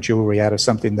junk jewelry out of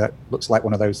something that looks like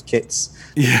one of those kits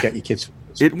you get your kids for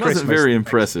It wasn't very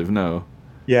impressive, no.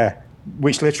 Yeah,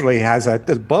 which literally has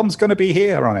the bomb's going to be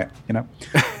here on it,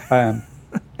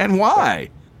 And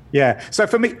why? So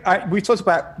for me, we talked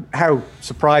about how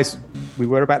surprised we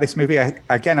were about this movie.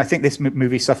 I think this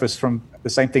movie suffers from the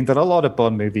same thing that a lot of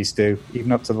Bond movies do,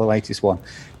 even up to the latest one.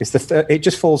 It's it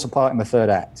just falls apart in the third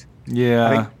act. Yeah,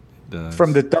 I think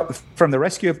from the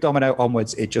rescue of Domino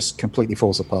onwards, it just completely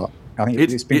falls apart. I think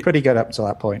it's been pretty good up to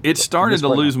that point. It started to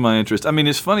lose my interest. I mean,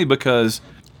 it's funny because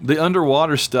the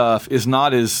underwater stuff is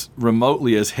not as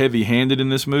remotely as heavy-handed in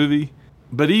this movie,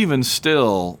 but even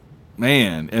still,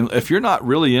 man, and if you're not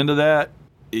really into that,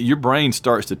 your brain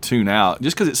starts to tune out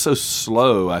just because it's so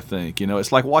slow. I think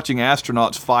it's like watching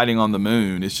astronauts fighting on the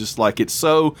moon. It's just like it's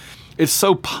so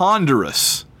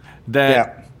ponderous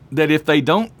that if they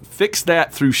don't fix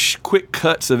that through quick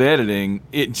cuts of editing,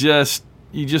 you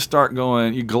just start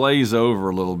going, you glaze over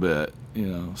a little bit,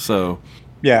 So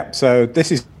so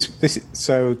this is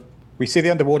so we see the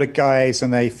underwater guys,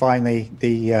 and they finally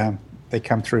they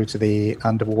come through to the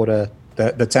underwater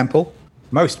the temple.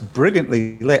 Most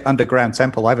brilliantly lit underground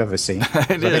temple I've ever seen.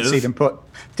 Didn't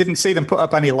see them put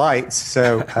up any lights.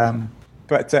 So,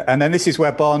 and then this is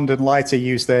where Bond and Leiter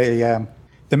use the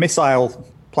missile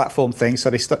platform thing. So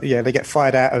they get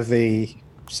fired out of the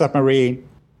submarine.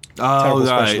 Oh,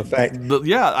 right. Special effect.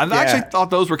 I actually thought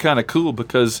those were kind of cool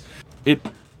because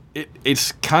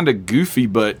it's kind of goofy,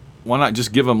 but why not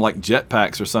just give them like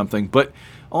jetpacks or something? But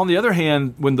on the other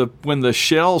hand, when the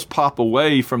shells pop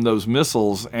away from those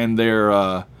missiles and they're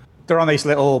on these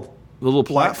little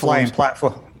platforms, flying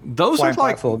platform.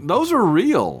 Those are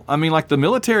real. I mean, like the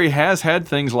military has had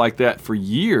things like that for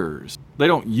years. They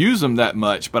don't use them that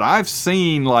much, but I've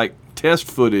seen like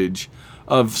test footage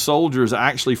of soldiers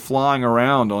actually flying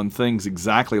around on things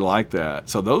exactly like that.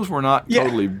 So those were not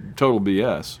total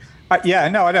BS.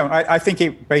 No, I don't. I think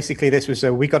this was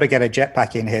we got to get a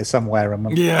jetpack in here somewhere.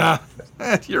 Yeah,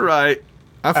 you're right.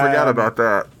 I forgot about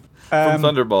that. From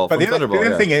Thunderball. But the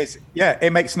other thing is,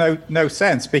 it makes no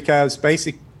sense because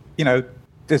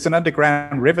there's an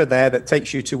underground river there that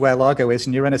takes you to where Largo is,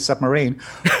 and you're in a submarine.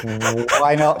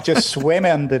 Why not just swim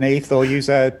underneath or use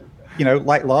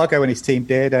like Largo and his team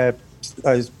did, a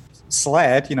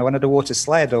sled, an underwater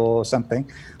sled or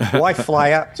something? Why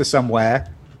fly up to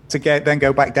somewhere to then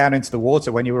go back down into the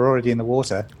water when you were already in the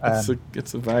water?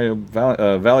 It's a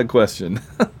valid question.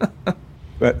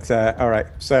 But all right,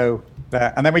 so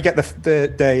and then we get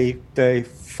the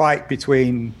fight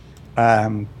between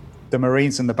the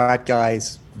Marines and the bad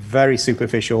guys. Very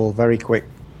superficial, very quick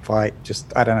fight.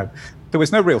 Just I don't know. There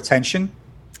was no real tension.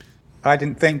 I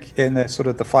didn't think in the sort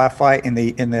of the firefight in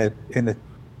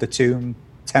the tomb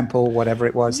temple, whatever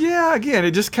it was. Yeah, again,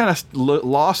 it just kind of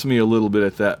lost me a little bit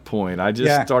at that point. I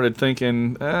just started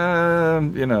thinking, Yeah,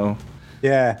 and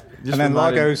then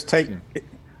Largo's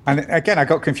and again, I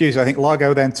got confused. I think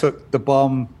Largo then took the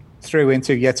bomb through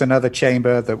into yet another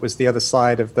chamber that was the other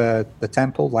side of the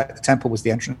temple. Like the temple was the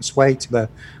entranceway to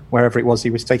wherever it was he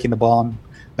was taking the bomb.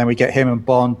 Then we get him and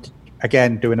Bond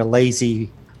again doing a lazy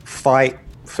fight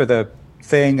for the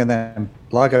thing, and then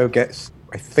Largo gets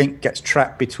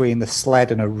trapped between the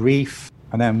sled and a reef,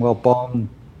 and then Bond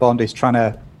is trying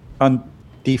to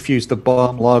defuse the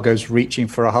bomb. Largo's reaching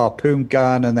for a harpoon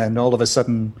gun, and then all of a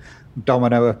sudden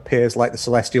Domino appears like the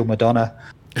Celestial Madonna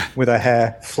with her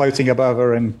hair floating above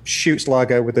her and shoots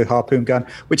Largo with the harpoon gun,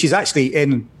 which is actually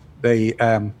in the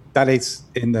that is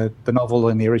in the novel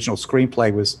and the original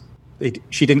screenplay.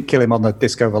 She didn't kill him on the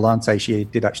Disco Volante. She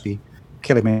did actually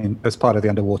kill him as part of the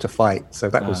underwater fight. So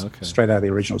that was straight out of the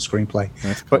original screenplay.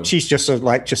 That's cool. But she's just sort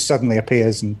of just suddenly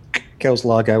appears and kills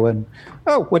Largo, and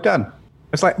we're done.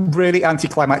 It's like really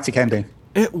anticlimactic ending.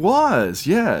 It was,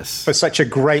 yes. For such a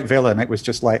great villain, it was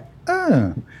just like,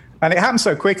 oh. And it happened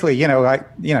so quickly, I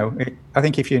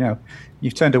think if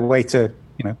you've turned away to,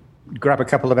 grab a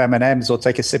couple of M&Ms or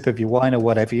take a sip of your wine or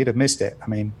whatever, you'd have missed it. I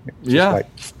mean,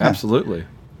 absolutely.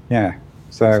 Yeah.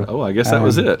 So. I guess that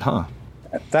was it, huh?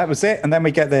 That was it, and then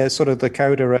we get the sort of the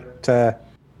coda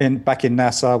back in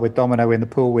Nassau with Domino in the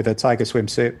pool with a tiger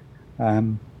swimsuit.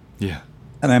 And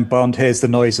then Bond hears the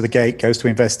noise of the gate, goes to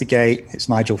investigate. It's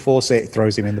Nigel Fawcett,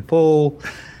 throws him in the pool.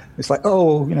 It's like,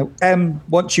 M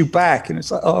wants you back, and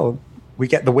it's like, we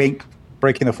get the wink,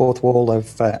 breaking the fourth wall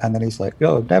and then he's like,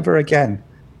 never again,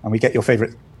 and we get your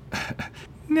favorite.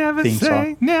 Never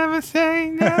say,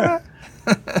 never.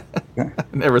 I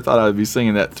never thought I would be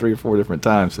singing that 3 or 4 different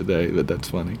times today, but that's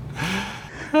funny.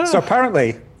 So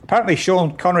apparently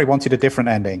Sean Connery wanted a different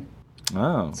ending.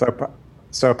 Oh.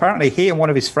 So apparently he and one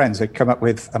of his friends had come up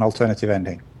with an alternative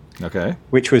ending. Okay.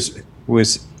 Which was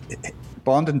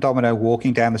Bond and Domino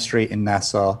walking down the street in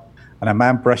Nassau, and a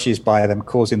man brushes by them,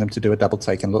 causing them to do a double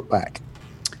take and look back.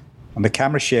 And the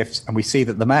camera shifts, and we see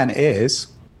that the man is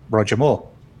Roger Moore.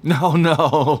 No.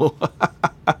 No.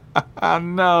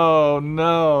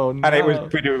 And it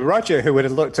was Roger who would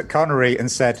have looked at Connery and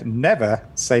said, never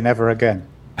say never again.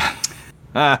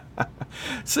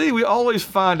 See, we always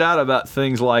find out about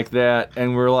things like that,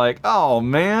 and we're like, oh,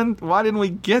 man, why didn't we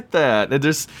get that?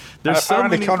 There's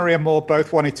apparently so Connery and Moore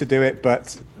both wanted to do it,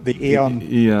 but the Eon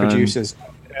producers,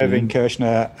 Irving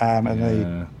Kershner,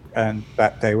 and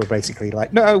that they were basically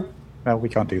like, no, we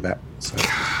can't do that. So.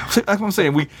 That's what I'm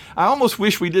saying. I almost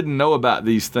wish we didn't know about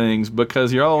these things,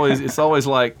 because it's always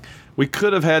like, we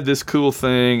could have had this cool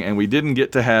thing and we didn't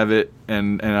get to have it,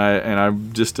 and I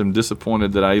just am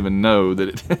disappointed that I even know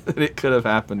that it could have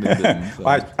happened and didn't. So.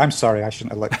 I'm sorry, I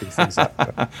shouldn't have looked these things up.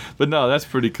 But no, that's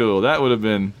pretty cool. That would have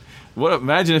been.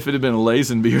 Imagine if it had been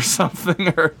Lazenby or something,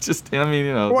 or just Well,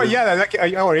 or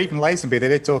even Lazenby. They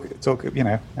did talk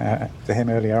to him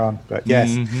earlier on. But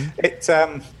yes, it's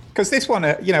because this one,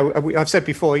 I've said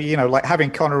before, like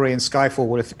having Connery and Skyfall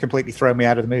would have completely thrown me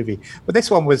out of the movie. But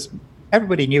this one was.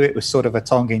 Everybody knew it was sort of a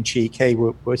tongue-in-cheek, hey,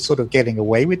 we're sort of getting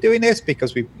away with doing this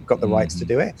because we've got the rights to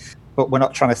do it, but we're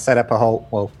not trying to set up a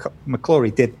whole,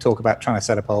 McClory did talk about trying to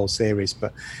set up a whole series,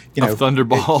 but, of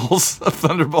Thunderballs, of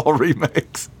Thunderball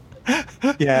remakes.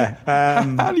 Yeah.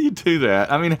 How do you do that?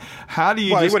 I mean, how do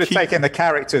you he would have taken the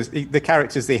characters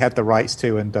they had the rights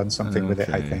to and done something with it,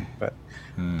 I think.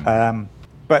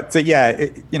 But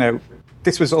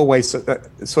this was always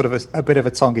sort of a bit of a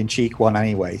tongue-in-cheek one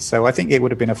anyway. So I think it would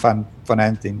have been a fun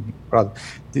ending. Rather,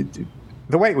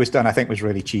 the way it was done, I think, was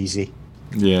really cheesy.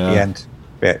 Yeah. The end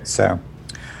bit. So,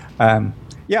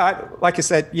 like I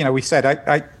said, we said,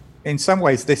 I in some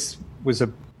ways this was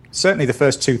certainly the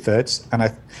first 2/3,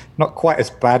 and not quite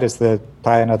as bad as the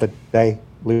Die Another Day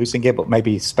losing it, but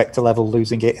maybe Spectre level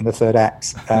losing it in the third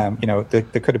act.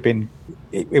 There could have been.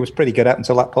 It was pretty good up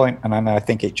until that point, and then I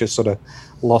think it just sort of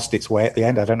lost its way at the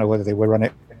end. I don't know whether they were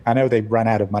running. I know they ran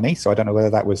out of money, so I don't know whether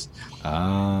that was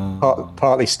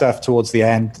partly stuff towards the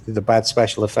end, the bad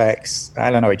special effects.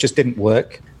 I don't know. It just didn't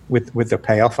work with the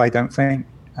payoff, I don't think.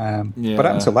 But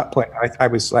up until that point, I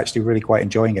was actually really quite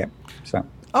enjoying it. So.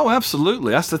 Oh,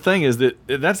 absolutely. That's the thing is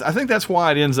I think that's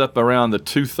why it ends up around the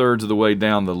 2/3 of the way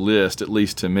down the list, at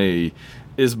least to me,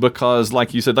 is because,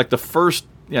 like you said, like the first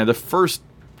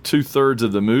 2/3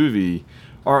 of the movie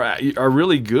are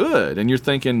really good, and you're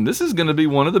thinking this is going to be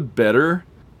one of the better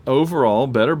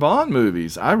Bond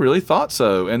movies. I really thought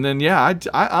so, and then I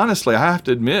honestly, I have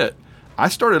to admit, I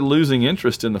started losing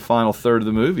interest in the final third of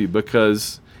the movie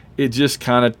because it just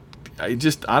kind of.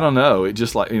 I don't know. It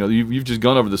just like, you've just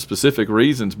gone over the specific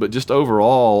reasons, but just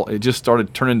overall, it just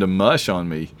started turning to mush on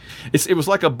me. It was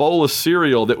like a bowl of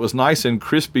cereal that was nice and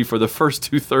crispy for the first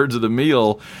 2/3 of the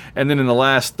meal, and then in the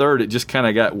last third, it just kind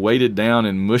of got weighted down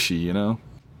and mushy, Yeah,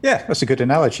 that's a good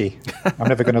analogy. I'm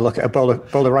never going to look at a bowl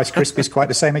of Rice Krispies quite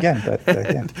the same again. But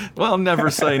yeah. Well, never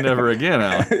say never again,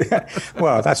 Al.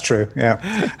 Well, that's true.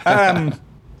 Yeah.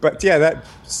 But yeah,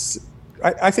 that's.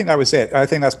 I think that was it. I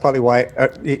think that's partly why.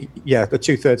 The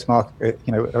 2/3 mark,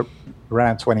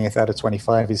 around 20th out of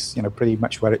 25 is pretty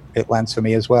much where it lands for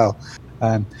me as well.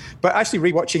 But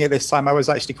actually, rewatching it this time, I was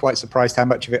actually quite surprised how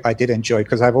much of it I did enjoy,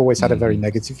 because I've always had a very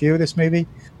negative view of this movie.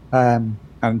 And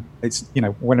it's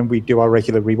when we do our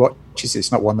regular rewatches,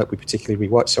 it's not one that we particularly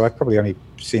rewatch. So I've probably only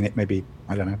seen it maybe,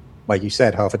 I don't know, like you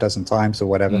said, half a dozen times or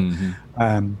whatever.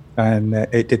 And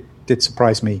it did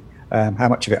surprise me how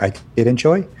much of it I did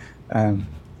enjoy.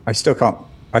 I still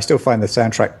find the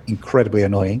soundtrack incredibly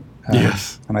annoying.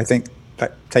 Yes, and I think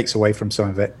that takes away from some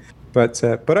of it. But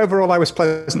overall, I was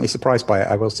pleasantly surprised by it,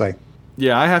 I will say.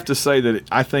 Yeah, I have to say that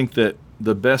I think that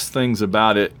the best things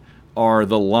about it are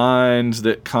the lines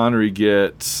that Connery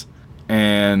gets,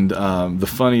 and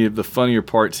the funnier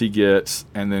parts he gets,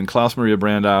 and then Klaus Maria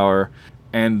Brandauer,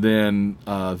 and then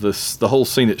the whole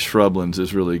scene at Shrublands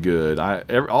is really good.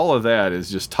 All of that is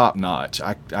just top notch.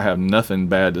 I have nothing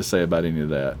bad to say about any of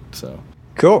that. So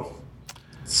cool.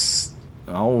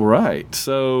 All right.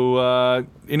 So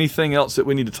anything else that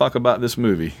we need to talk about this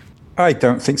movie? I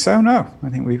don't think so. No, I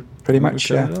think we pretty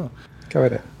much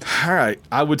covered it. All right.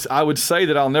 I would say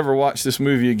that I'll never watch this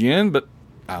movie again, but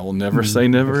I will never say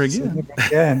never again.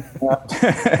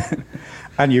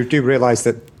 And you do realize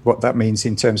that what that means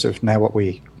in terms of now what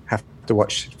we have to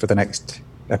watch for the next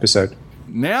episode.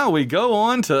 Now we go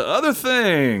on to other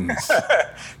things.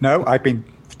 No, I've been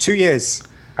 2 years.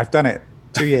 I've done it.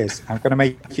 2 years. I'm going to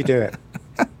make you do it.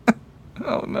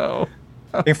 Oh, no.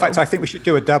 In fact, I think we should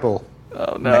do a double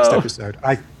next episode.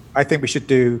 I think we should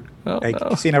do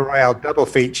Casino Royale double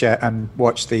feature and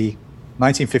watch the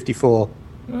 1954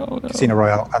 Casino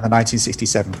Royale and the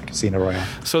 1967 Casino Royale.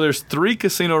 So there's 3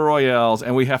 Casino Royales,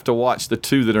 and we have to watch the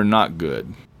 2 that are not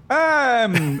good.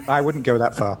 I wouldn't go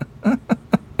that far.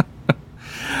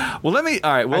 Well, let me.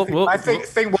 All right. Well, I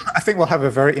think we'll have a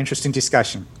very interesting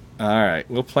discussion. All right,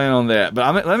 we'll plan on that.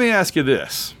 But let me ask you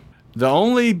this: the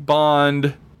only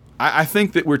Bond, I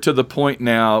think that we're to the point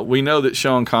now. We know that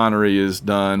Sean Connery is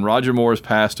done. Roger Moore has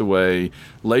passed away.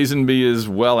 Lazenby is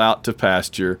well out to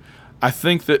pasture. I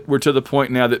think that we're to the point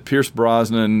now that Pierce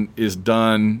Brosnan is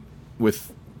done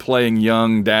with playing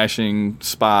young, dashing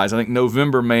spies. I think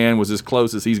November Man was as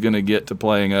close as he's going to get to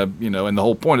playing and the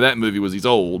whole point of that movie was he's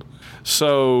old.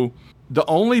 So the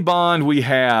only Bond we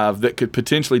have that could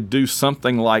potentially do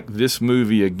something like this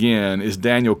movie again is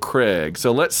Daniel Craig.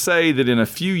 So let's say that in a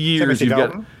few years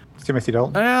Timothy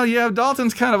Dalton. Well, yeah,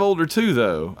 Dalton's kind of older too,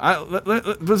 though.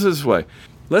 Let's this way.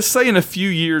 Let's say in a few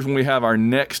years when we have our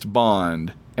next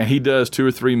Bond and he does 2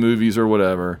 or 3 movies or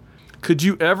whatever, could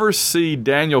you ever see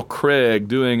Daniel Craig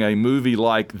doing a movie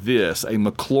like this, a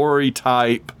McClory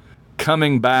type,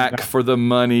 coming back for the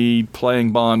money,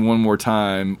 playing Bond one more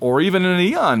time, or even an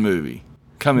Eon movie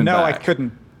coming back? No, I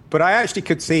couldn't. But I actually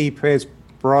could see Pierce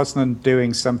Brosnan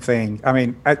doing something. I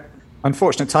mean, at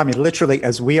unfortunate timing, literally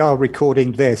as we are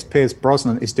recording this, Pierce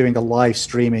Brosnan is doing a live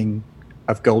streaming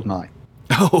of GoldenEye.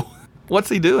 Oh, what's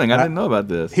he doing? I didn't know about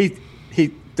this.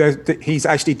 He's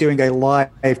actually doing a live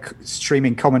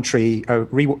streaming commentary,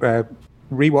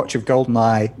 rewatch of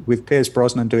GoldenEye with Pierce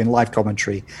Brosnan doing live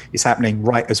commentary. Is happening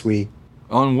right as we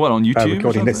on YouTube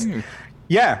recording this.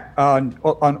 Yeah, on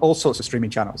all sorts of streaming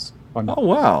channels. Oh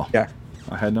wow! Yeah,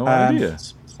 I had no idea.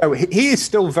 So he is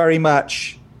still very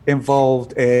much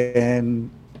involved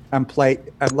in and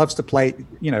loves to play.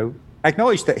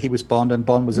 Acknowledge that he was Bond and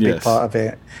Bond was a big part of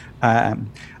it.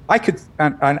 I could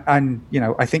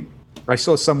I think I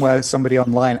saw somewhere somebody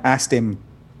online asked him,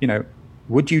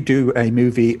 would you do a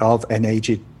movie of an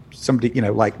aged somebody,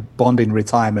 like Bond in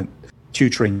retirement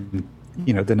tutoring,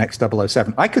 the next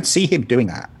 007? I could see him doing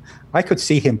that. I could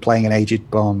see him playing an aged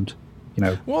Bond,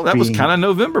 Well, that was kind of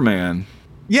November Man.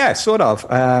 Yeah, sort of.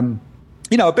 A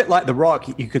bit like The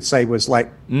Rock, you could say, was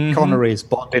like Connery's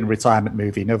Bond in retirement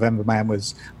movie. November Man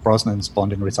was Brosnan's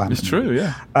Bond in retirement movie. It's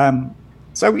true, yeah.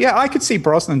 So, yeah, I could see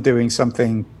Brosnan doing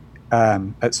something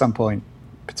at some point,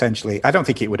 potentially. I don't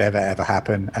think it would ever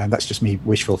happen, and that's just me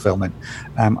wish fulfillment.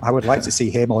 I would like to see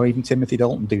him or even Timothy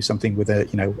Dalton do something with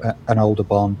an older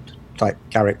Bond type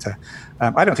character.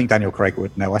 I don't think Daniel Craig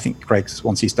would. No, I think Craig's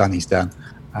once he's done, he's done.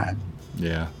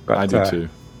 But I do too.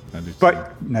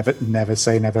 But never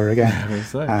say never again. Never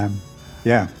say.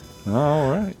 Yeah. All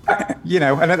right.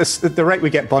 And at the rate we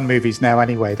get Bond movies now,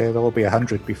 anyway, there'll be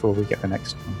 100 before we get the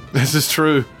next one. This is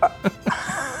true.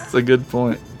 That's a good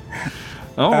point.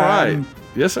 All right.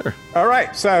 Yes, sir. All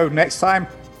right. So next time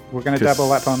we're going to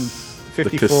double up on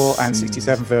 54 and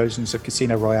 67 versions of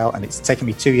Casino Royale, and it's taken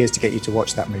me 2 years to get you to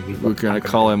watch that movie. We're going to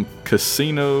call him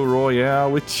Casino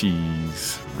Royale with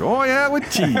cheese. Royale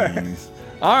with cheese.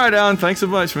 All right, Alan. Thanks so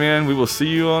much, man. We will see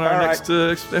you on our next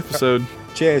episode.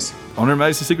 Cheers. On Her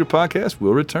Majesty's Secret Podcast,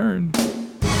 we'll return.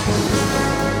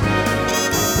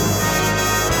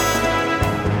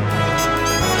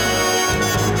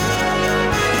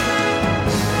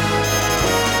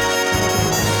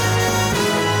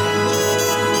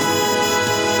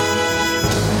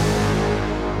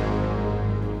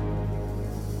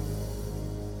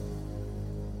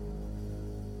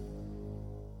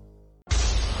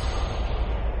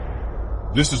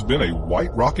 This has been a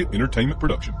White Rocket Entertainment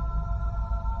production.